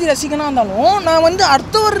தான் தளபதி ரசிகனாக இருந்தாலும் நான் வந்து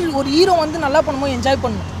அடுத்த ஒரு ஹீரோ வந்து நல்லா பண்ணும்போது என்ஜாய்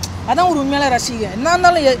பண்ணணும், அதான் ஒரு உண்மையான ரசிகன். என்ன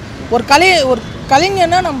இருந்தாலும் ஒரு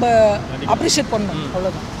கலைஞனா நம்ம அப்ரிஷியேட் பண்ணணும்,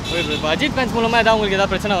 அவ்வளோதான். இப்போ அஜித் ஃபேன்ஸ் மூலமாக ஏதாவது உங்களுக்கு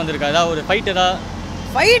ஏதாவது பிரச்சனை வந்திருக்கா, ஏதாவது ஒரு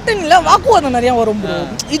ஃபைட்டுன்னு இல்லை, வாக்குவாதம் நிறையா வரும் bro.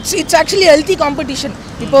 It's actually healthy competition.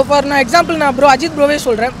 இப்போ ஃபார் நான் எக்ஸாம்பிள் நான் ப்ரோ அஜித் ப்ரோவே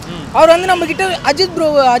சொல்கிறேன். அவர் வந்து நம்மக்கிட்ட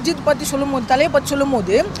அஜித் பற்றி சொல்லும் போது, தலையை பற்றி சொல்லும்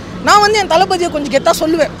போது நான் வந்து என் தளபதியை கொஞ்சம் கெத்தாக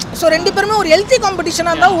சொல்லுவேன். ஸோ 2 பேருமே ஒரு ஹெல்த்தி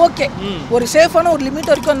காம்படிஷனாக இருந்தால் ஓகே, ஒரு சேஃபான ஒரு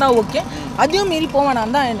லிமிட் வரைக்கும் இருந்தால் ஓகே. அதையும் மீறி போவேன்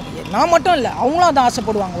தான் எனக்கு, நான் மட்டும் இல்லை அவங்களும் அதான்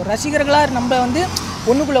ஆசைப்படுவாங்க. ஒரு ரசிகர்களாக நம்ம வந்து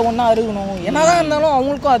ஒன்றுக்குள்ளே ஒன்றா இருக்கணும், என்ன தான் இருந்தாலும்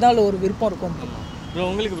அவங்களுக்கும் அதால் ஒரு விருப்பம் இருக்கும். ப்ரோ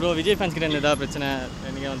உங்களுக்கு ப்ரோ விஜய் ஃபேன்ஸ் கிட்ட ஏதாவது பிரச்சனை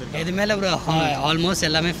நீங்கள் வந்து இது மேலே ப்ரோ ஆல்மோஸ்ட்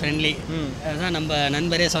எல்லாமே ஃப்ரெண்ட்லி. அதுதான் நம்ம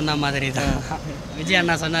நண்பரே சொன்ன மாதிரி தான். விஜய்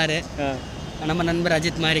அண்ணா சொன்னார், நம்ம நண்பர்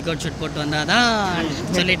அஜித் மாதிரி கோட் ஷூட் போட்டு வந்தால் தான்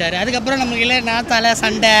சொல்லிட்டாரு. அதுக்கப்புறம் நமக்கு இல்லை நான் தலை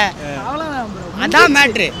சண்டை, அதான்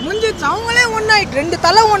மேட்ரு முடிஞ்சிச்சு. அவங்களே ஒன்றாயிட்டு 2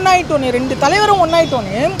 தலை ஒன்றாயிட்டோன்னே, 2 தலைவரும்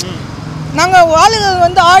ஒன்றாயிட்டோன்னே நாங்கள் ஆளுகள்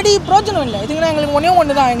வந்து ஆடி பிரோஜனம் இல்லை. இதுக்குன்னா எங்களுக்கு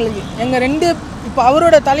ஒன்று தான், எங்கள் 2 இப்போ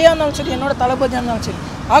அவரோட தலையாக இருந்தாலும் சரி, என்னோட தளபதியாக இருந்தாலும் சரி,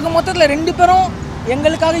 ஆக மொத்தத்தில் 2 பேரும்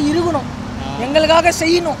எங்களுக்காக இருக்கணும், எங்களுக்காக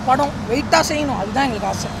செய்யணும், படம் வெயிட்டாக செய்யணும், அதுதான் எங்களுக்கு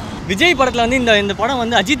ஆசை. விஜய் படத்தில் வந்து இந்த படம்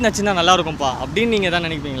வந்து அஜித் நச்சுன்னா நல்லா இருக்கும்ப்பா அப்படின்னு நீங்கள் தான்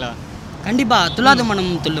நினைப்பீங்களா? கண்டிப்பாக துல்லாத மனம்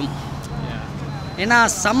துள்ளும், ஏன்னா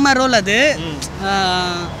செம்ம ரோல் அது.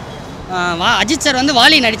 அஜித் சார் வந்து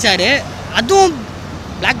வாலி நடித்தார், அதுவும்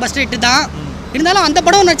பிளாக் பஸ்டர் ஹிட்டு தான். இருந்தாலும் அந்த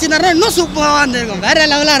படம் நடிச்சிருந்தாருன்னா இன்னும் சூப்பராக இருந்திருக்கும், வேறு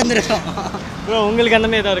லெவலாக இருந்திருக்கும். ப்ரோ உங்களுக்கு அந்த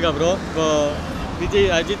மாதிரி எதாவது இருக்கா ப்ரோ? இப்போ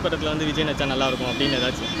அஜித் படத்தில் வந்து விஜய் நடிச்சா நல்லாயிருக்கும் அப்படின்னு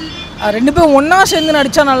ஏதாச்சும்? 2 பேரும் ஒன்றா சேர்ந்து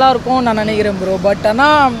நடித்தா நல்லாயிருக்கும் நான் நினைக்கிறேன் ப்ரோ. பட்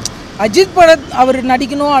ஆனால் அஜித் அவர்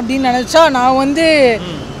நடிக்கணும் அப்படின்னு நினச்சா நான் வந்து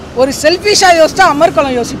ஒரு செல்ஃபிஷாக யோசிச்சா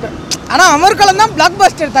அமர்கலம் யோசிப்பேன். ஆனால் அமர்கலம் தான் பிளாக்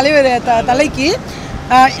பஸ்டர் தலைக்கு.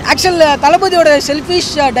 ஆக்சுவல் தளபதியோட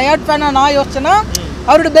செல்ஃபிஷ் டயாட் ஃபேனாக நான் யோசிச்சேன்னா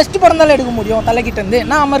அவரோட பெஸ்ட் படம் தான் எடுக்க முடியும் தலைக்கிட்டேருந்து,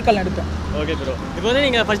 நான் அமர்கலம் எடுப்பேன். ஓகே ப்ரோ, இப்போ வந்து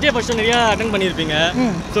நீங்கள் ஃபர்ஸ்ட் நிறையா அட்டென்ட் பண்ணியிருப்பீங்க.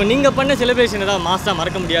 ஸோ நீங்கள் பண்ண செலிப்ரேஷன் ஏதாவது மாசாக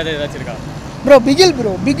மறக்க முடியாத ஏதாச்சும் இருக்கா? ப்ரோ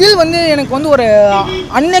பிகில் வந்து எனக்கு வந்து ஒரு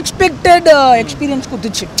அன்எக்ஸ்பெக்டட் எக்ஸ்பீரியன்ஸ்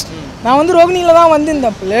கொடுத்துச்சு. நான் வந்து ரோகிணியில் தான் வந்து இந்த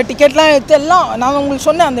டிக்கெட்லாம் எடுத்து எல்லாம் நான் உங்களுக்கு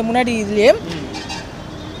சொன்னேன் அந்த முன்னாடி இதுலேயே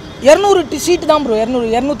 200 சீட்டு தான் ப்ரோ,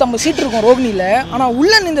 250 சீட் இருக்கும் ரோகிணியில். ஆனால்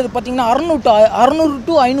உள்ளே நின்றது பார்த்தீங்கன்னா 600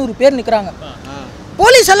 to 500 பேர் நிற்கிறாங்க.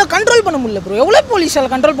 போலீஸால் கண்ட்ரோல் பண்ண முடியல ப்ரோ. எவ்வளோ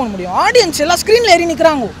போலீஸால் கண்ட்ரோல் பண்ண முடியும்? ஆடியன்ஸ் எல்லாம் ஸ்க்ரீனில் ஏறி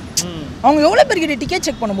நிற்கிறாங்க, அவங்க எவ்வளோ பேர்கிட்ட டிக்கெட்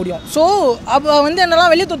செக் பண்ண முடியும்? ஸோ அப்போ வந்து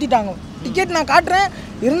என்னெல்லாம் வெளியே தொத்திட்டாங்க. டிக்கெட் நான் காட்டுறேன்,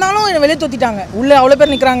 இருந்தாலும் என்னை வெளியே தொத்திட்டாங்க. உள்ளே அவ்வளோ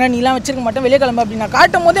பேர் நிற்கிறாங்க, நீலாம் வச்சிருக்க மாட்டேன், வெளியே கிளம்ப அப்படின்னு நான்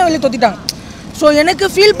காட்டும் போதே வெளியே தொத்திட்டாங்க. ஸோ எனக்கு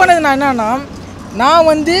ஃபீல் பண்ணது நான் என்னன்னா, நான்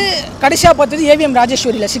வந்து கடைசியாக பார்த்தது ஏவிஎம்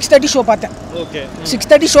ராஜேஸ்வரியில் 6:30 ஷோ பார்த்தேன்.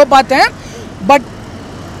 6:30 ஷோ பார்த்தேன். பட்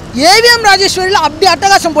ஏவிஎம் ராஜேஸ்வரியில் அப்படி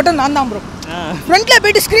அட்டகாசம் போட்டு நான் தான் ப்ரோ. ஃப்ரண்ட்டில்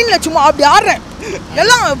போயிட்டு ஸ்க்ரீனில் சும்மா அப்படி ஆடுறேன்.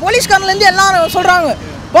 எல்லாம் போலீஸ்காரன்லேருந்து எல்லாம் சொல்கிறாங்க,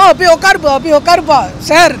 போய் உட்காருப்பா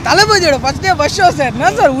சார், தளபதியோட ஃபர்ஸ்ட் ஷோ சார்,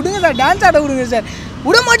 என்ன சார் விடுங்க சார், டான்ஸ் ஆட விடுங்க சார்,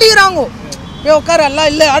 விட மாட்டேங்கிறாங்க. போய் உட்கார, எல்லாம்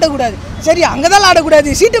இல்லை ஆடக்கூடாது. சரி அங்கே தான் ஆடக்கூடாது,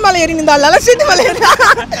 சீட்டு மேலே ஏறி நின்றால, சீட்டு மேலே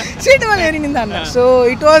ஏறி நின்றாங்க. So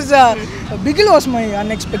it was Bigil was my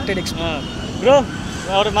unexpected experience. Bro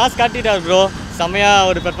our mass காட்டிட்டார் bro, செம்மையாக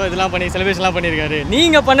ஒரு இதெல்லாம் பண்ணி செலிப்ரேஷன்லாம் பண்ணியிருக்காரு.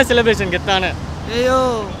 நீங்கள் பண்ண செலிப்ரேஷன் கெத்தானே? ஐயோ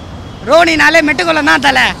ரோனினாலே மெட்டுக்குள்ள தான்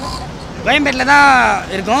தலை, கோயம்பேட்டில் தான்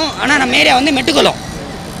இருக்கும். ஆனால் நம்ம ஏரியா வந்து மெட்டுக்குளம்.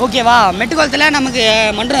 ஓகேவா, மெட்டுக்குளத்தில் நமக்கு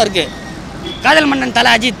மன்றம் இருக்குது, காதல் மன்னன்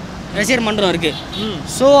தலா அஜித் ரசிகர் மன்றம் இருக்குது.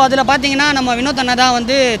 ஸோ அதில் பார்த்தீங்கன்னா நம்ம வினோத் அண்ணா தான்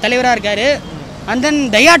வந்து தலைவராக இருக்கார். அண்ட் தென்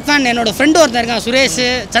டையாட் ஃபேன் என்னோடய ஃப்ரெண்டு ஒருத்தர் இருக்கான், சுரேஷ்,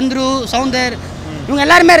 சந்துரு, சவுந்தர், இவங்க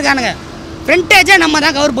எல்லாருமே இருக்கானுங்க. ஃப்ரண்டேஜே நம்ம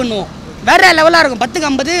தான் கவர் பண்ணுவோம். வேறு லெவலாக இருக்கும். 10க்கு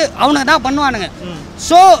 50 அவனுங்க தான் பண்ணுவானுங்க.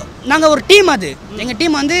 ஸோ நாங்கள் ஒரு டீம். அது எங்கள்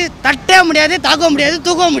டீம் வந்து தட்டவே முடியாது, தாக்க முடியாது,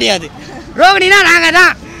 தூக்கவும் முடியாது. ரோகிணினா நாங்கள்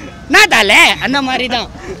தான், நான் தலை அந்த மாதிரி தான்.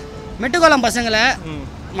 மெட்டுக்குளம் பசங்களை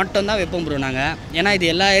மட்டும்தான் வைப்போம் ப்ரோ நாங்கள். ஏன்னா இது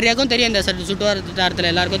எல்லா ஏரியாவுக்கும் தெரியும், இந்த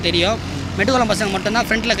சுற்றுவட்டாரத்தில் எல்லாருக்கும் தெரியும். மெட்டுக்குளம் பசங்க மட்டும்தான்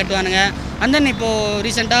ஃப்ரண்ட்டில் கட்டுவானுங்க. அண்ட் தென் இப்போது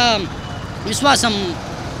ரீசெண்டாக விஸ்வாசம்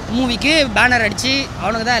மூவிக்கு பேனர் அடித்து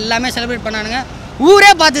அவனுக்கு தான் எல்லாமே செலிப்ரேட் பண்ணானுங்க.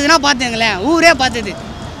 ஊரே பார்த்துதுன்னா பார்த்துங்களேன், ஊரே பார்த்துது.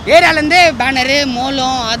 ஏரியாலேருந்தே பேனரு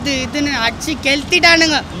மோளம் அது இதுன்னு அடிச்சு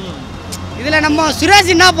கெளுத்திட்டானுங்க. இதில் நம்ம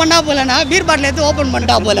சுரேஷ் என்ன பண்ணா போலன்னா பீர் பாட்டில் எடுத்து ஓப்பன்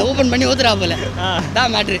பண்ணிட்டா போல, ஓப்பன் பண்ணி ஊத்துறா போல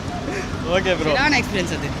தான் மேட்ரு. ஓகே ப்ரோ,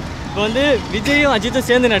 எக்ஸ்பீரியன்ஸ் அது. இப்போ வந்து விஜயும் அஜித்தும்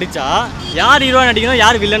சேர்ந்து நடித்தா யார் ஹீரோவாக நடிக்கணும்,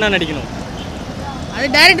 யார் வில்லனாக நடிக்கணும்? அது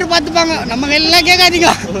டைரக்டர் பார்த்துப்பாங்க, நம்ம எல்லாம் கேட்காதீங்க.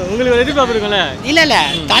 உங்களுக்கு ஒரு எதிர்பார்ப்பு இருக்கும்ல? இல்லை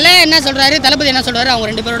தலை என்ன சொல்கிறாரு, தளபதி என்ன சொல்கிறாரு, அவங்க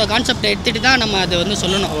 2 பேரோட கான்செப்டை எடுத்துகிட்டு தான் நம்ம அதை வந்து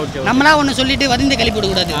சொல்லணும். நம்மளா ஒன்று சொல்லிட்டு வதந்தியை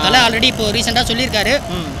கிளப்பிவிடக்கூடாது. தலை ஆல்ரெடி இப்போ ரீசெண்டாக சொல்லியிருக்காரு,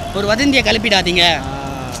 ஒரு வதந்தியை கிளப்பிடாதீங்க.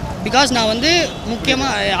 பிகாஸ் நான் வந்து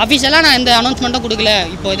முக்கியமாக அஃபிஷியலாக நான் எந்த அனௌன்ஸ்மெண்ட்டும் கொடுக்கல.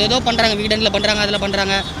 இப்போ ஏதோ பண்ணுறாங்க, வீக்கெண்டில் பண்ணுறாங்க, அதில்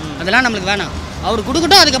பண்ணுறாங்க, அதெல்லாம் நம்மளுக்கு வேணாம். அவர்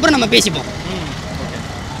கொடுக்கட்டும், அதுக்கப்புறம் நம்ம பேசிப்போம்.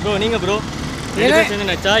 ப்ரோ நீங்கள் ப்ரோ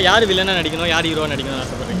நடிச்சா யார் வில்லனாக நடிக்கணும், யார் ஹீரோவாக நடிக்கணும்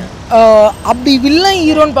ஆசைப்படுறீங்க? அப்படி வில்லன்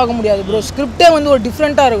ஹீரோன்னு பார்க்க முடியாது ப்ரோ. ஸ்கிரிப்டே வந்து ஒரு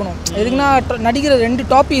டிஃப்ரெண்ட்டாக இருக்கணும். எதுக்குன்னா நடிக்கிற 2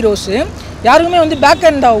 டாப் ஹீரோஸு யாருக்குமே வந்து பேக்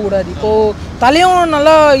ஹேண்ட் ஆகக்கூடாது. இப்போது தலையும்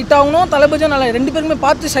நல்லா ஹிட் ஆகணும், தளபதியும் நல்லா, 2 பேருமே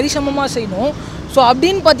பார்த்து சரிசமமாக செய்யணும். ஸோ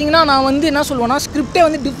அப்படின்னு பார்த்தீங்கன்னா நான் வந்து என்ன சொல்லுவேன்னா ஸ்கிரிப்டே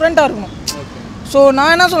வந்து டிஃப்ரெண்ட்டாக இருக்கணும். ஸோ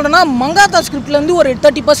நான் என்ன சொல்கிறேன்னா மங்காத்தா ஸ்கிரிப்ட்லேருந்து ஒரு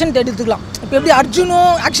 30% எடுத்துக்கலாம். இப்போ எப்படி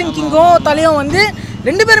அர்ஜுனும் ஆக்ஷன் கிங்கும் தலையும் வந்து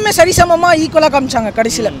 2 பேருமே சரிசமமாக ஈக்குவலாக காமிச்சாங்க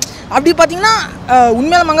கடைசியில். அப்படி பார்த்தீங்கன்னா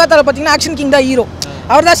உண்மையான மங்காத்தாவில் பார்த்தீங்கன்னா ஆக்ஷன் கிங் தான் ஹீரோ,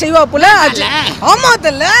 அவர் தான் செய்வா போல. ஆமாம்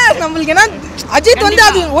தெரியல நம்மளுக்கு, ஏன்னா அஜித் வந்து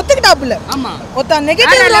அது ஒத்துக்கிட்டாப்புல. ஆமாம், ஒருத்த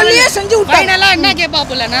நெகட்டிவ் ரோலையே செஞ்சு விட்டாங்க. என்ன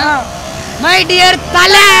கேட்பாப்புலன்னா மை டியர்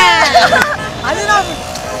தலை. அதுதான்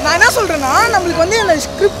நான் என்ன சொல்கிறேன்னா நம்மளுக்கு வந்து அந்த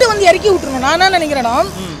ஸ்கிரிப்ட் வந்து இறக்கி விட்டுருணும். நான் என்ன நினைக்கிறேன்னா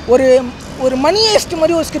ஒரு மணி ஹேஸ்ட்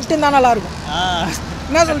மாதிரி ஒரு ஸ்கிரிப்ட் இருந்தால் நல்லாயிருக்கும்.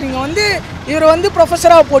 என்ன சொல்கிறீங்க, வந்து இவரை வந்து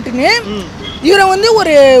ப்ரொஃபஸராக போட்டுன்னு இவரை வந்து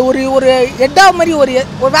ஒரு ஒரு ஒரு ஹெட்டா மாதிரி ஒரு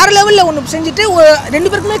வேறு லெவலில் ஒன்று செஞ்சுட்டு 2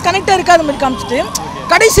 பேருக்குமே கனெக்டாக இருக்காத மாதிரி காமிச்சிட்டு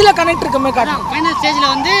கடைசியில் கனெக்ட் இருக்க மாதிரி காட்டணும். ஃபைனல்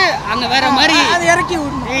ஸ்டேஜில் வந்து அங்கே வேற மாதிரி அதை இறக்கி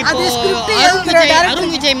விடணும். அது ஸ்கிரிப்ட்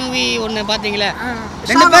அருண் விஜய் மூவி ஒன்று பார்த்தீங்களா,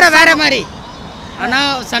 2 பேரும் வேற மாதிரி, ஆனால்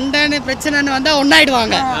சண்டைன்னு பிரச்சனைன்னு வந்தால்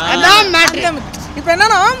ஒன்றாயிடுவாங்க. அதான் மேட்ரு. இப்போ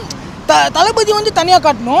என்னன்னா தளபதி வந்து தனியாக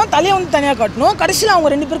காட்டணும், தலையை வந்து தனியாக காட்டணும், கடைசியில் அவங்க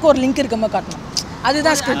 2 பேருக்கும் ஒரு லிங்க் இருக்க மாதிரி காட்டணும்.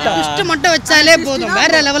 அதுதான் ஸ்கிரிப்ட். ட்விஸ்ட் மட்டும் வச்சாலே போதும்,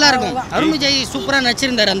 வேற லெவலாக இருக்கும். அருண் விஜய் சூப்பராக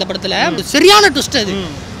நடிச்சிருந்தாரு அந்த படத்தில், சரியான ட்விஸ்ட் அது.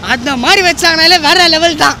 அந்த மாதிரி வச்சாங்கனாலே வேற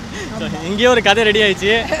லெவல் தான். இங்கேயே ஒரு கதை ரெடி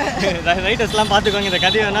ஆயிடுச்சு, ரைட்டர்ஸ்லாம் பார்த்துக்கோங்க, இந்த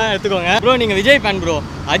கதையை வேணா எடுத்துக்கோங்க. ப்ரோ நீங்கள் விஜய் ஃபேன் ப்ரோ,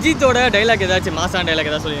 அஜித்தோட டைலாக் ஏதாச்சும் மாசான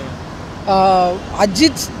டைலாக் ஏதாவது சொல்லுங்க.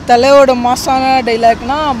 அஜித் தலையோட மாசான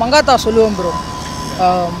டைலாக்னா மங்காத்தா சொல்லுவேன் ப்ரோ.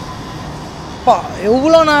 பா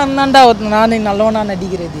எவ்வளோ நான் தான்டா நான் நல்லவனா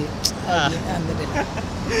நடிக்கிறது அந்த டைலாக்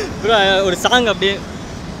ப்ரோ. ஒரு சாங் அப்படியே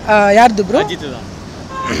யாருது ப்ரோ? அஜித் தான்.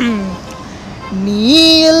 நீ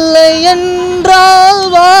இல்லை என்றால்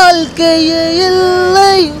வாழ்க்கையே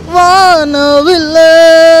இல்லை, வானவில்லை,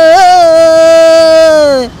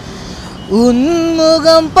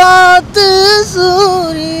 உன்முகம் பார்த்து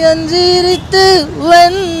சூரியன் சிரித்து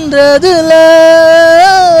வென்றதுல,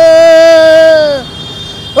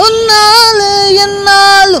 உன்னாலே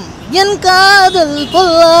என்னாலும் என் காதல்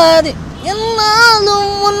பொல்லாது,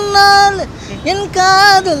 என்னாலும் உன்னாலே என்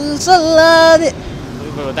காதல் சொல்லாது.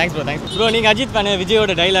 Thanks bro. நீங்கள் அஜித் ஃபேனு,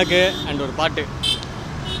 விஜயோட டைலாக்கு அண்ட் ஒரு பாட்டு.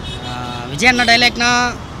 விஜய் அண்ணா டைலாக்னா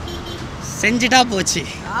செஞ்சுட்டா போச்சு.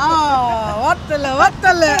 வாத்தல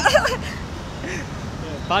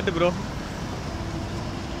பாட்டு ப்ரோ.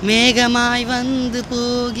 மேகமாய் வந்து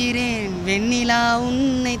போகிறேன், வெண்ணிலா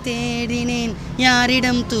உன்னை தேடினேன்,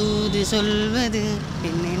 யாரிடம் தூது சொல்வது,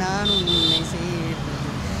 என்னை நான் உன்னை சேர்ப்பது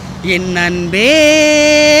என் அன்பே.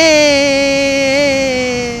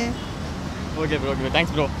 Okay bro,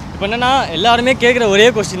 thanks bro. இப்போ என்னென்னா எல்லாருமே கேட்குற ஒரே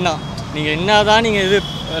கொஸ்டின் தான், நீங்கள் என்ன தான் நீங்கள் இது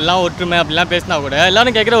எல்லாம் ஒற்றுமை அப்படிலாம் பேசினா கூட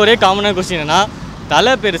எல்லோரும் கேட்குற ஒரே காமனான கொஸ்டின் என்னன்னா,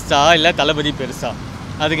 தலை பெருசா இல்லை தளபதி பெருசா?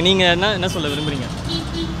 அதுக்கு நீங்கள் என்ன சொல்ல விரும்புகிறீங்க?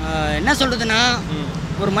 என்ன சொல்கிறதுன்னா,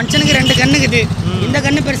 ஒரு மனுஷனுக்கு 2 கண்ணுக்குது, இந்த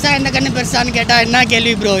கண்ணு பெருசா இந்த கண்ணு பெருசான்னு கேட்டால் என்ன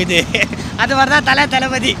கேள்வி ப்ரோ இது? அது மாதிரி தான்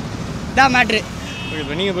தளபதி தான் மேட்ரு. Okay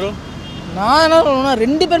bro. நீங்கள் ப்ரோ? நான் என்ன சொல்லணும்னா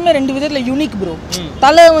 2 பேருமே 2 விதத்தில் யூனிக் ப்ரோ.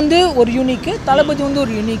 தலை வந்து ஒரு யூனிக்கு, தளபதி வந்து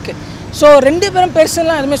ஒரு யூனிக்கு. ஸோ 2 பேரும்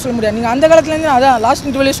பெருசுலாம் எதுவுமே சொல்ல முடியாது. நீங்கள் அந்த காலத்துலேருந்து அதான் லாஸ்ட்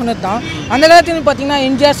இன்டர்வியூலே சொன்னது தான். அந்த காலத்துலேருந்து பார்த்தீங்கன்னா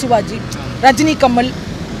எம்ஜிஆர், சிவாஜி, ரஜினி, கமல்,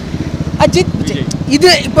 அஜித், விஜய். இது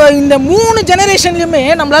இப்போ இந்த 3 ஜெனரேஷன்லையுமே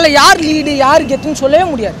நம்மளால் யார் லீடு யார் கெத்துன்னு சொல்லவே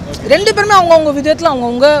முடியாது. 2 பேருமே அவங்கவுங்க விதத்தில்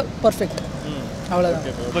அவங்கவுங்க பர்ஃபெக்ட். அவ்வளோதான்.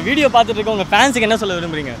 இப்போ வீடியோ பார்த்துட்டு இருக்க உங்கள் ஃபேன்ஸுக்கு என்ன சொல்ல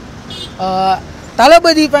விரும்புறீங்க?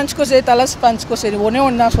 தளபதி ஃபேன்ஸ்க்கும் சரி, தலஸ் ஃபேன்ஸ்க்கும் சரி, ஒன்றே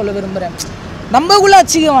ஒன்று தான் சொல்ல விரும்புகிறேன். நம்மக்குள்ளே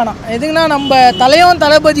அச்சிக்க வேணாம். எதுக்குன்னா நம்ம தலையும்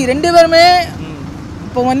தளபதி 2 பேருமே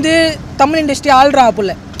இப்போ வந்து தமிழ் இண்டஸ்ட்ரி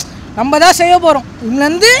ஆள்றாப்புல நம்ம தான் செய்ய போகிறோம்.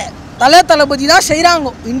 இதுலேருந்து தளபதி தான்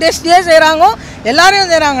செய்கிறாங்க, இண்டஸ்ட்ரியே செய்கிறாங்க, எல்லாரையும்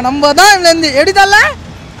செய்கிறாங்க. நம்ம தான் இதுலேருந்து எடுத்தால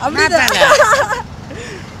அப்படி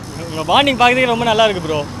உங்கள் பாண்டிங் பார்க்குறதுக்கு ரொம்ப நல்லா இருக்குது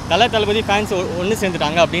ப்ரோ. தளபதி ஃபேன்ஸ் ஒன்று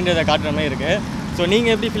சேர்ந்துட்டாங்க அப்படின்றத காட்டுற மாதிரி இருக்குது. ஸோ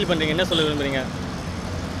நீங்கள் எப்படி ஃபீல் பண்ணுறீங்க, என்ன சொல்ல விரும்புறீங்க?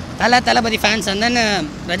 தளபதி fans and then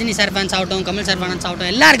Rajini sir fans ஆகட்டும், கமல் சார் ஃபேன்ஸ் ஆகட்டும்,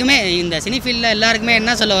 எல்லாருக்குமே இந்த சினி ஃபீல்டில் எல்லாருக்குமே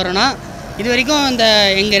என்ன சொல்ல வரோன்னா, இது வரைக்கும் இந்த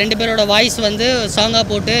எங்கள் 2 பேரோட வாய்ஸ் வந்து சாங்காக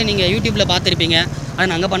போட்டு நீங்கள் யூடியூப்பில் பார்த்துருப்பீங்க. அது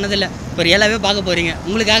நாங்கள் பண்ணதில்லை. இப்போ ரியலாகவே பார்க்க போகிறீங்க.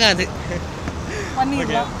 உங்களுக்காக அது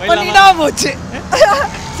பண்ணிட்டா போச்சு,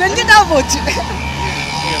 செஞ்சுட்டா போச்சு.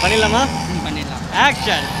 பண்ணிடலாமா? பண்ணிடலாம்.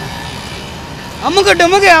 ஆக்ஷன். அமுக்கு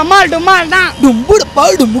டுமுக்கு அம்மாள் டுமால் தான். டும்புடுப்பா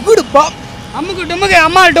டுமுக்குடுப்பா, அமுக்கு டுமுக்கு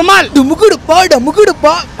அம்மாள் டுமால். டுமுக்குடுப்பா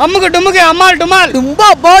டமுக்குடுப்பா, அமுக்கு டுமுக்கு அம்மாள் டுமால்.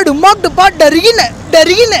 டும்பாப்பா டும்பாக்டுப்பா, டருகின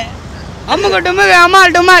டருகின, அமுக்கு டுமுக்கு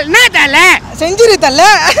அம்மாள் டுமால். என்ன தலை செஞ்சிரு தலை.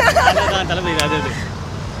 தளபதி அது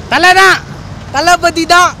தலை தான், தளபதி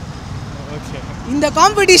தான். இந்த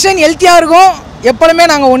காம்படிஷன் ஹெல்த்தியாக இருக்கும். எப்பொழுதுமே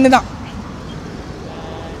நாங்கள் ஒன்று தான்.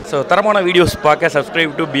 ஸோ தரமான வீடியோஸ் பார்க்க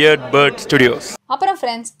subscribe to beard bird studios. அப்புறம்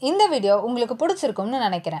ஃப்ரெண்ட்ஸ், இந்த வீடியோ உங்களுக்கு பிடிச்சிருக்கும்னு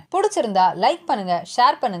நினைக்கிறேன். பிடிச்சிருந்தா லைக் பண்ணுங்க,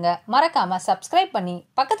 ஷேர் பண்ணுங்க, மறக்காம சப்ஸ்கிரைப் பண்ணி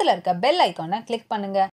பக்கத்தில் இருக்க பெல் ஐக்கானை கிளிக் பண்ணுங்க.